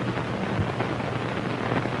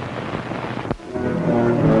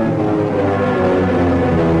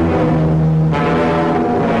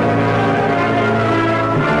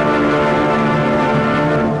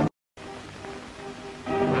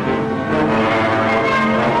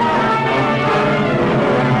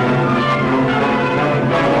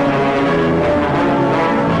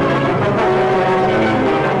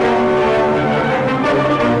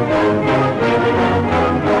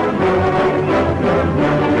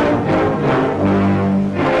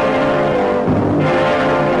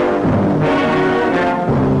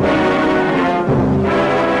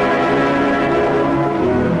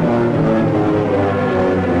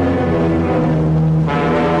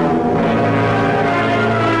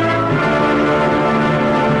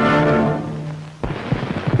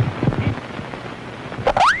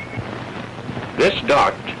 This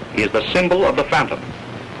dart is the symbol of the Phantom,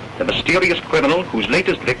 the mysterious criminal whose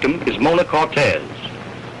latest victim is Mona Cortez.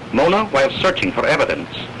 Mona, while searching for evidence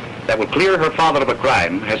that would clear her father of a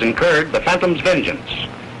crime, has incurred the Phantom's vengeance.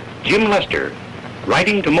 Jim Lester,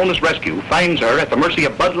 riding to Mona's rescue, finds her at the mercy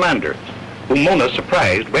of Bud Lander, whom Mona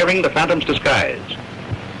surprised wearing the Phantom's disguise.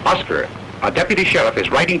 Oscar, a deputy sheriff, is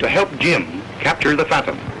riding to help Jim capture the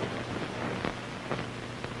Phantom.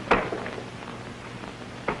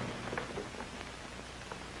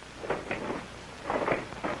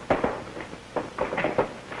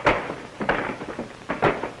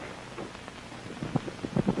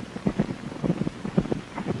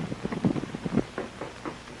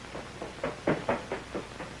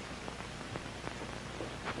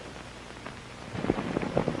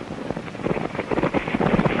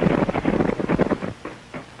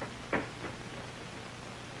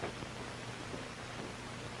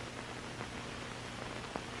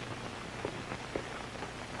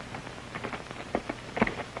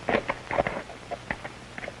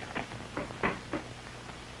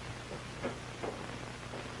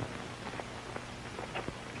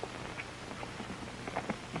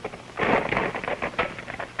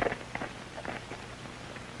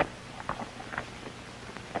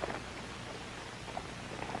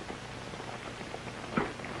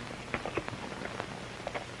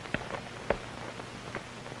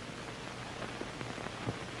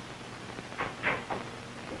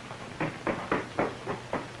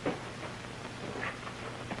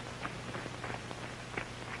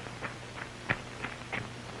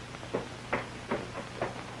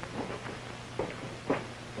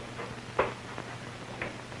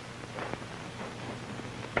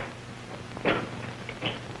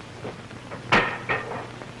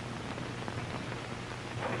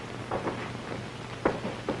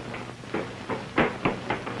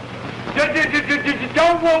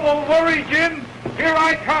 Don't worry, Jim. Here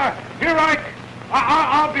I come.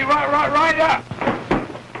 I'll be right up.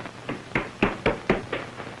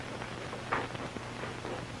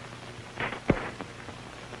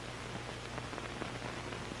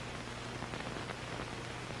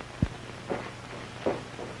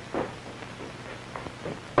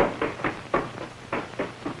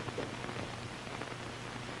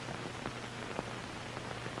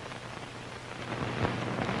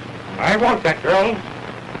 I want that girl.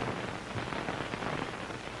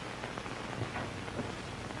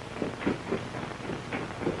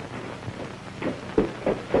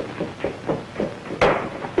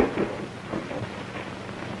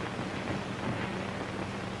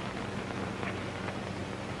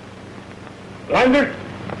 Lander,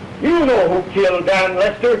 you know who killed Dan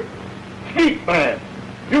Lester. Speak, man.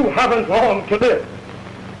 You haven't long to live.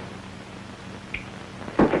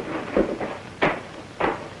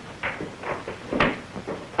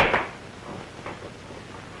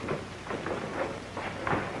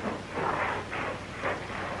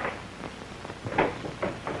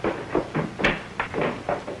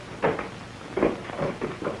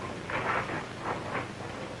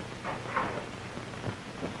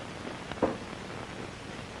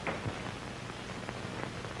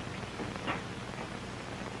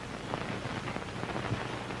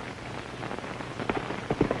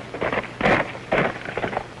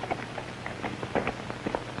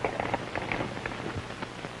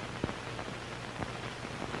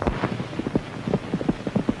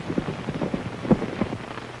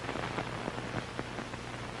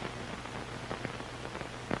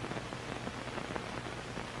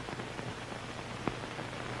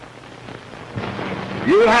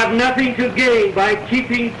 You have nothing to gain by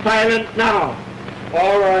keeping silent now.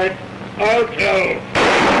 All right, I'll tell.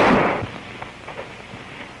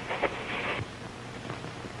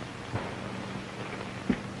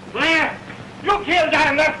 Blair, you killed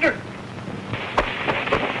Dan Lester.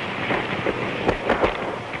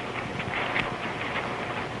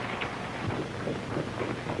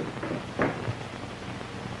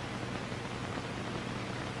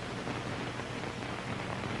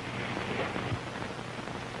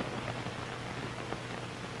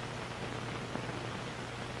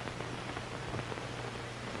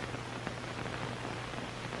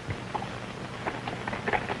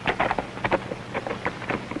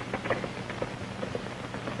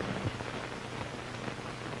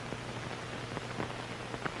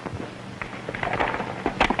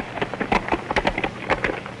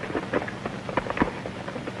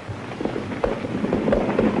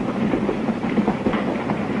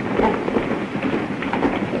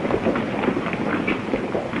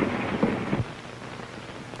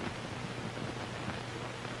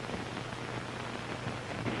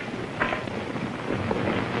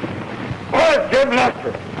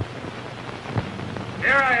 Lester.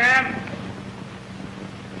 Here I am.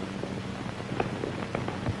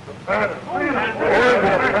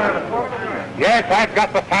 Yes, I've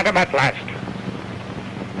got the Phantom at last.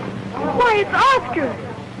 Why, it's Oscar.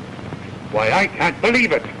 Why, I can't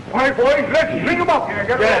believe it. All right, boys, let's bring him up. Wait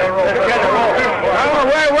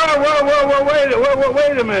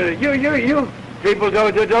a minute. You people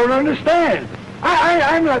don't understand.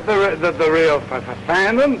 I'm not the real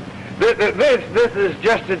Phantom. This is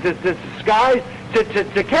just a disguise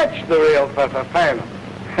to catch the real Phantom.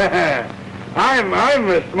 I'm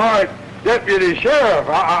a smart deputy sheriff.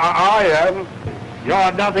 I am.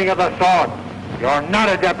 You're nothing of the sort. You're not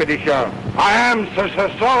a deputy sheriff. I am so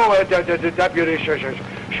a deputy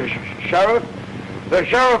sheriff. The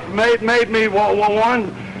sheriff made me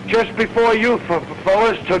one just before you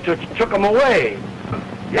fellas took him away.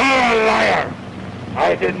 You're a liar.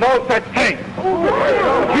 I did no such thing.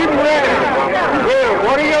 Keep ready. Well,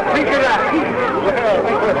 what do you think of that?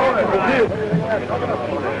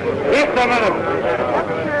 Just a minute.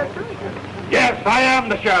 Yes, I am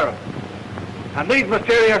the sheriff. And these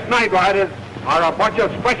mysterious night riders are a bunch of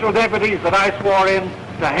special deputies that I swore in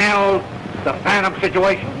to handle the Phantom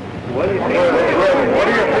situation. What do you think? What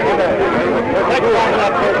do you think of that?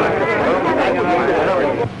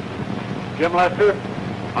 Jim Lester,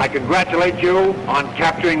 I congratulate you on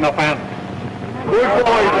capturing the Phantom. Good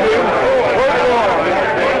boy, Jim. Good boy.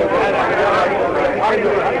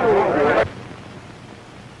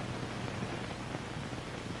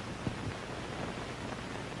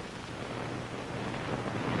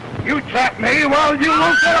 You trap me? Well, you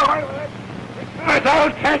won't get away with it.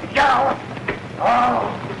 I'll take you.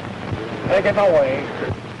 Oh, take him away.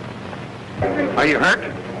 Are you hurt?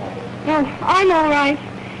 Oh, I'm all right.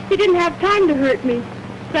 He didn't have time to hurt me,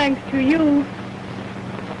 thanks to you.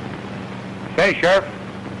 Say, Sheriff,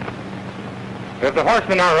 if the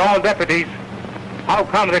horsemen are all deputies, how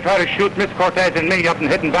come they try to shoot Miss Cortez and me up in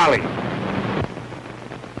Hidden Valley?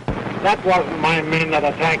 That wasn't my men that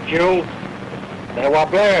attacked you. They were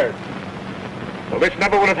Blair's. Well, this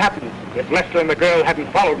never would have happened if Lester and the girl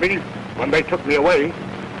hadn't followed me when they took me away.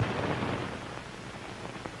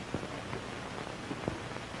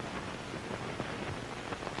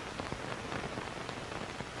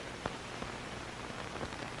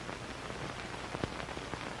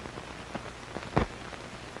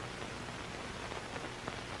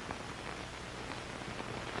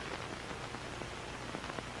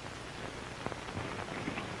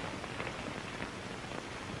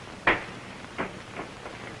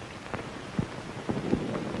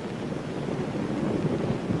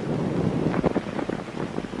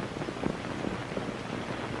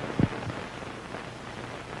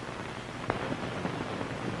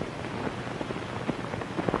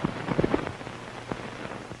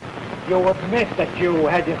 You admit that you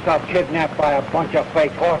had yourself kidnapped by a bunch of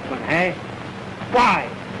fake horsemen, eh? Why?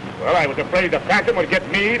 Well, I was afraid the Phantom would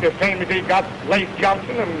get me the same as he got Lace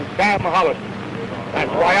Johnson and Sam Hollis.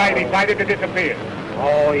 That's why I decided to disappear.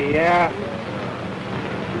 Oh, yeah?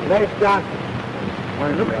 Lace Johnson.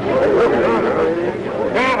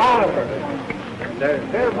 Sam Hollis.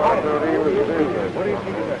 What do you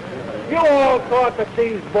think of that? You all thought that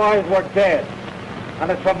these boys were dead.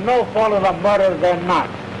 And it's from no fault of the murder they're not.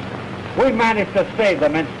 We managed to save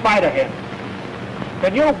them in spite of him.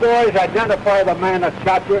 Can you boys identify the man that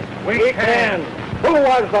shot you? We can. Who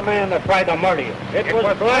was the man that tried to murder you? It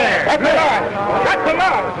was Blair. That's a lie. That's a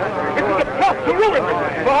lie. This is a plot to ruin me.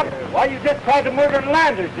 But why you just tried to murder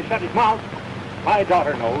Landers to shut his mouth? My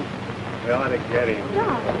daughter knows. We ought to get him.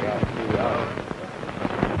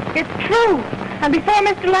 It's true. And before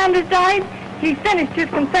Mr. Landers died, he finished his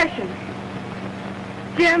confession.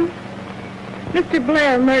 Jim, Mr.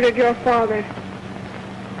 Blair murdered your father.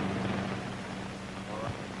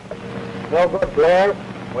 No good, Blair.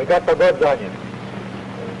 We got the goods on you.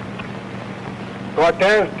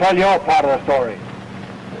 Cortez, tell your part of the story.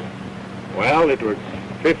 Well, it was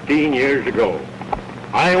 15 years ago.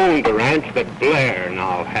 I owned the ranch that Blair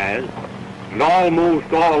now has, and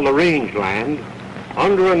almost all the rangeland,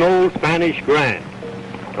 under an old Spanish grant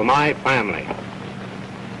to my family.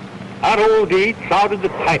 That old deed clouded the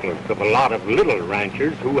titles of a lot of little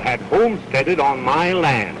ranchers who had homesteaded on my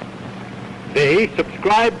land. They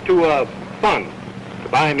subscribed to a fund to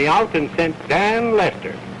buy me out and sent Dan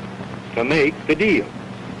Lester to make the deal.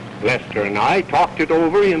 Lester and I talked it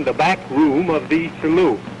over in the back room of the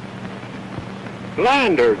saloon.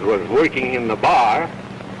 Landers was working in the bar.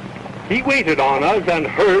 He waited on us and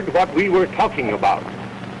heard what we were talking about.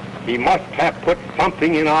 He must have put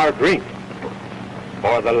something in our drink.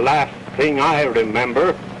 For the last thing I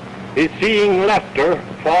remember is seeing Lester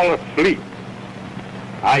fall asleep.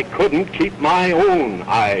 I couldn't keep my own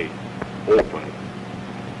eyes open.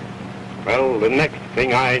 Well, the next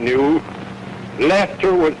thing I knew,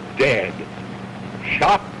 Lester was dead,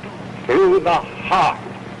 shot through the heart,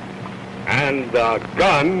 and the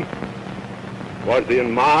gun was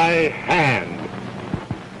in my hand.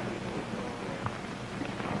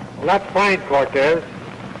 Well, that's fine, Cortez.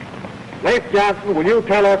 Leif Johnson, will you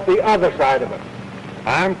tell us the other side of it?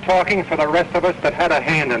 I'm talking for the rest of us that had a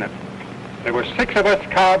hand in it. There were 6 of us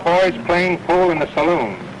cowboys playing pool in the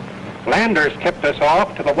saloon. Landers tipped us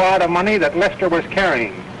off to the wad of money that Lester was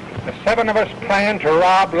carrying. The 7 of us planned to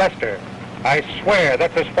rob Lester. I swear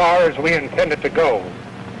that's as far as we intended to go.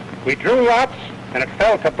 We drew lots, and it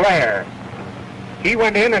fell to Blair. He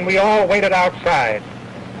went in, and we all waited outside.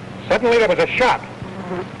 Suddenly there was a shot,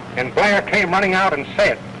 and Blair came running out and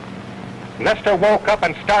said, Lester woke up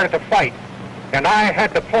and started to fight, and I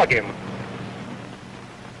had to plug him.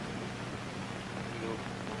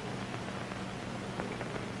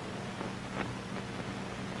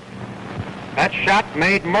 That shot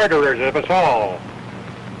made murderers of us all.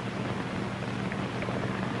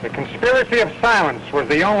 The conspiracy of silence was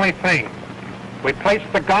the only thing. We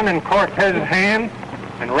placed the gun in Cortez's hand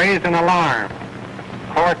and raised an alarm.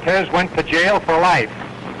 Cortez went to jail for life.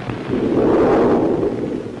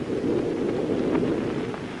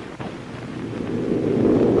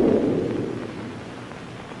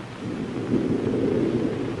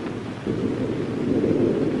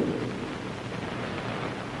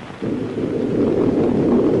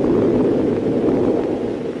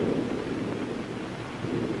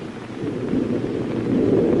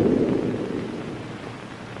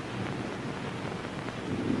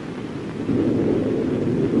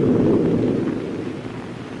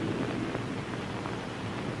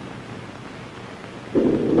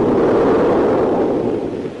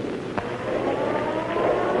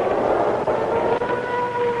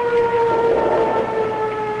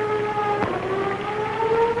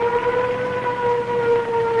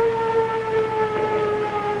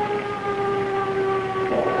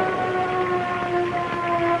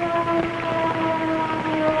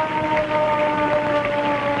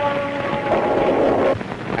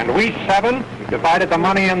 We 7 divided the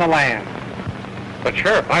money and the land. But,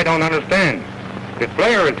 Sheriff, I don't understand. If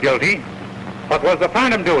Blair is guilty, what was the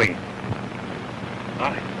Phantom doing?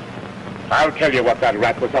 I'll tell you what that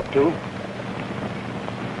rat was up to.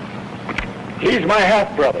 He's my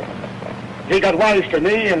half-brother. He got wise to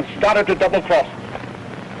me and started to double-cross me.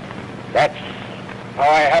 That's how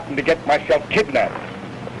I happened to get myself kidnapped.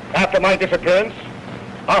 After my disappearance,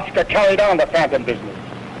 Oscar carried on the Phantom business.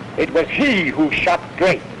 It was he who shot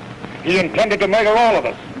Drake. He intended to murder all of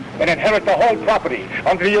us and inherit the whole property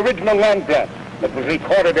under the original land grant that was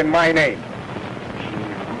recorded in my name.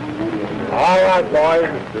 All right, boys.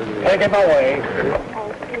 Take him away.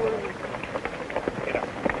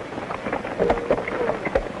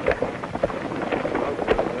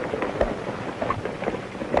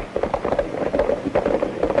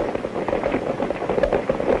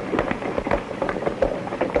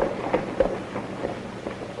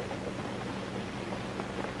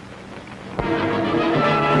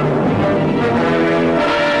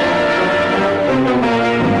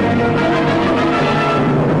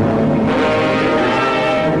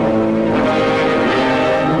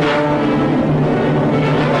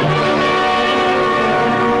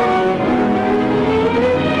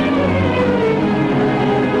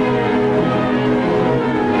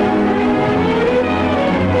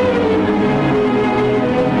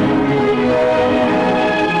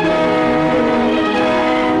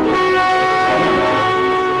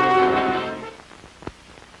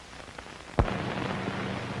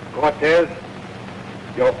 Cortez.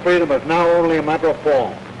 Your freedom is now only a matter of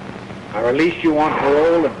form. I release you on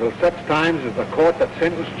parole until such times as the court that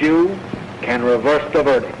sentenced you can reverse the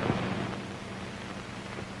verdict.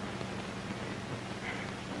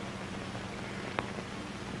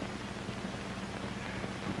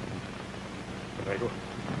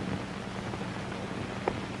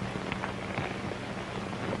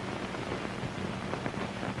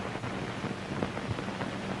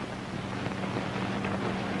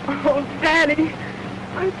 Oh, Daddy,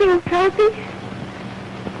 I'm so happy.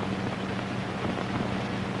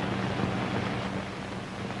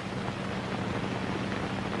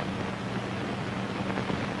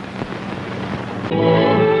 Oh.